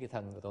bố thí cái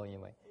thân của tôi như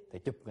vậy. Thầy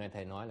chụp nghe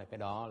thầy nói là cái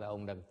đó là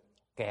ông đang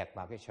kẹp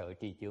vào cái sở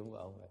tri chướng của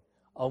ông rồi.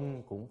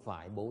 Ông cũng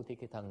phải bố thí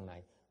cái thân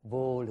này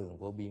vô lượng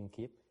vô biên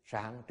kiếp,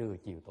 sáng trưa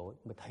chiều tối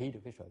mới thấy được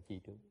cái sở tri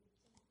chướng.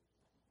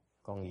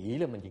 Còn nghĩ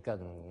là mình chỉ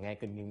cần nghe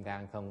kinh Kim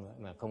Cang không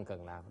mà không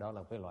cần làm, đó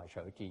là cái loại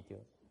sở tri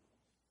chướng.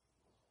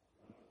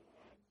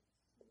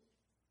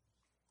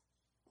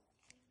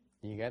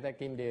 You get that,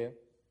 Kim dear?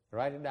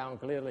 Write it down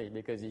clearly,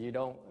 because you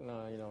don't,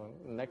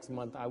 next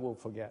month I will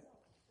forget.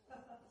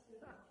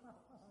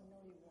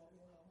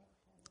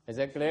 Is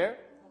that clear?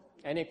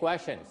 Any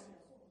questions?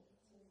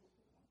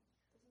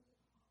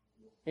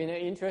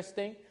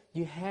 Interesting?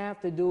 You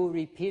have to do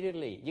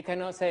repeatedly. You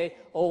cannot say,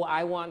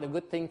 I want a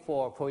good thing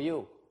for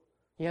you.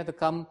 You have to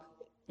come,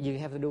 you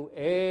have to do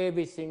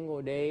every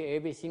single day,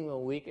 every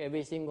single week,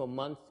 every single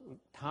month,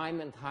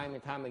 time and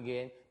time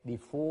again,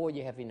 before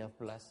you have enough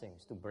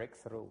blessings to break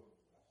through,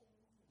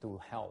 to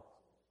help.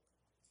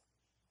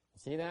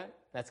 See that?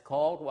 That's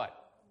called what?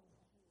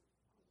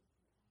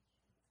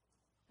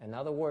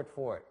 Another word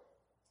for it.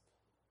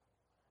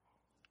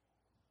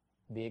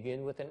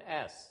 Begin with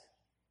an S.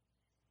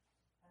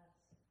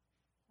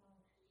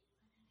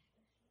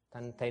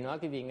 Thầy nói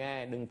cái gì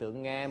nghe, đừng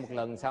tưởng nghe một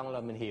lần xong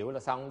là mình hiểu là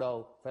xong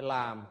đâu. Phải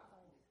làm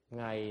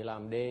ngày,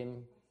 làm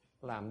đêm,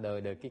 làm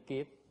đời đời kiếp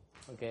kiếp.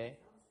 Ok,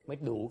 mới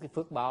đủ cái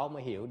phước báo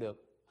mới hiểu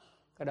được.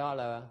 Cái đó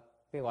là,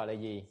 cái gọi là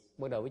gì?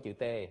 Bắt đầu với chữ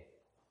T.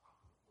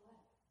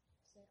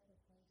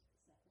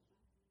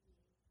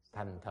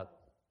 Thành thật.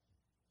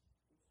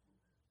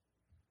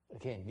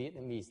 Again,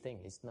 Vietnamese thing.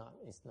 It's not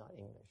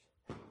English.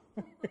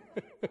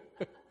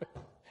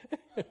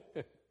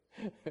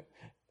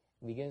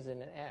 Begins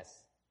in an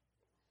S.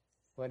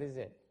 What is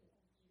it?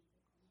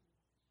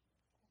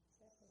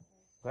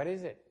 What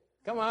is it?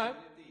 Come on.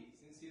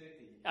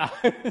 Sincerity.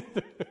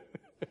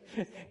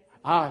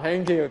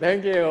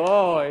 Thank you.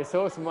 Oh, it's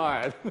so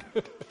smart.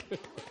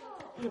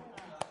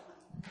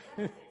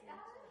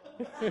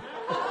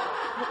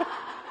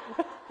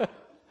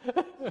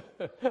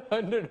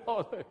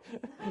 $100.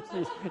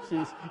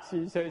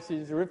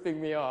 She's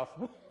ripping me off.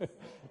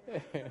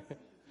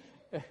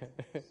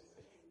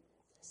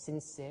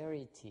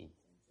 Sincerity.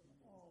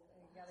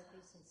 You gotta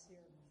be sincere.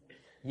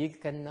 You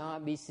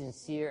cannot be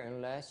sincere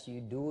unless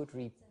you do it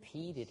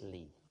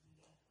repeatedly.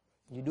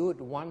 You do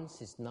it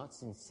once, it's not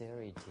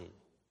sincerity.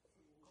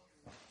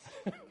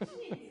 Over and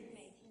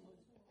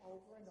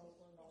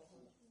over and over.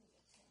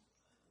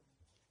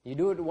 You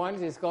do it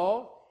once, it's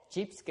called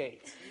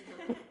cheapskate.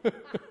 Tightwad,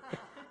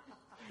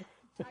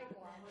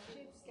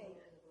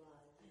 cheapskate.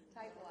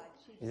 Tightwad,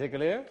 cheapskate. Is it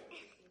clear?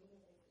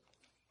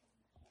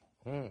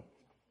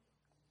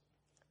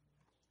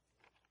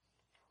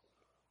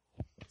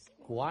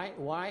 Why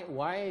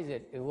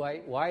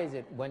is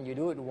it when you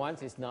do it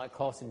once it's not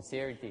called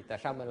sincerity? Tại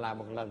sao mình làm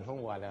một lần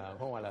không gọi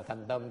là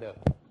thành tâm được?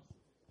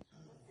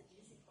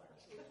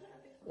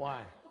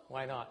 Why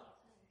not?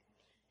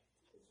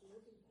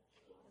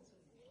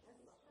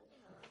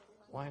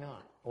 Why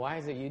not? Why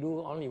is it you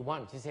do only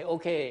once? You say,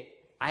 okay,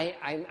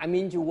 I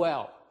mean you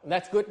well.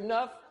 That's good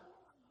enough.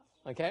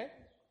 Okay?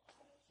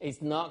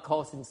 It's not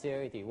called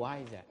sincerity. Why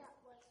is that?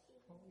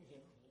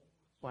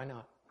 Why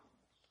not?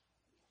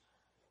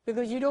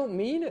 Because you don't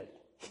mean it.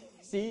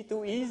 See,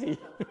 too easy.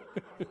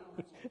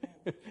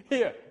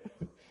 Here.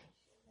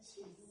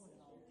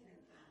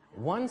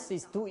 Once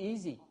is too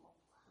easy.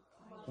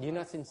 You're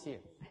not sincere.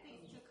 I think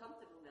it's too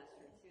comfortable,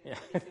 Master. Yeah,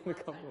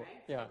 comfortable.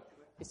 Yeah.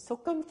 It's so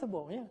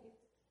comfortable, yeah.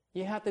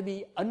 You have to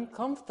be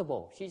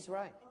uncomfortable. She's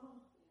right.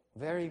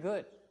 Very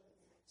good.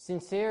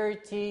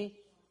 Sincerity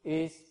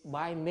is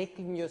by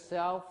making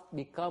yourself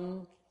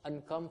become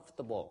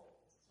uncomfortable.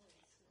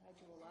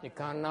 You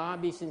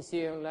cannot be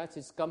sincere unless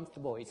it's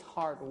comfortable. It's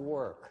hard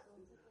work.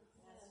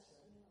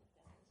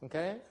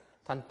 Okay?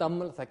 Thành tâm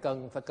là phải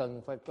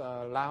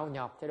lao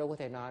nhọc, chứ đâu có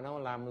thể nào nó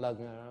làm lần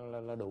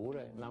là đủ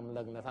rồi. Làm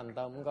lần là thành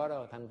tâm, không có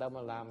đâu. Thành tâm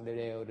là làm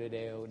đều,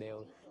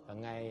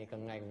 càng ngày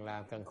càng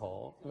làm càng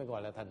khổ mới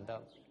gọi là thành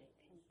tâm.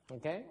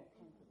 Okay?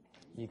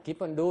 You keep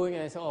on doing it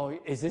and say, oh,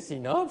 is this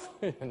enough?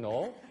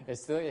 No.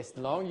 As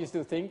long as you're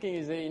still thinking,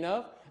 is it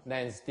enough?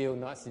 Then it's still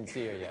not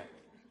sincere yet.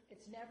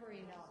 It's never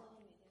enough.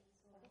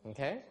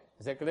 Okay?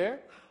 Is that clear?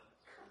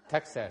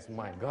 Texas,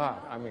 my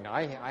God. I mean,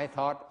 I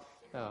thought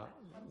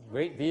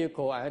great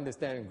vehicle, I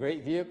understand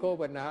great vehicle,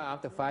 but now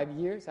after 5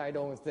 years, I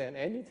don't understand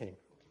anything.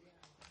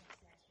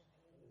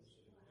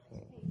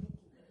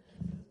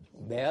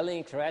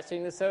 Barely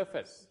scratching the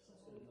surface.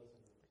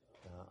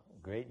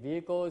 Great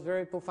vehicle is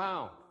very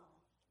profound.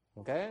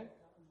 Okay?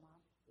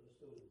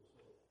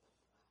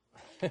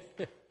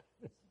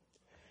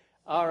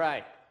 All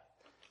right.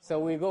 So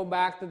we go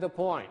back to the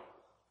point.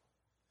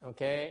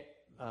 Okay?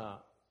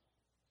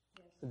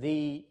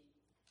 The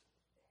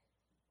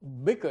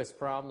biggest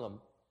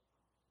problem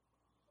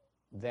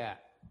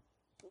that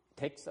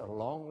takes a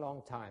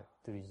long time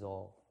to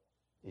resolve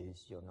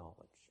is your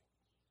knowledge.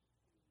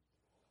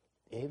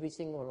 Every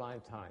single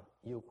lifetime,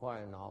 you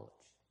acquire knowledge,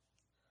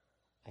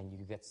 and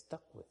you get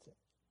stuck with it.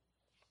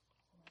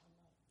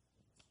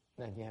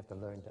 Then you have to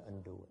learn to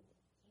undo it.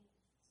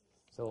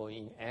 So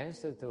in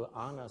answer to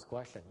Anna's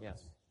question,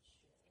 yes?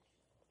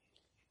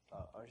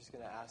 I was just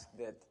going to ask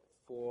that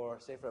for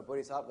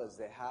bodhisattvas,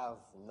 they have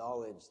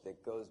knowledge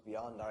that goes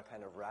beyond our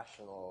kind of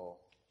rational,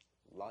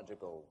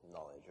 logical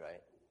knowledge,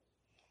 right?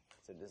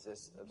 So does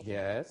this...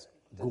 Yes,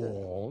 go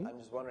on. I'm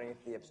just wondering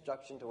if the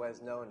obstruction to what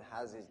is known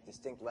has these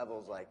distinct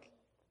levels, like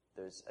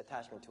there's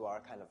attachment to our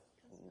kind of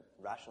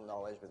rational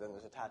knowledge, but then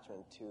there's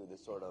attachment to the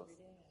sort of...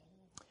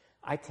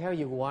 I tell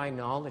you why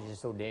knowledge is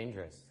so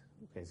dangerous.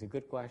 Okay, it's a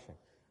good question.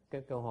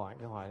 Cái câu hỏi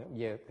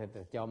giờ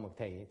cho một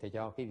thầy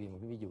cho cái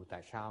ví dụ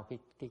tại sao cái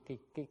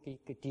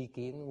tri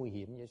kiến nguy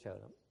hiểm dễ sợ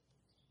lắm.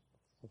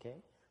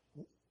 Okay?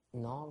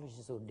 Knowledge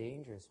is so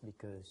dangerous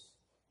because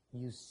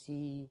you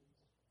see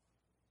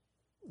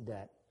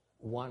that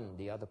one,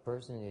 the other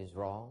person is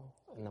wrong,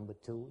 and number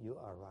two, you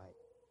are right.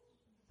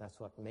 That's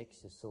what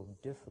makes it so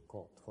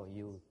difficult for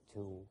you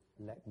to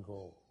let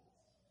go.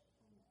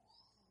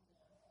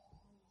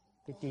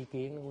 Cái tri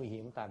kiến nó nguy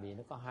hiểm tại vì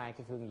nó có hai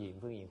cái phương diện.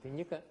 Phương diện thứ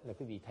nhất á, là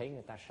quý vị thấy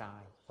người ta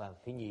sai, và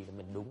thứ nhì là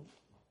mình đúng.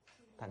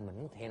 Thành mình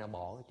không thể nào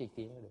bỏ cái tri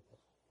kiến đó được.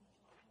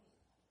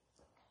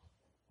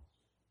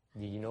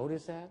 Did you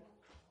notice that?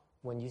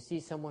 When you see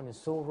someone is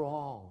so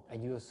wrong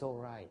and you are so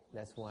right,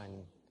 that's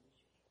when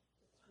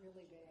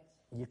Really bad.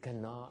 you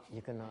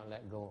cannot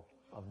let go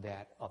of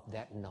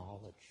that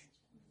knowledge.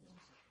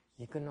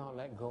 You cannot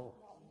let go.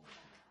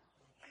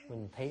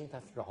 Mình thấy người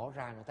ta rõ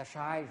ràng, người ta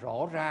sai,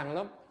 rõ ràng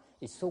lắm.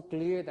 It's so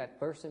clear that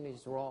person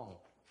is wrong.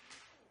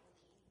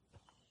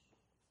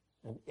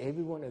 And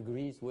everyone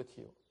agrees with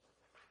you.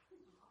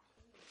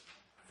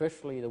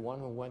 especially the one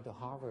who went to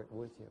Harvard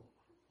with you.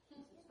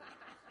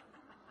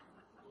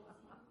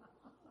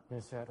 They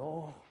said,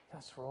 oh,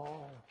 that's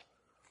wrong.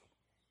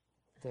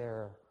 There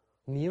are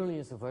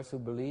millions of us who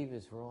believe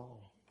it's wrong.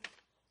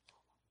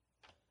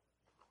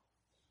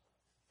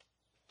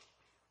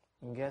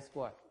 And guess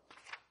what?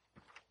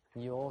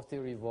 You all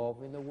still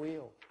revolve in the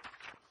wheel.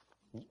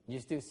 You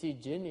still see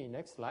Ginny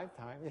next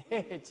lifetime.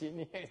 Hey,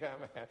 Ginny,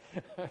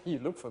 you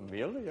look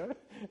familiar.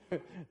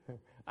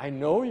 I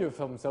know you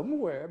from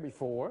somewhere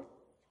before.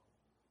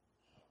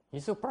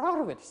 You're so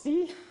proud of it.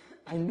 See,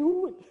 I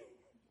knew it.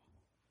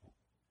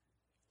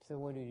 So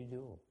what do you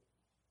do?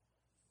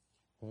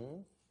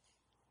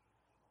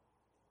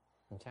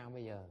 Sao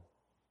bây giờ?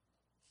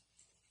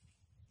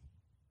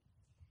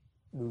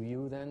 Do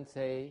you then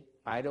say,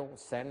 I don't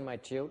send my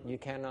children, you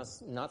cannot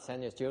not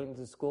send your children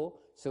to school,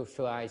 so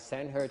should I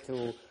send her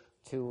to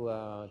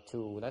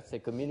let's say,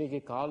 community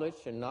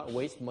college and not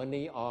waste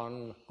money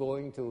on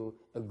going to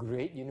a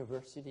great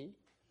university?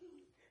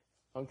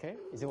 Okay,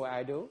 is it what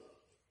I do?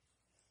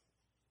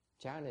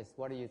 Janice,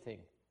 what do you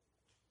think?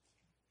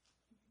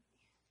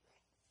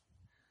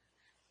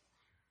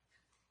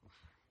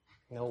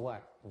 Know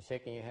what? You're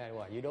shaking your head.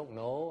 What? You don't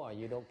know, or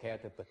you don't care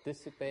to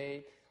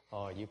participate,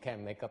 or you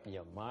can't make up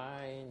your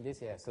mind. This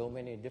has so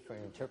many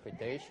different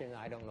interpretations.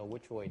 I don't know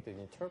which way to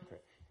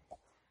interpret.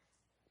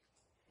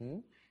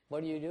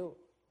 What do you do?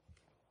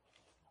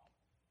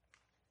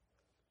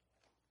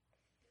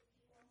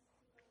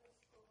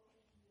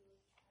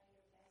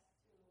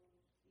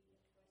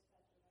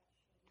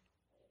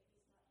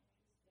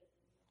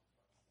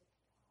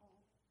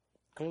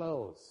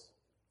 Close.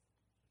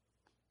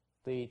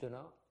 Tùy tụi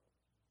nó.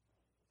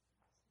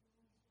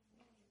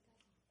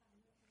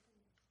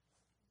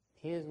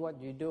 Here's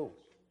what you do.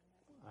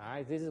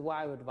 Alright, this is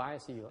why I would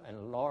advise you.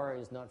 And Laura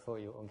is not for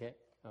you, okay?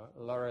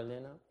 Laura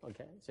Lena,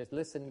 okay? Just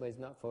listen, but it's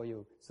not for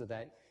you. So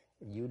that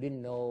you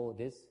didn't know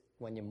this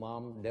when your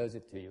mom does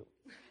it to you.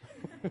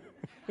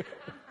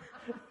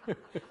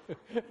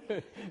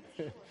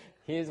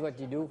 Here's what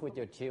you do with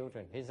your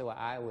children. Here's what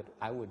I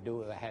would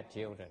do if I had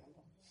children.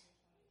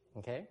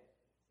 Okay?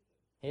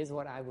 Here's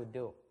what I would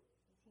do.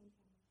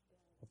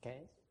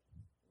 Okay?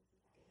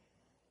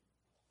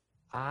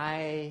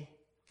 I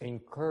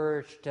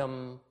encourage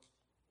them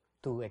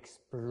to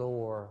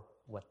explore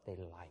what they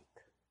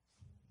like.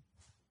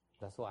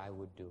 That's what I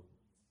would do.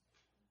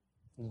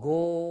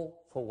 Go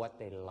for what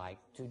they like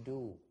to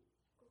do.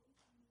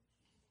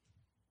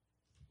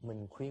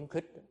 Mình khuyến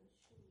khích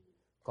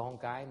con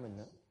cái mình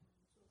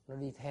nó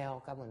đi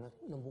theo cái mà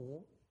nó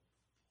muốn.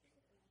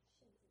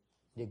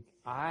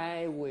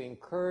 I will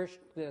encourage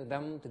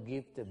them to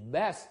give the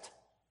best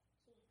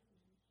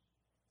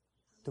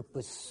to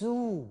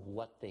pursue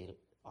what they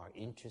are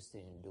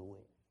interested in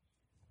doing.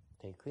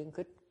 Thì khuyến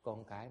khích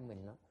con cái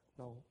mình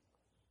nó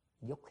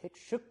dốc hết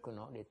sức của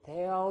nó để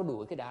theo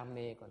đuổi cái đam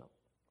mê của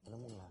nó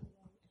muốn làm.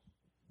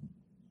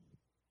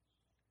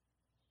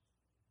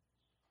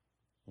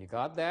 You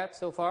got that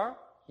so far?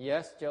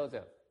 Yes,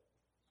 Joseph.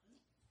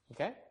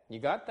 Okay, you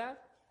got that?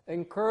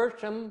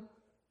 Encourage them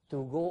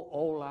to go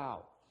all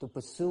out, to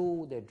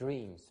pursue their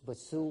dreams,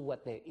 pursue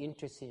what they're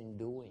interested in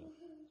doing.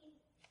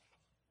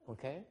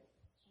 Okay?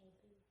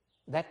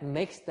 That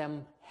makes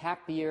them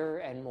happier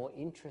and more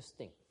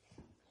interesting,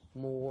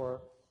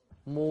 more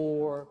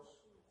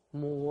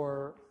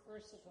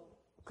versatile,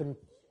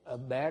 a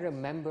better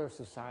member of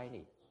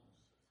society.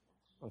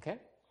 Okay?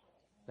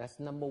 That's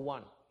number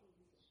one.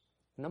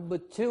 Number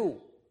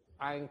two,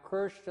 I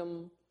encourage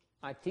them,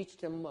 I teach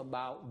them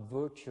about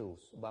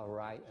virtues, about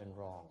right and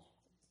wrong.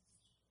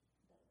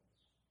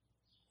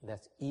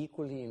 That's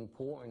equally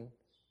important,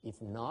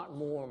 if not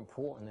more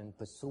important, than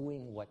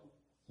pursuing what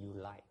you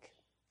like.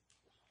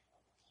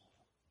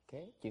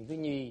 Okay? Chuyện thứ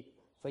nhì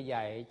phải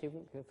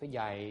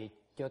dạy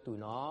cho tụi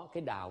nó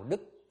cái đạo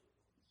đức.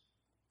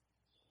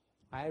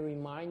 I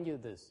remind you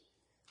this.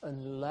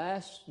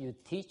 Unless you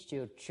teach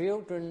your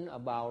children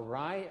about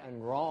right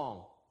and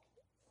wrong,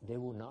 they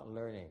will not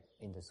learn it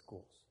in the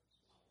schools.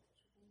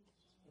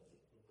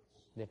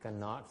 They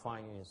cannot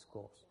find it in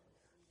schools.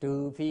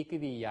 Trừ phi cái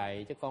vị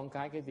dạy cho con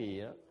cái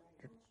vị đó,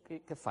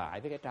 cái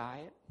phải với cái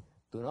trái đó,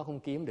 tụi nó không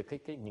kiếm được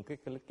những cái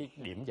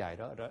điểm dạy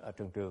đó ở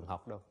trường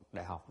học đâu,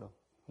 đại học đâu,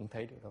 không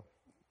thấy được đâu.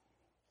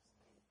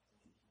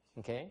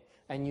 Okay?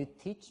 And you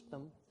teach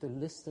them to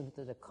listen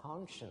to the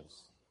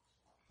conscience.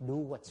 Do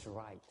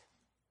what's right.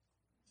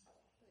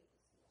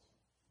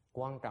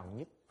 Quan trọng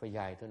nhất phải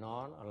dạy tụi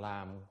nó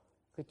làm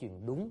cái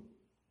chuyện đúng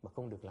mà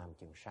không được làm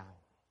chuyện sai.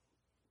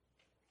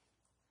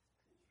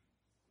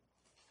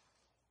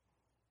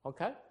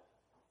 Okay?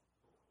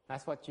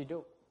 That's what you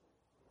do.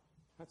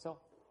 That's all.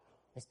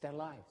 It's their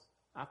lives.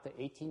 After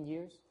 18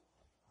 years,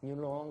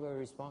 you're no longer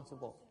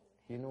responsible.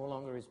 You're no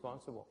longer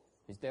responsible.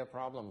 It's their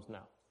problems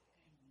now.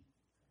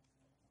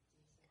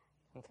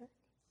 Okay?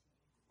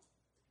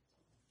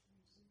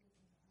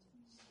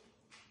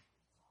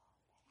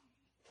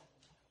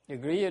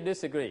 Agree or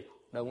disagree?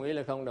 Đồng ý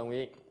là không đồng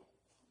ý?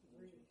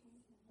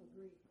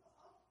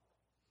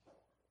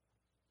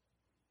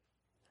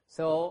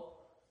 So,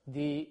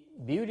 The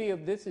beauty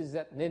of this is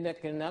that they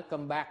cannot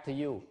come back to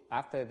you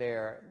after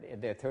their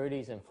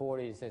 30s and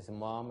 40s as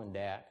mom and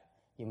dad.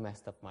 You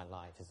messed up my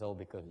life. It's all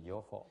because of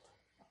your fault.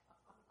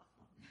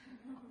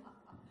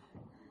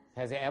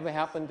 Has it ever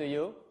happened to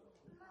you?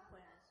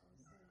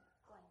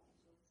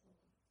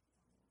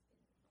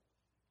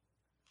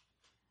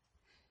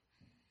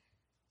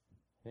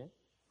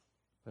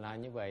 Là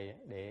như vậy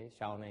để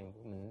sau này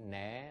mình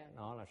né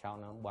nó, là sau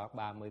nó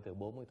 30 tuổi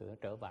 40 tuổi nó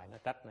trở về nó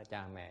trách nó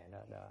cha mẹ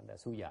đã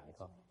xúi dại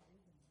con.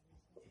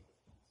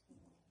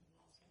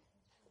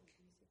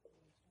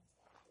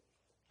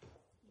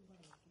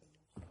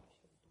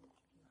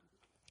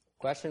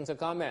 Questions or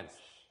comments?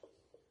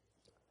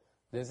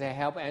 Does it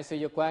help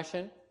answer your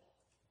question?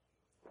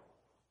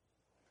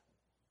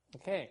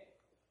 Okay.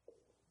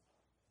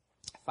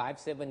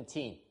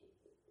 517.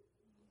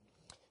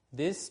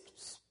 This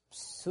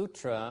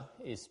sutra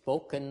is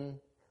spoken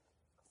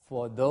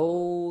for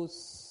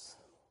those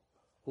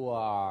who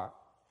have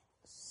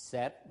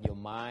set their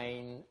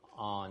mind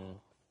on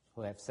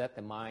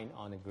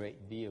a great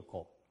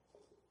vehicle.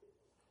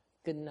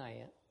 Kinh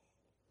này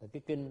là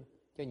cái kinh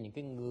cho những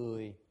cái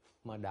người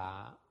mà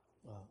đã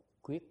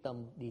quyết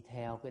tâm đi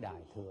theo cái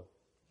đại thừa.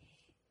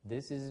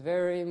 This is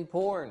very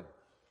important.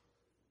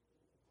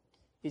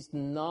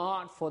 It's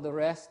not for the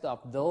rest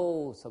of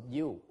those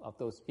of you, of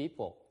those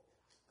people.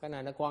 Cái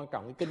này nó quan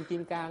trọng. Cái kinh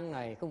Kim Cang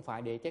này không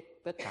phải để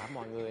tất cả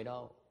mọi người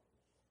đâu.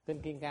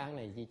 Kinh Kim Cang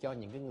này chỉ cho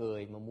những cái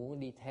người mà muốn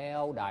đi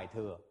theo đại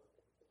thừa.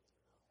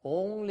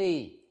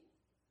 Only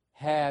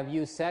have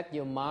you set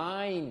your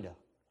mind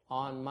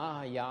on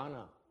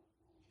Mahayana,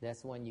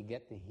 that's when you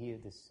get to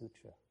hear the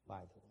sutra,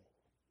 by the way.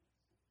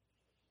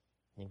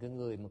 Những cái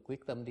người mà quyết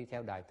tâm đi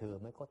theo đại thừa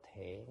mới có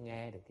thể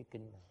nghe được cái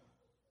kinh này.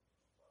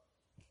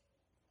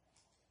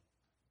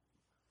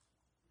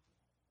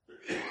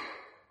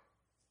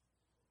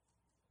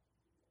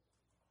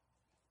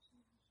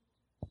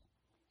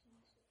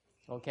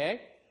 Okay?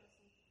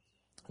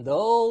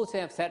 Those who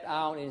have set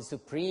out in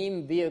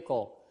supreme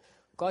vehicle.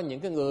 Có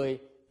những cái người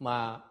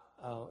mà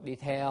đi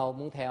theo,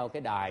 muốn theo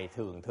cái đài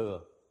thượng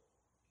thừa.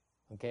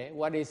 Okay?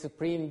 What is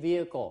supreme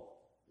vehicle?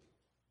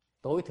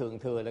 Tối thượng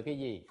thừa là cái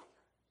gì?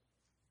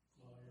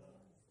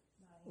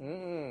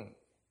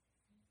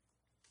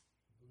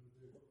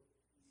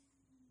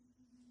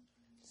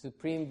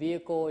 Supreme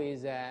vehicle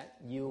is that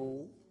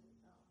you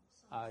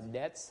are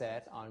dead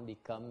set on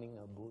becoming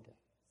a Buddha.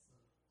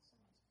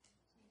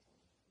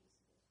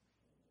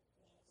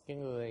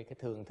 Cái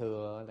thượng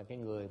thừa là cái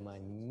người mà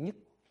nhất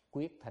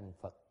quyết thành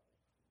Phật.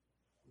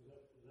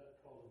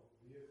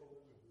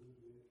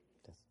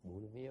 That's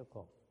Buddha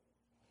vehicle.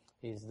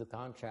 Is the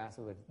contrast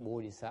with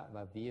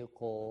Bodhisattva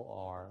vehicle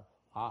or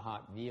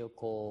Arhat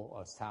vehicle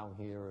or sound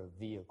hearer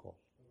vehicle.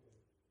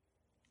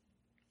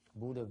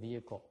 Buddha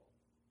vehicle.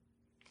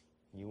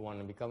 You want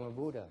to become a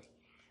Buddha,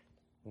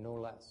 no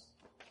less.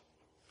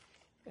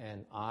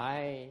 And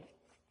I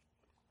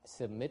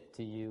submit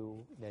to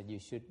you that you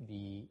should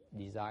be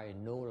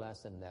desiring no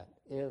less than that.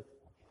 If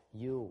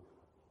you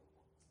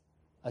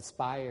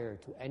aspire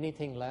to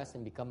anything less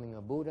than becoming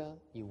a Buddha,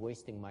 you're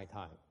wasting my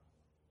time.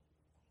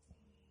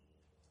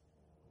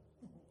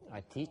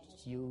 I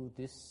teach you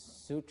this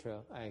sutra.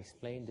 I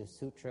explained the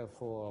sutra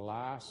for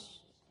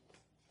last,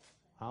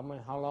 how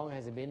long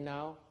has it been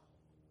now?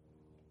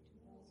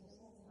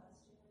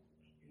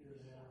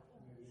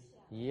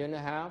 Year and a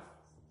half?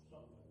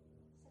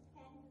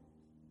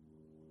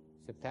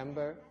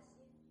 September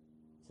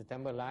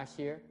last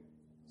year?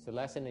 So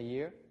less than a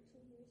year?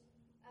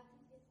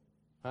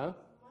 Huh?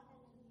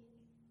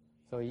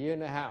 So a year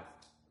and a half.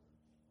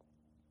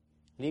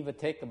 Leave or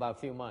take about a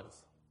few months.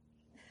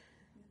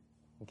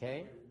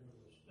 Okay?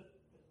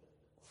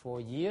 For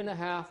a year and a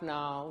half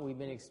now, we've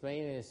been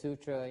explaining the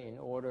sutra in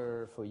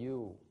order for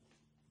you,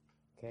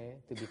 okay,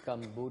 to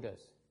become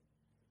Buddhas.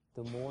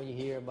 The more you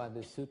hear about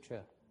the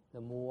sutra, the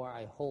more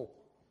I hope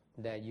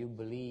that you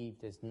believe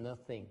there's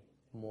nothing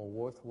more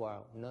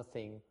worthwhile,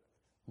 nothing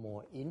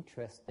more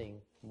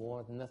interesting,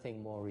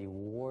 nothing more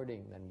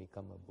rewarding than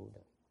become a Buddha.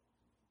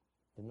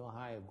 There's no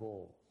higher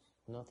goal,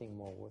 nothing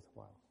more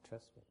worthwhile.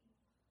 Trust me.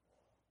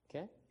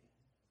 Okay?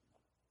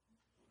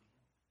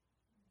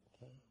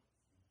 Okay.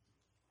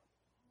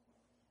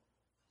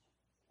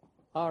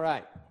 All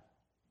right.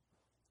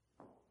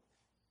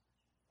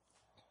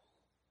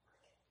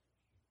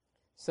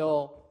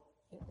 So,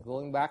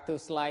 going back to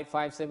slide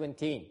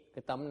 517,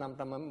 cái tấm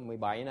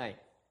 517 này.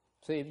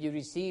 So if you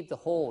receive the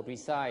whole,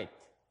 recite,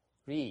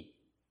 read,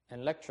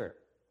 and lecture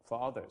for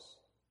others,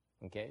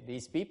 okay,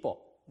 these people,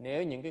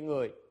 nếu những cái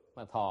người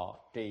mà thọ,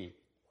 trì,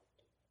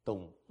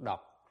 tụng, đọc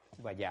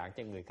và giảng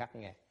cho người khác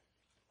nghe,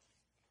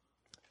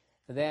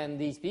 then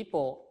these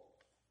people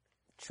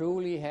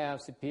truly have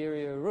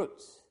superior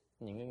roots.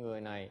 Những cái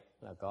người này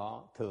là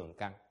có thượng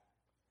căn.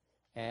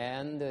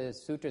 And the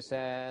sutra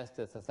says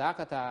the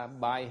Tathagata,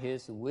 by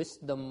his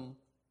wisdom,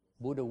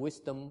 Buddha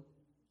wisdom,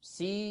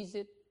 sees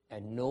it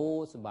and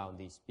knows about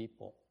these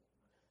people.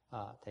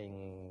 Thì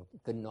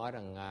kinh nói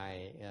rằng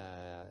ngài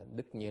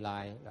Đức Như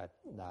Lai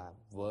là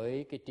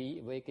với cái trí,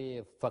 với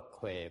cái Phật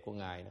huệ của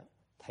ngài đó,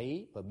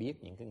 thấy và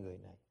biết những cái người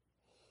này.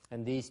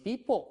 And these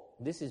people,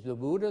 this is the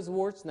Buddha's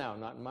words now,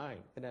 not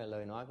mine. Cái này là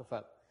lời nói của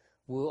Phật.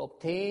 Will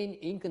obtain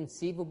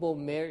inconceivable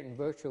merit and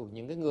virtue.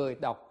 Những cái người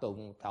đọc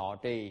tụng, thọ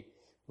trì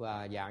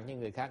và giảng cho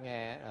người khác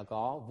nghe là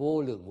có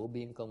vô lượng vô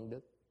biên công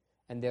đức.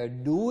 And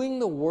they're doing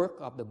the work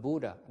of the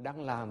Buddha,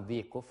 đang làm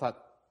việc của Phật.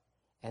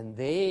 And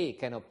they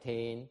can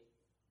obtain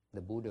the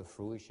Buddha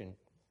fruition.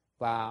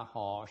 Và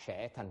họ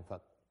sẽ thành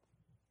Phật.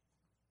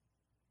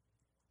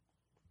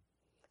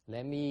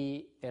 Let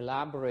me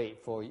elaborate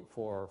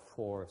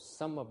for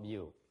some of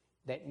you.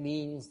 That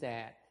means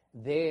that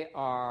they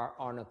are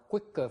on a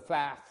quicker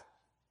path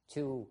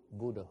to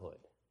Buddhahood.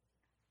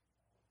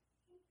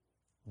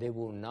 They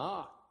will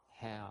not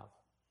have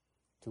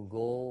to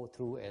go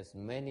through as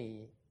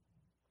many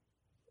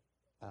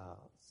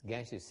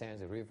Ganges,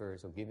 sands, and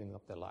rivers of giving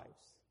up their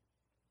lives.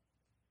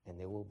 And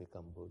they will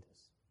become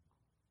Buddhas.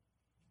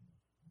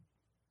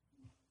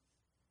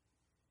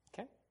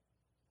 Okay?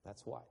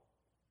 That's why.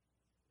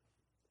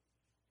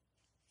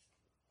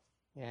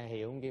 Nghe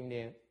hiểu không Kim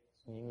Điền?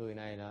 Những người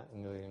này là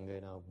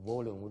người nào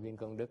vô lượng vô biên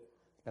công đức,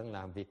 đang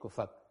làm việc của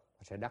Phật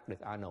và sẽ đắc được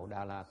A Nậu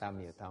Đa La Tam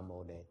Miệu Tam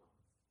Bồ Đề.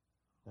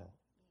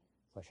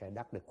 Và sẽ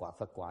đắc được quả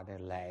Phật quả này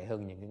lẹ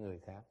hơn những cái người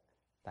khác.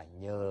 Tại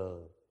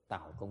nhờ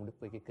tạo công đức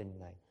với cái kinh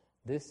này.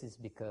 This is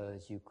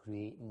because you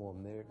create more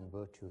merit and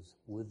virtues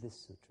with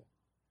this sutra.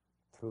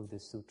 Through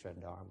this sutra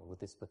dharma, with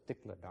this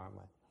particular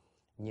dharma.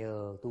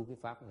 Nhờ tu cái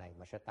pháp này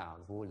mà sẽ tạo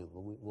vô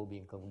lượng vô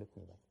biên công đức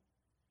như vậy.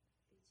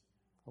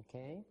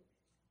 Okay?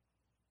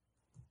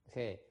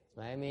 Okay,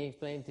 let me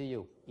explain to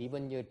you.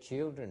 Even your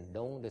children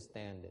don't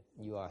understand it.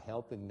 You are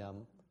helping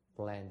them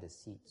plant the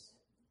seeds.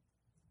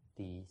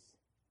 These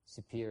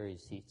superior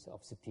seeds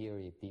of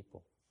superior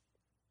people.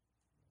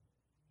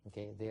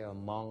 Okay, they are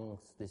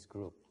amongst this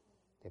group.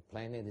 They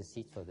planted the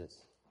seeds for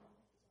this.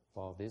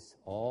 For this,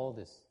 all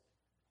this.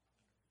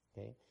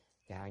 Okay,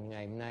 cả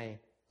ngày hôm nay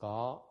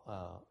có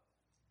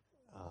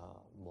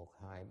 1,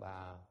 2,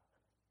 3,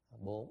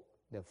 4.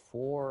 There are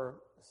 4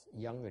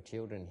 younger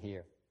children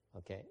here.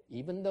 Okay,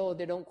 even though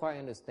they don't quite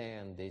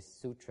understand this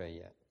sutra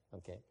yet,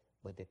 okay,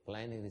 but they're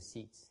planting the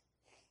seeds,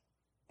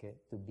 okay,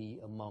 to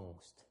be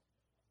amongst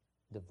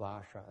the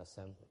Vajra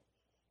assembly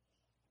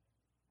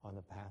on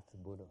the path to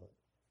Buddhahood.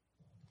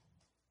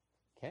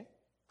 Okay,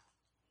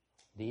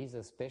 these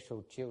are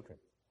special children.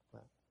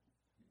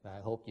 Well, I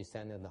hope you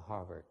send them to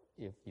Harvard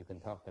if you can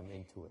talk them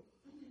into it.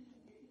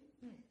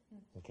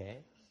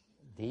 Okay,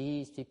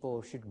 these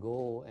people should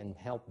go and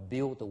help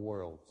build the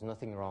world. There's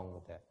nothing wrong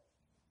with that.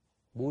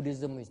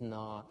 Buddhism is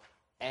not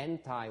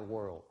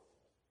anti-world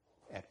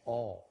at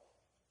all.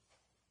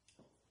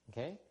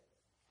 Okay?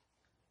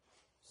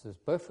 So it's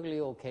perfectly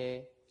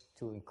okay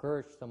to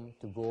encourage them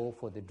to go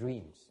for the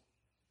dreams.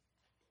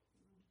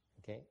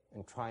 Okay?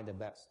 And try the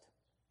best.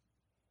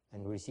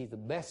 And receive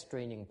the best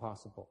training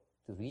possible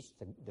to reach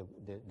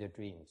the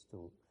dreams,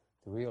 to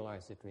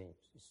realize the dreams.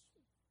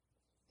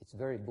 It's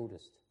very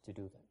Buddhist to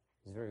do that.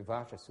 It's very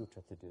Vajra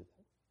Sutra to do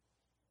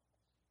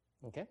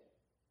that. Okay?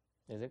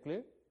 Is it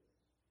clear?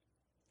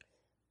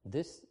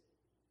 This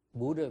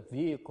Buddha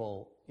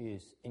vehicle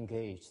is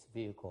engaged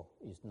vehicle,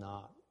 is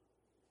not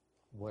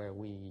where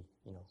we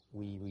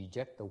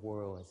reject the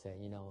world and say,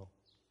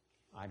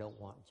 I don't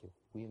want you.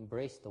 We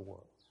embrace the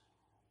world.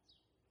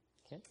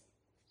 Okay?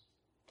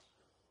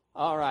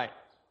 All right.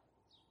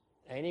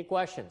 Any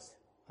questions?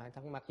 Ai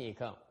thắc mắc gì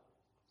không?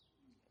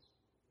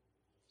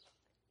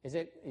 Is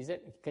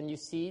it can you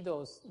see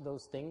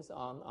those things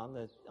on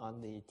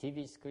the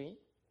TV screen?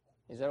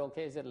 Is that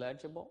okay? Is it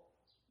legible?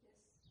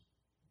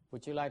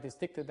 Would you like to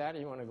stick to that, or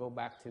you want to go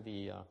back to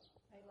the... I like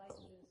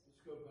this.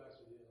 Let's go back to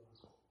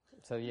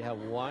the... So you have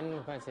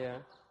one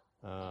question.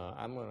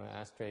 I'm going to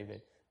ask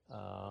David.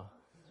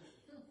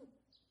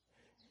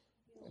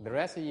 The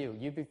rest of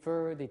you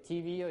prefer the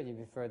TV or you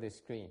prefer the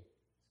screen?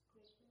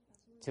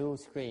 2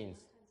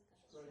 screens.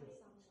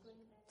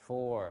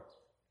 4.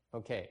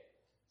 Okay.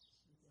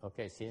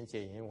 Okay,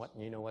 CNC,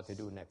 you know what to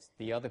do next.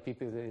 The other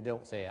people, they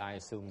don't say, I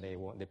assume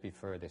they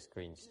prefer the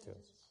screens too.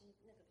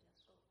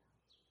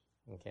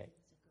 Okay.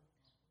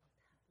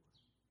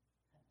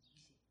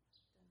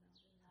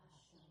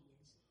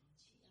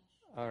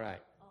 All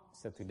right.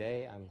 So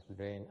today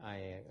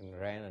I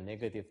ran a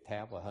negative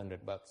tab of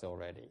 $100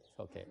 already.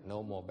 Okay,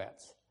 no more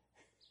bets.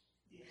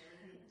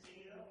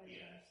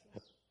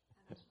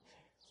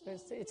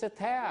 It's a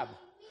tab.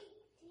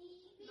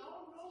 No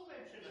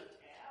mention of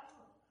tab.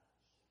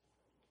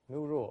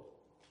 New rule.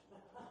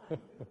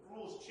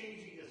 Rules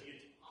changing as you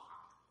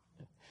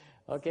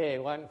talk. Okay,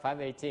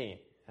 518.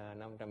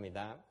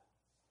 518.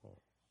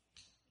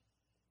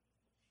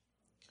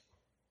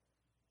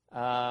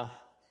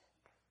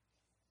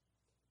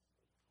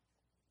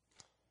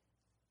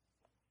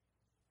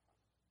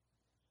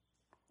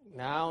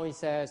 Now he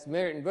says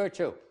merit and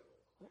virtue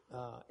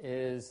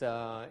is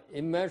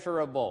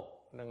immeasurable.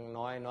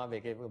 Nói về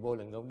cái vô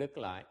lượng công đức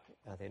lại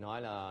thì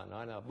nói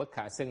là bất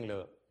khả xưng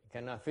lượng.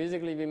 Cannot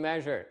physically be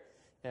measured.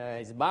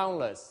 It's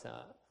boundless.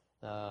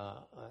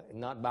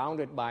 Not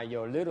bounded by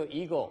your little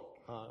ego.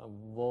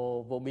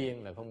 vô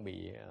biên, là không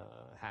bị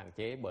hạn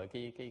chế bởi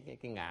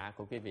cái ngã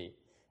của quý vị.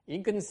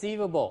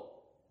 Inconceivable,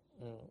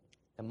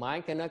 the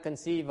mind cannot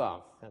conceive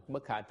of,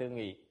 bất khả tư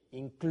nghị,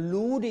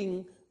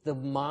 including the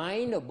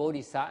mind of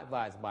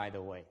bodhisattvas, by the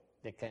way,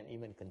 they can't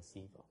even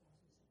conceive of.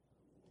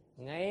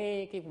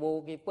 Ngay cái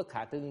bất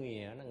khả tư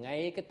nghị đó,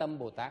 ngay cái tâm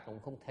Bồ Tát cũng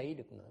không thấy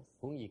được nữa,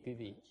 huống gì quý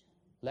vị,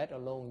 let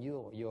alone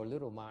your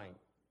little mind.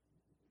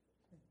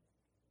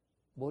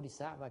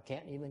 Bodhisattva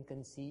can't even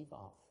conceive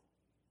of.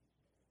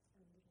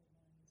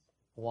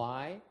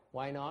 Why?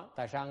 Why not?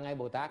 Tại sao ngay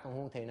Bồ Tát cũng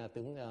không thể nào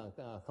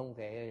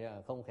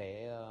không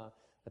thể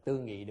tư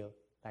nghị được?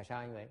 Tại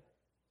sao như vậy?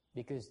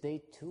 Because they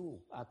too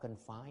are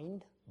confined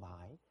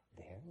by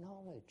their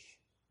knowledge.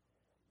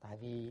 Tại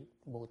vì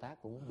Bồ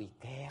Tát cũng bị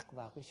kẹt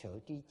vào cái sở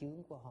tri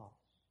chướng của họ.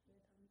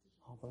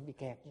 Họ vẫn bị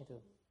kẹt như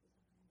thường.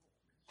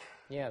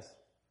 Yes.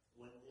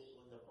 When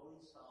the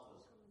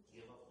bodhisattvas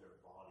give up their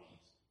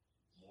bodies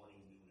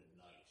morning, noon, and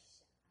night,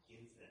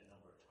 infinite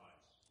number of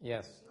times.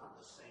 Yes. It's not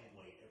the same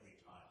way every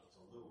time. It's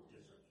a little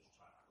different each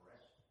time,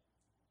 correct?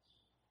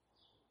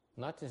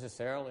 Not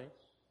necessarily.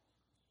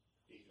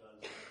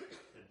 Because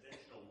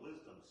conventional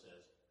wisdom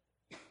says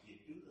you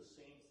do the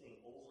same thing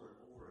over and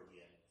over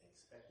again and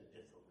expect a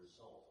different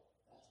result.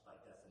 That's by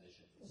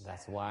definition.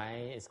 That's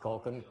why it's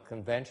called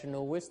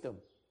conventional wisdom.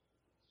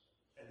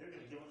 And they're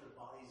going to give up their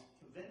bodies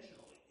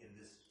conventionally in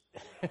this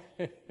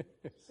realm.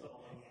 So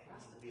it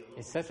has to be a little.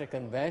 It's such a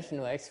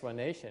conventional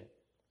explanation.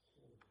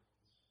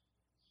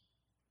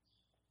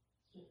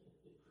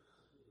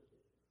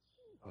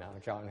 Now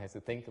John has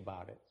to think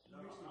about it. No,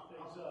 Mix some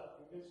things up.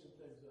 We're mixing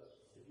things up.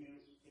 If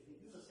you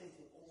do the same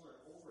thing over and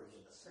over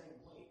again the same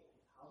way,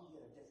 how do you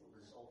get a different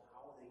result?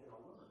 How are they going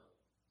to learn?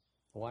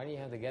 Why do you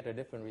have to get a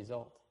different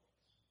result?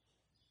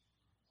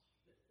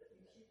 You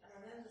keep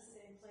running the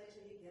same play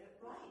till you get it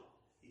right.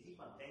 You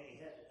keep on banging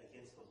your head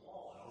against the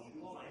wall, and all you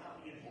do is find out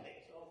you get a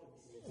headache.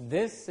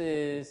 This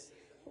is,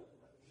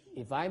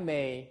 if I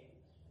may,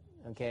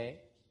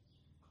 okay,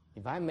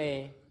 if I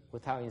may,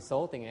 without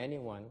insulting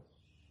anyone,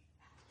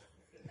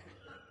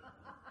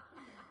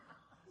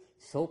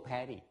 so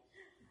petty.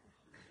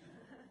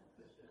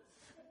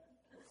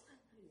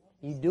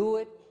 You do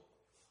it,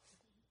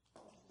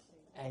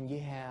 and you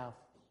have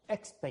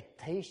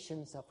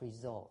expectations of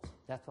results.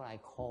 That's what I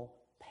call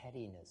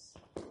pettiness.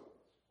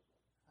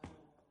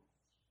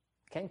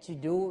 Can't you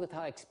do it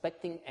without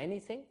expecting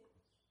anything?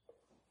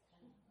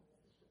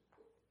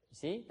 You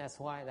see, that's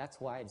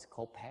why it's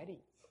called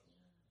petty.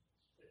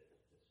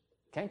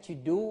 Can't you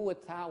do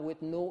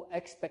with no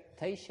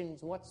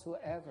expectations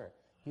whatsoever?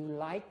 You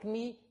like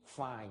me?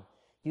 Fine.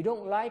 You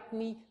don't like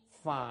me?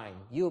 Fine.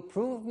 You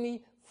approve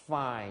me?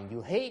 Fine.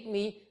 You hate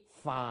me?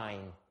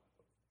 Fine.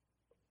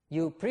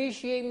 You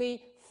appreciate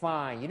me?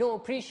 Fine. You don't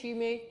appreciate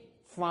me?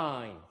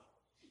 Fine.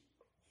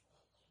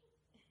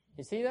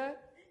 You see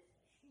that?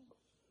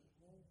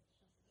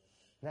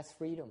 That's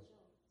freedom.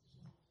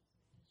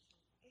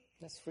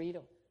 That's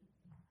freedom.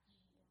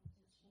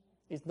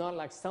 It's not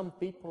like some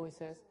people who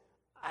says,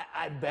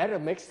 I better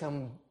make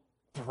some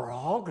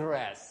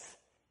progress.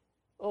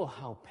 Oh,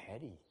 how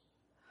petty.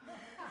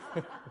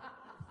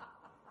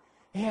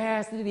 It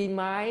has to be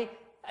my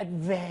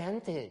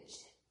advantage.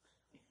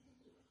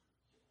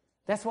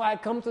 That's why I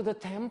come to the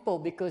temple,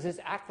 because it's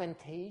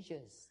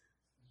advantageous.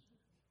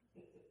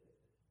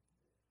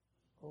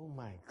 Oh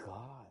my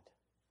God.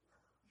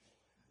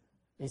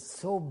 It's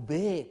so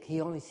big,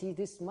 he only sees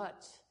this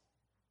much.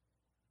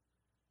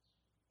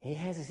 He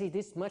has to see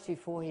this much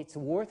before it's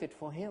worth it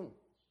for him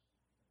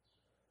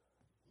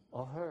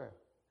or her.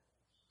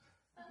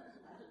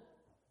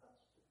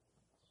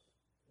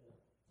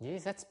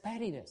 Yes, that's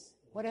pettiness.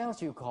 What else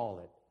do you call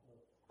it?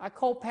 I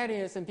call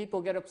pettiness and people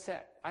get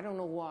upset. I don't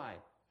know why.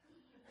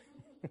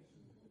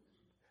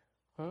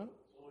 Huh?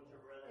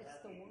 It's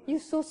the word. You're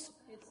so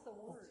It's the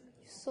word.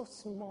 so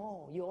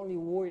small. You're only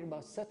worried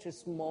about such a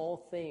small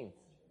thing.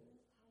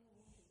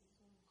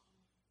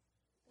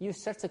 You're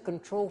such a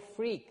control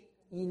freak.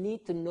 You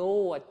need to know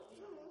what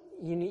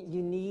you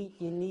need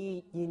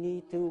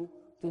to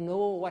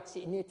know what's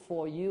in it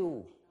for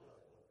you.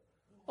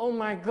 Oh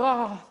my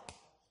God.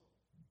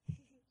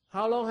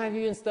 How long have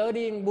you been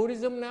studying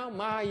Buddhism now?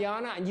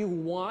 Mahayana, and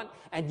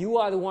you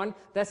are the one.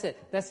 That's it.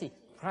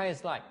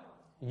 Christ like,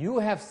 you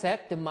have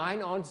set the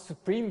mind on the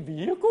supreme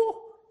vehicle?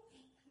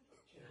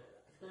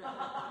 What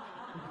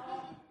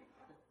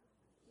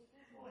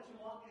you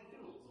want me to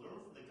do? Learn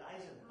from the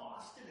guys in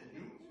Boston and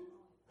Newton?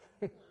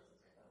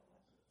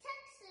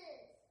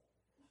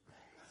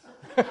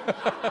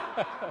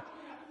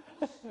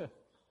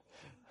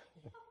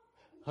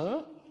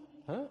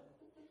 Huh?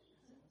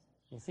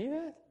 You see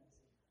that?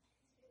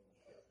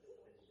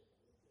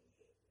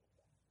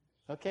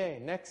 Okay,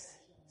 next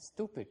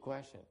stupid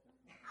question.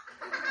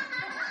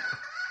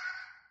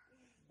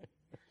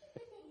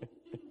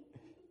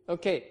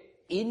 Okay,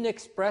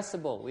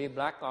 inexpressible. We're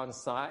back on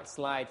slide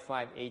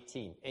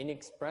 518.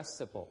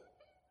 Inexpressible.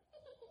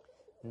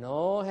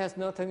 No, has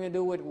nothing to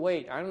do with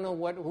weight. I don't know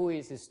who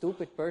is the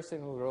stupid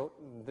person who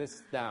wrote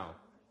this down.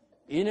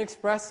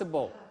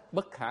 Inexpressible.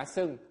 Bất khả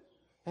xưng.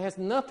 It has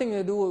nothing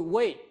to do with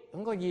weight.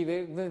 Không có gì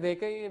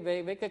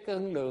về cái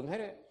cân lượng hết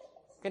á.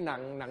 Cái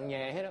nặng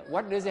nhẹ hết á.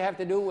 What does it have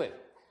to do with?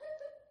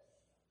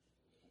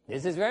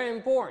 This is very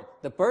important.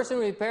 The person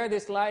who repaired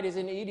this light is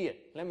an idiot.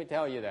 Let me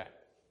tell you that.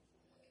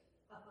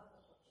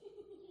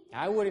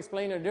 I would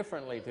explain it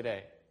differently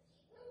today.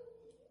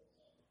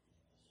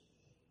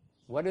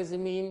 What does it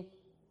mean?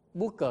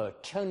 不可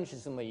称是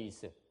什么意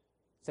思？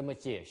怎么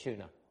解释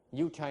呢？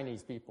 You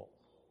Chinese people.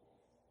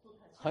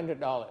 $100.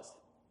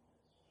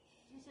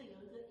 就是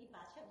有一个一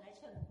把秤来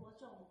称多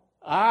重。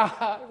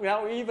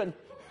Now even.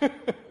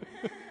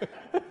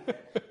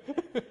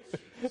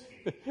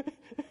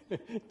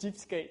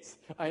 Cheapskates,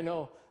 I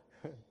know.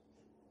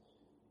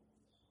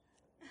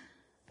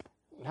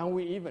 Now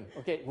we even.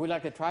 Okay, would you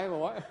like to try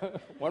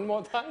one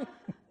more time?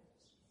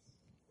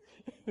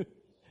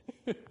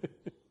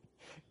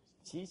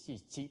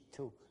 She's cheap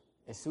too.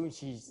 As soon as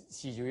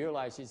she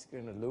realizes she's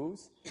going to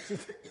lose.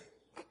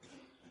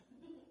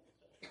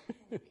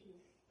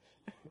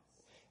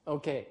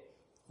 Okay,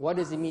 what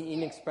does it mean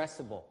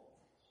inexpressible?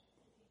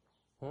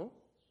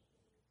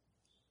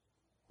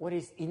 What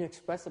is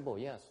inexpressible?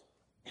 Yes.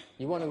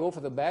 You want to go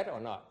for the bet or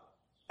not?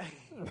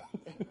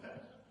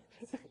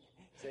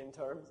 Same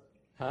terms?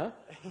 Huh?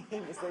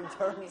 The same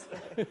terms?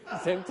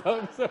 Same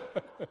terms?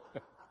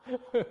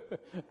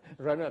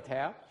 Run a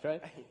tap,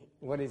 right?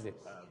 What is it?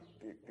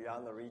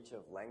 Beyond the reach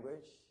of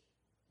language?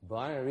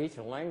 Beyond the reach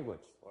of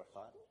language. Or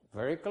thought?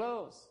 Very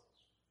close.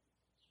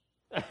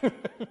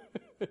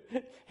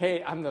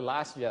 Hey, I'm the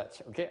last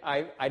judge, okay?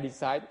 I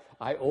decide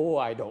I owe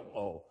or I don't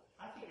owe.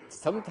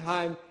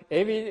 Sometimes,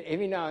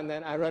 every now and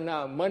then, I run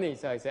out of money,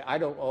 so I say, I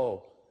don't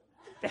owe.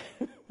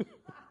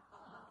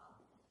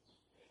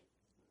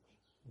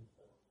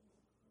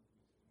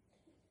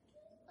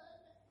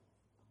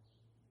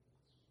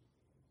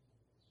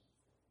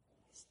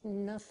 It's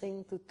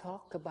nothing to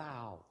talk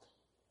about.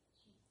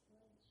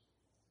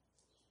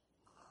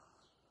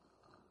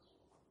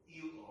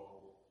 You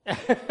owe.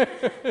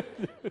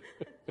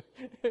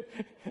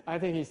 I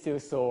think he's still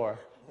sore.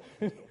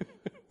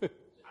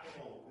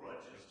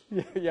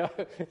 Yeah,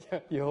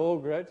 you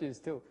hold grudges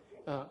too.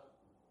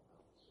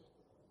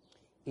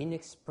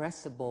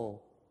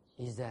 Inexpressible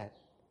is that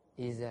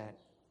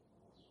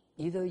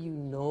either you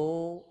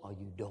know or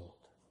you don't.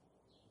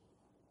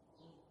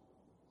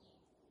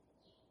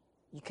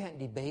 You can't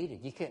debate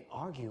it. You can't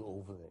argue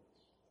over it.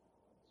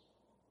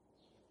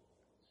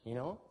 You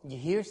know, you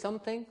hear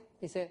something,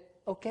 you say,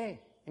 okay,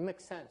 it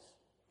makes sense.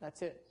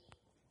 That's it.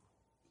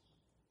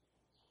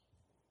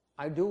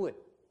 I do it.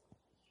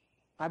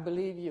 I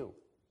believe you.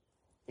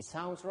 It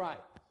sounds right.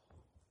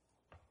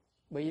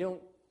 But you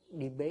don't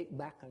debate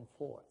back and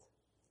forth.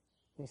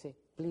 You say,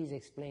 please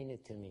explain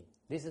it to me.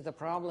 This is the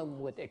problem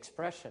with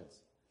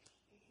expressions.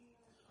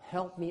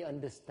 Help me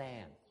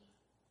understand.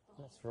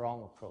 That's the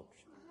wrong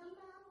approach.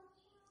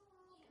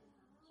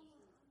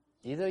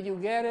 Either you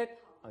get it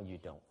or you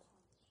don't.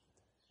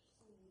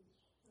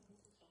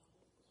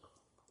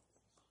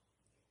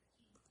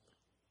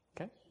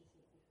 Okay?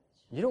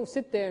 You don't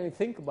sit there and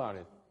think about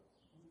it.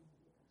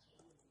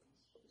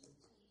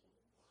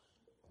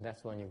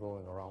 That's when you're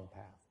going the wrong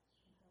path.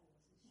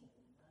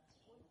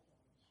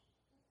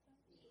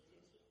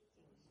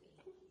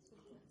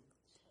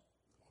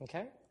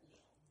 Okay?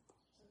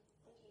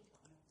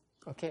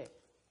 Okay.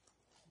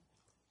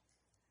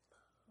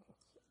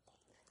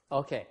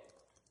 Okay.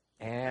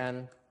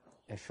 And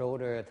a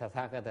shoulder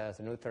Tathagata's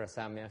Nuttara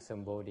Samyak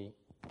Sambodhi.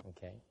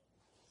 Okay.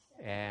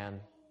 And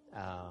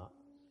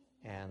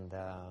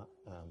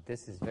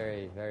this is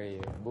very, very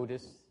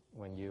Buddhist.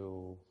 When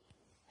you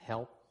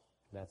help,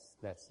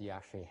 that's you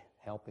actually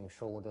helping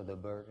shoulder the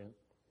burden,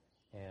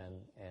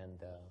 and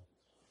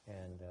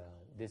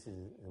this is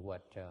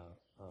what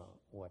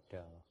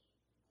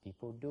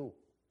people do.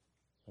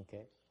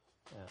 Okay,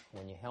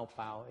 when you help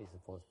out, is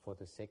for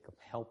the sake of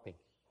helping,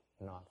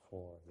 not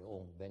for your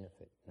own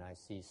benefit. And I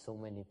see so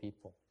many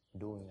people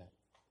doing that,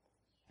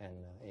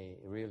 and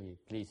it really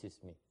pleases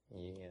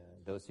me.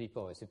 Those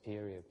people are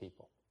superior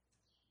people.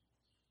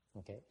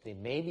 Okay, they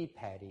may be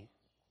petty,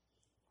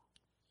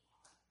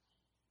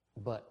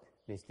 but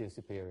they're still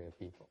superior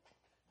people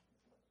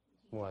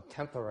who are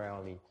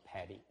temporarily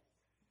petty.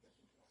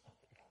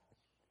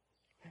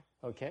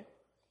 Okay,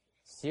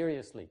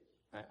 seriously,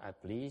 I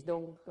please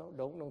don't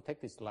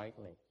take this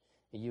lightly.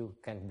 You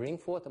can bring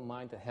forth a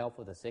mind to help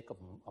for the sake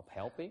of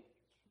helping.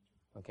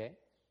 Okay,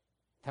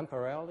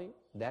 temporarily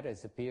that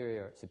is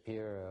superior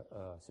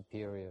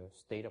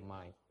state of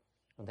mind,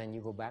 and then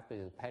you go back to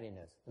the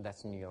pettiness.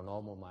 That's in your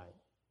normal mind.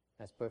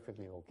 That's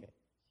perfectly okay.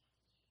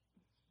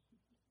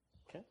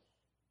 Okay,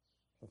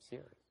 I'm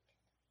serious.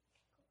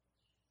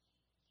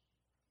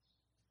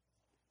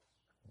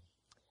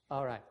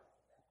 All right.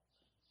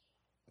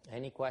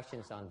 Any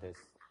questions on this?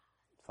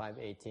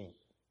 518.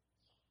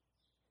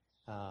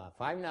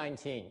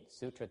 519,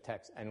 Sutra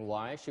text. And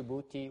why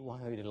Shibhuti, one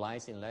who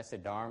relies in lesser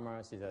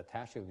dharmas, is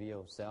attached to a view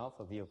of self,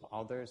 a view of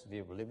others, a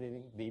view of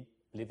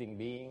living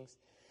beings,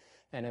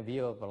 and a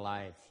view of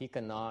life. He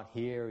cannot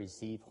hear,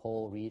 receive,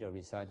 hold, read, or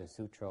recite the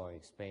sutra or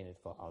explain it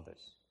for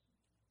others.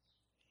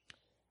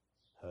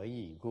 何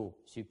以故？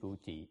须菩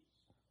提，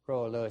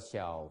若乐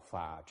小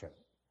法者，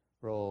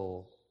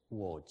若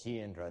我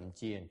见、人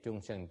见、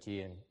众生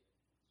见，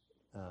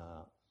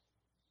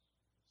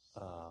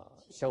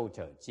受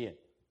者见，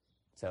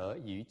则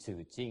于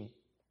此境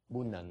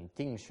不能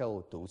听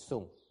受读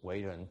诵，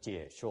为人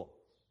解说.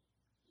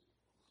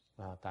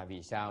 Tại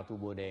vì sao tu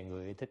Bồ Đề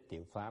người thích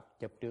tiểu pháp,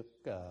 chấp trước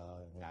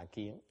ngã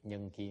kiến,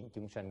 nhân kiến,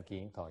 chúng sanh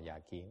kiến, thọ giả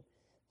kiến,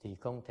 thì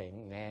không thể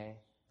nghe,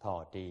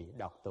 thọ trì,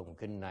 đọc tụng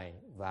kinh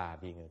này và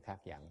vì người khác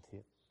giảng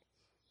thuyết.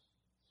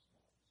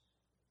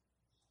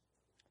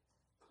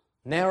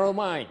 Narrow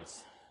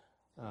minds.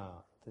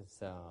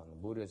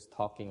 Buddha is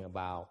talking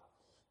about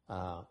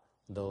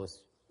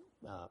those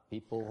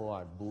people who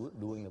are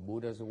doing the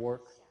Buddha's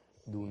work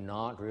do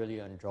not really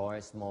enjoy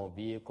small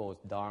vehicles,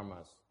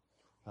 dharmas.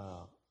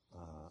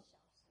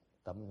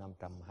 Tấm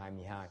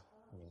 522.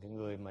 Những cái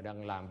người mà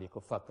đang làm việc của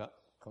Phật á,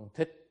 không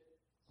thích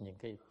những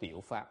cái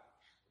tiểu pháp.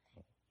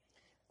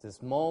 The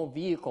small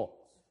vehicle,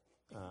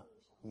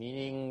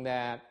 meaning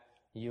that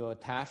you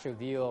attach a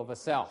view of a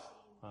self.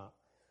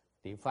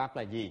 Tiểu pháp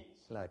là gì?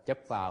 Là chấp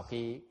vào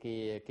cái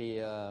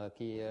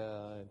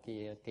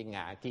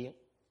ngã kiến.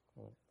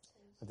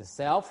 The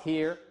self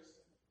here,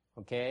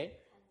 okay,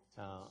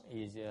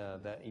 is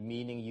the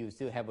meaning you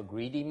still have a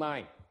greedy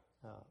mind,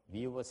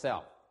 view of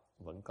self.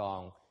 Vẫn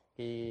còn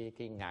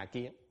cái ngã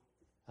kiến,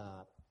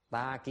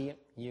 ta kiến.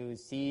 You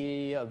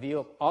see a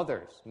view of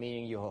others,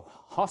 meaning you're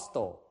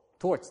hostile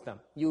towards them.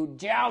 You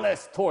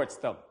jealous towards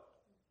them.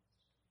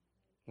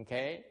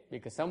 Okay?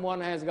 Because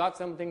someone has got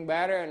something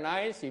better and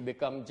nice, you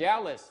become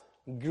jealous.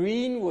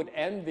 Green with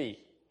envy.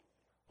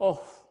 Oh,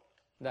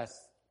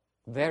 that's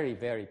very,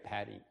 very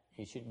petty.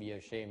 You should be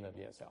ashamed of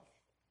yourself.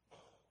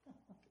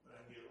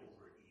 I get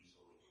over it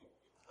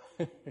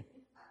easily.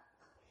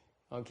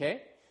 Okay?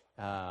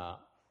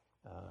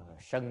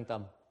 Sân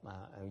tâm.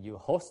 You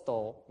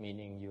hostile,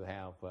 meaning you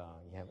have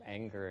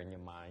anger in your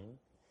mind.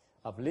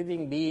 Of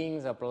living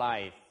beings of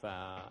life,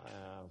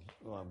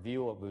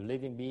 view of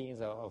living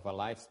beings of a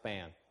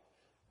lifespan.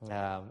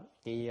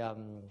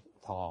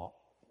 Thọ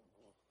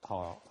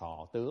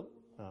tướng,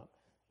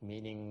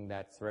 meaning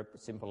that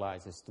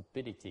symbolizes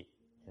stupidity.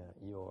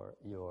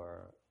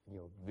 Your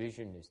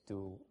vision is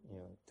too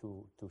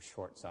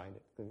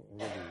short-sighted.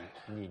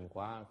 Nhìn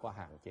quá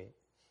hạn chế.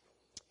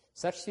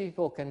 Such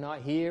people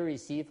cannot hear,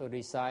 receive or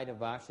recite the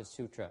Vajra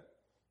Sutra.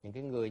 Những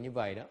cái người như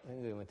vậy đó,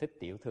 những người mà thích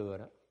tiểu thừa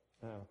đó,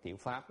 tiểu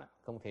pháp đó,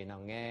 không thể nào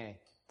nghe,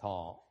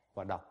 thọ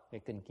và đọc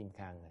cái kinh Kim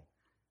Cang này.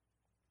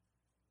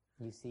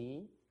 You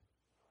see?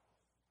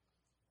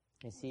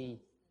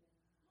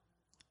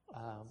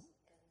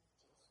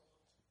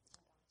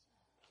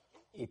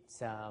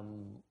 It's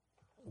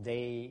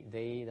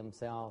they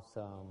themselves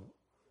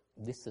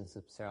distance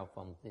themselves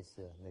from this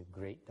the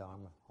great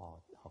Dharma. Họ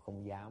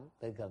không dám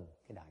tới gần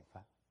cái đại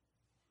pháp.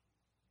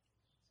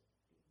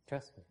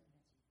 Trust me,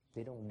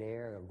 they don't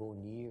dare go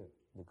near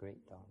the great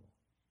Dharma.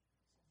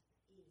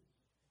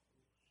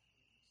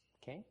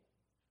 Okay?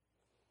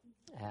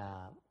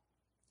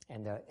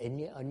 And they're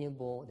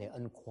unable, they're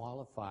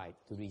unqualified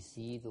to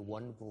receive the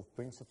wonderful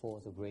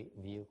principles of great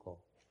vehicle,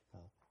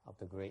 of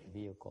the great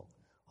vehicle.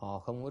 Họ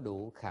không có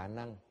đủ khả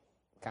năng,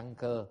 căn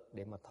cơ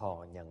để mà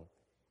thọ nhận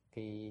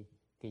cái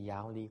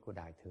giáo lý của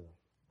Đại Thừa.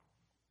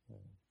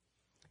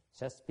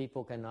 Such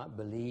people cannot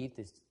believe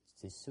this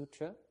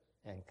sutra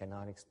and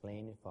cannot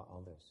explain it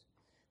for others.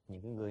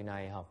 Những cái người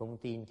này họ không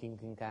tin kinh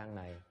Kim Cang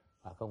này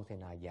và không thể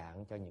nào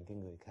giảng cho những cái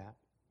người khác.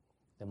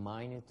 The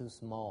mind is too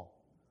small,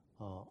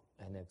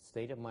 and the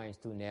state of mind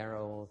is too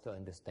narrow to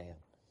understand.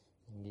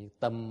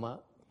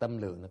 Tâm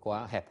lượng nó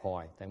quá hẹp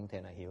hòi, ta không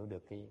thể nào hiểu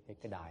được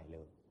cái đại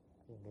lượng,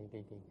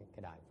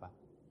 cái đại pháp.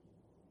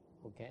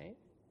 Okay?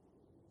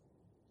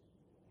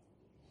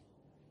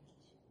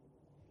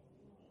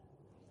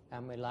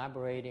 I'm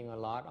elaborating a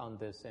lot on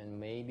this and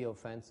maybe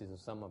offensive to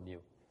some of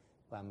you.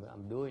 But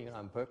I'm doing it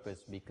on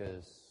purpose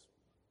because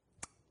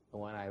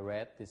when I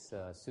read this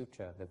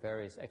sutra, the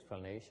various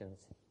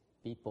explanations,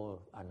 people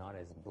are not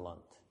as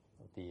blunt.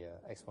 The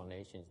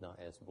explanation is not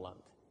as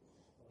blunt.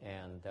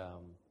 And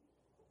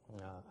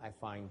I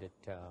find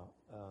it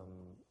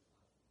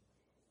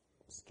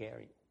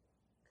scary.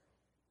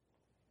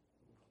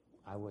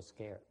 I was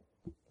scared.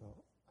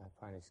 I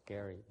find it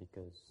scary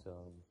because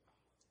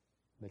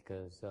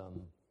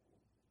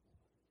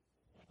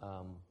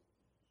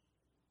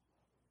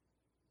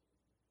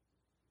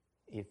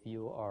if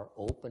you are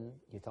open,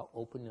 you talk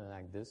openly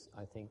like this,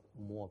 I think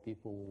more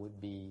people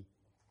would be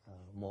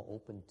more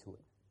open to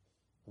it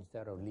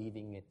instead of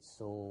leaving it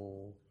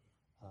so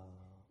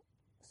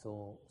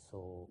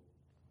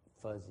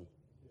fuzzy.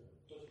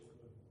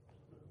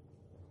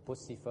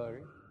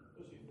 Pussyfurry.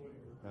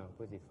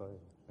 Pussyfurry.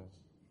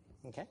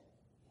 Okay.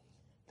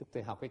 Tức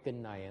tôi học cái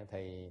kinh này,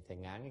 thầy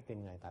ngán cái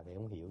kinh này tại vì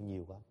không hiểu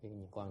nhiều quá, cái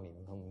quan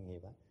niệm không nhiều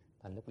quá.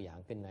 Thành lúc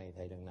giảng kinh này,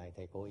 thầy lần này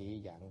thầy cố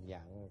ý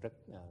giảng rất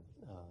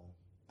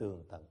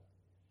tường tận,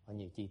 có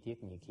nhiều chi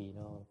tiết, nhiều khi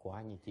nó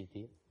quá nhiều chi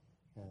tiết,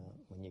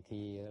 mà nhiều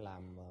khi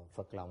làm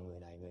phật lòng người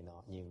này người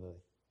nọ, nhiều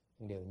người.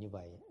 Nhưng đều như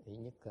vậy, ý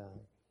nhất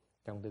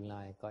trong tương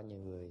lai có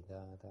những người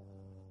ta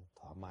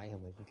thoải mái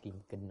hơn với cái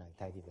kinh này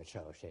thay vì phải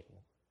sợ sệt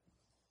nữa.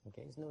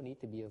 Okay, there's no need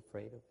to be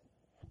afraid of it.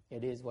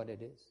 It is what it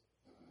is.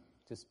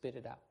 To spit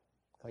it out.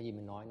 Có gì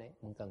mình nói nấy,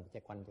 không cần phải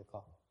check quanh cho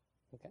con.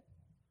 Okay.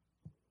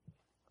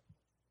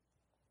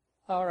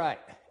 All right.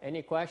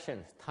 Any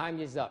questions? Time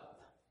is up.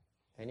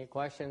 Any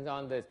questions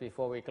on this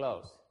before we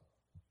close?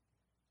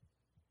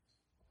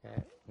 Okay.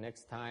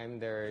 Next time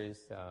there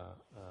is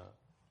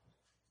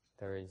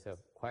a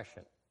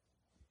question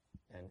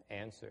and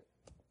answer.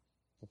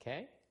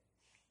 Okay?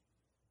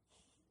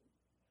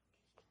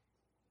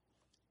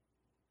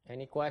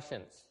 Any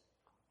questions?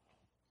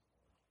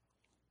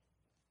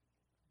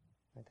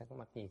 Ai thắc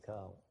mắc gì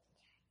không?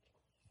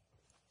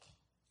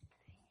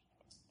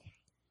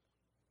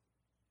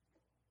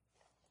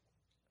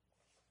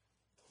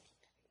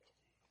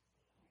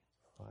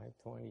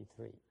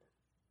 $5.23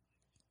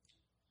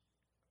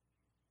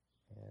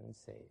 and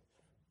save.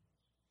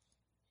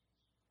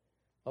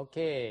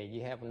 Okay,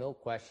 you have no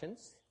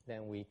questions,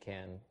 then we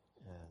can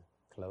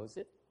close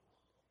it.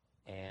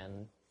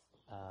 And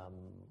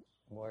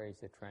where is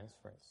the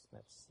transference?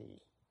 Let's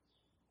see.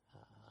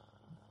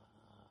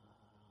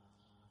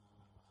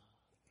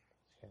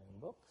 Sharing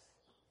books.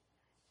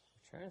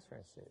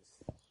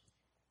 Transferences.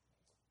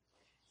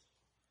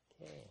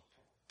 Okay.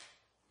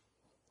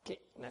 Okay,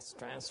 let's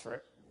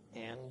transfer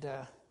and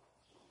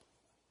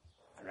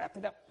wrap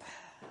it up.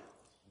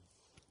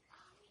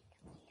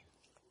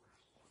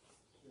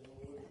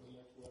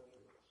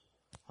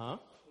 Huh?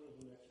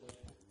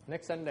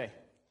 Next Sunday.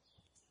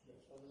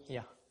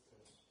 Yeah.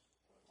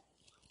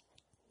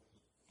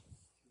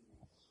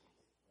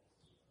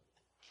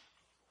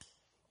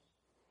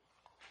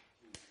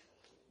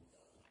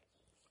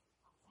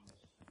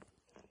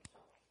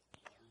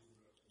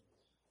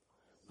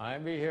 I'll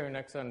be here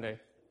next Sunday.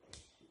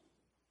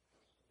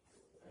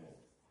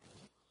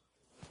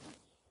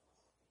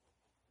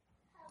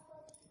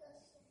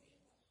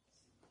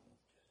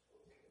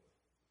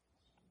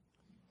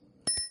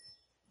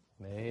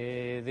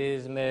 May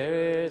these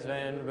merits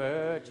and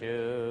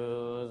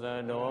virtues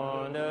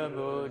adorn the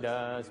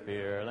Buddha's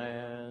Pure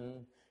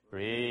Land,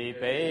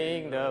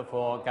 repaying the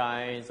 4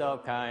 kinds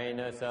of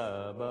kindness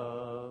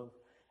above,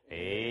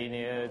 aid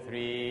near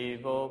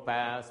threefold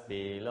paths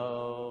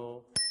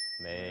below.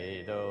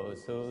 May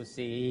those who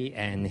see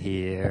and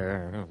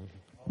hear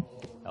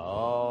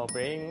all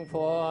bring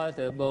forth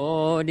the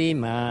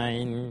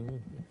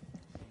Bodhi-mind.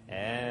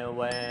 And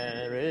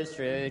when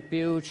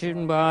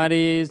retribution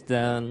body is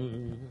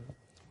done,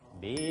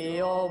 be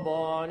all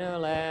born a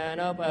land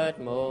of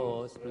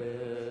utmost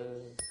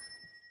bliss.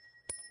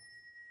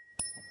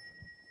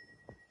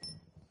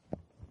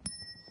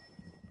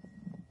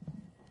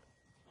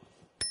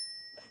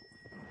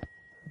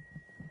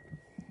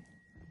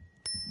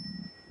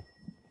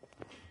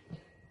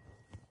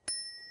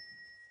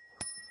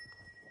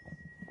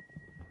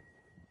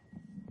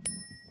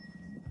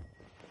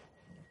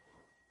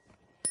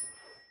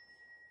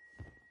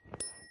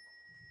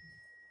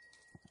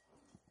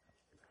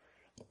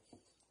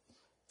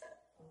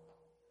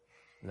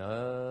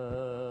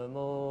 Nam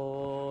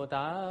mô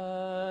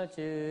Ta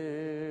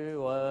chư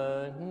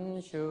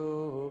Vấn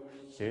Shu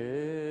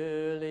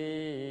Chư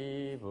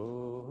Li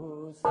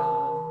Vũ Sa.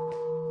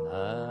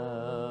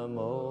 Nam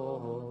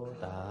mô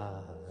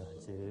Ta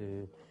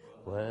chư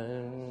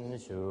Vấn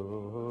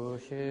Shu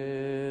Chư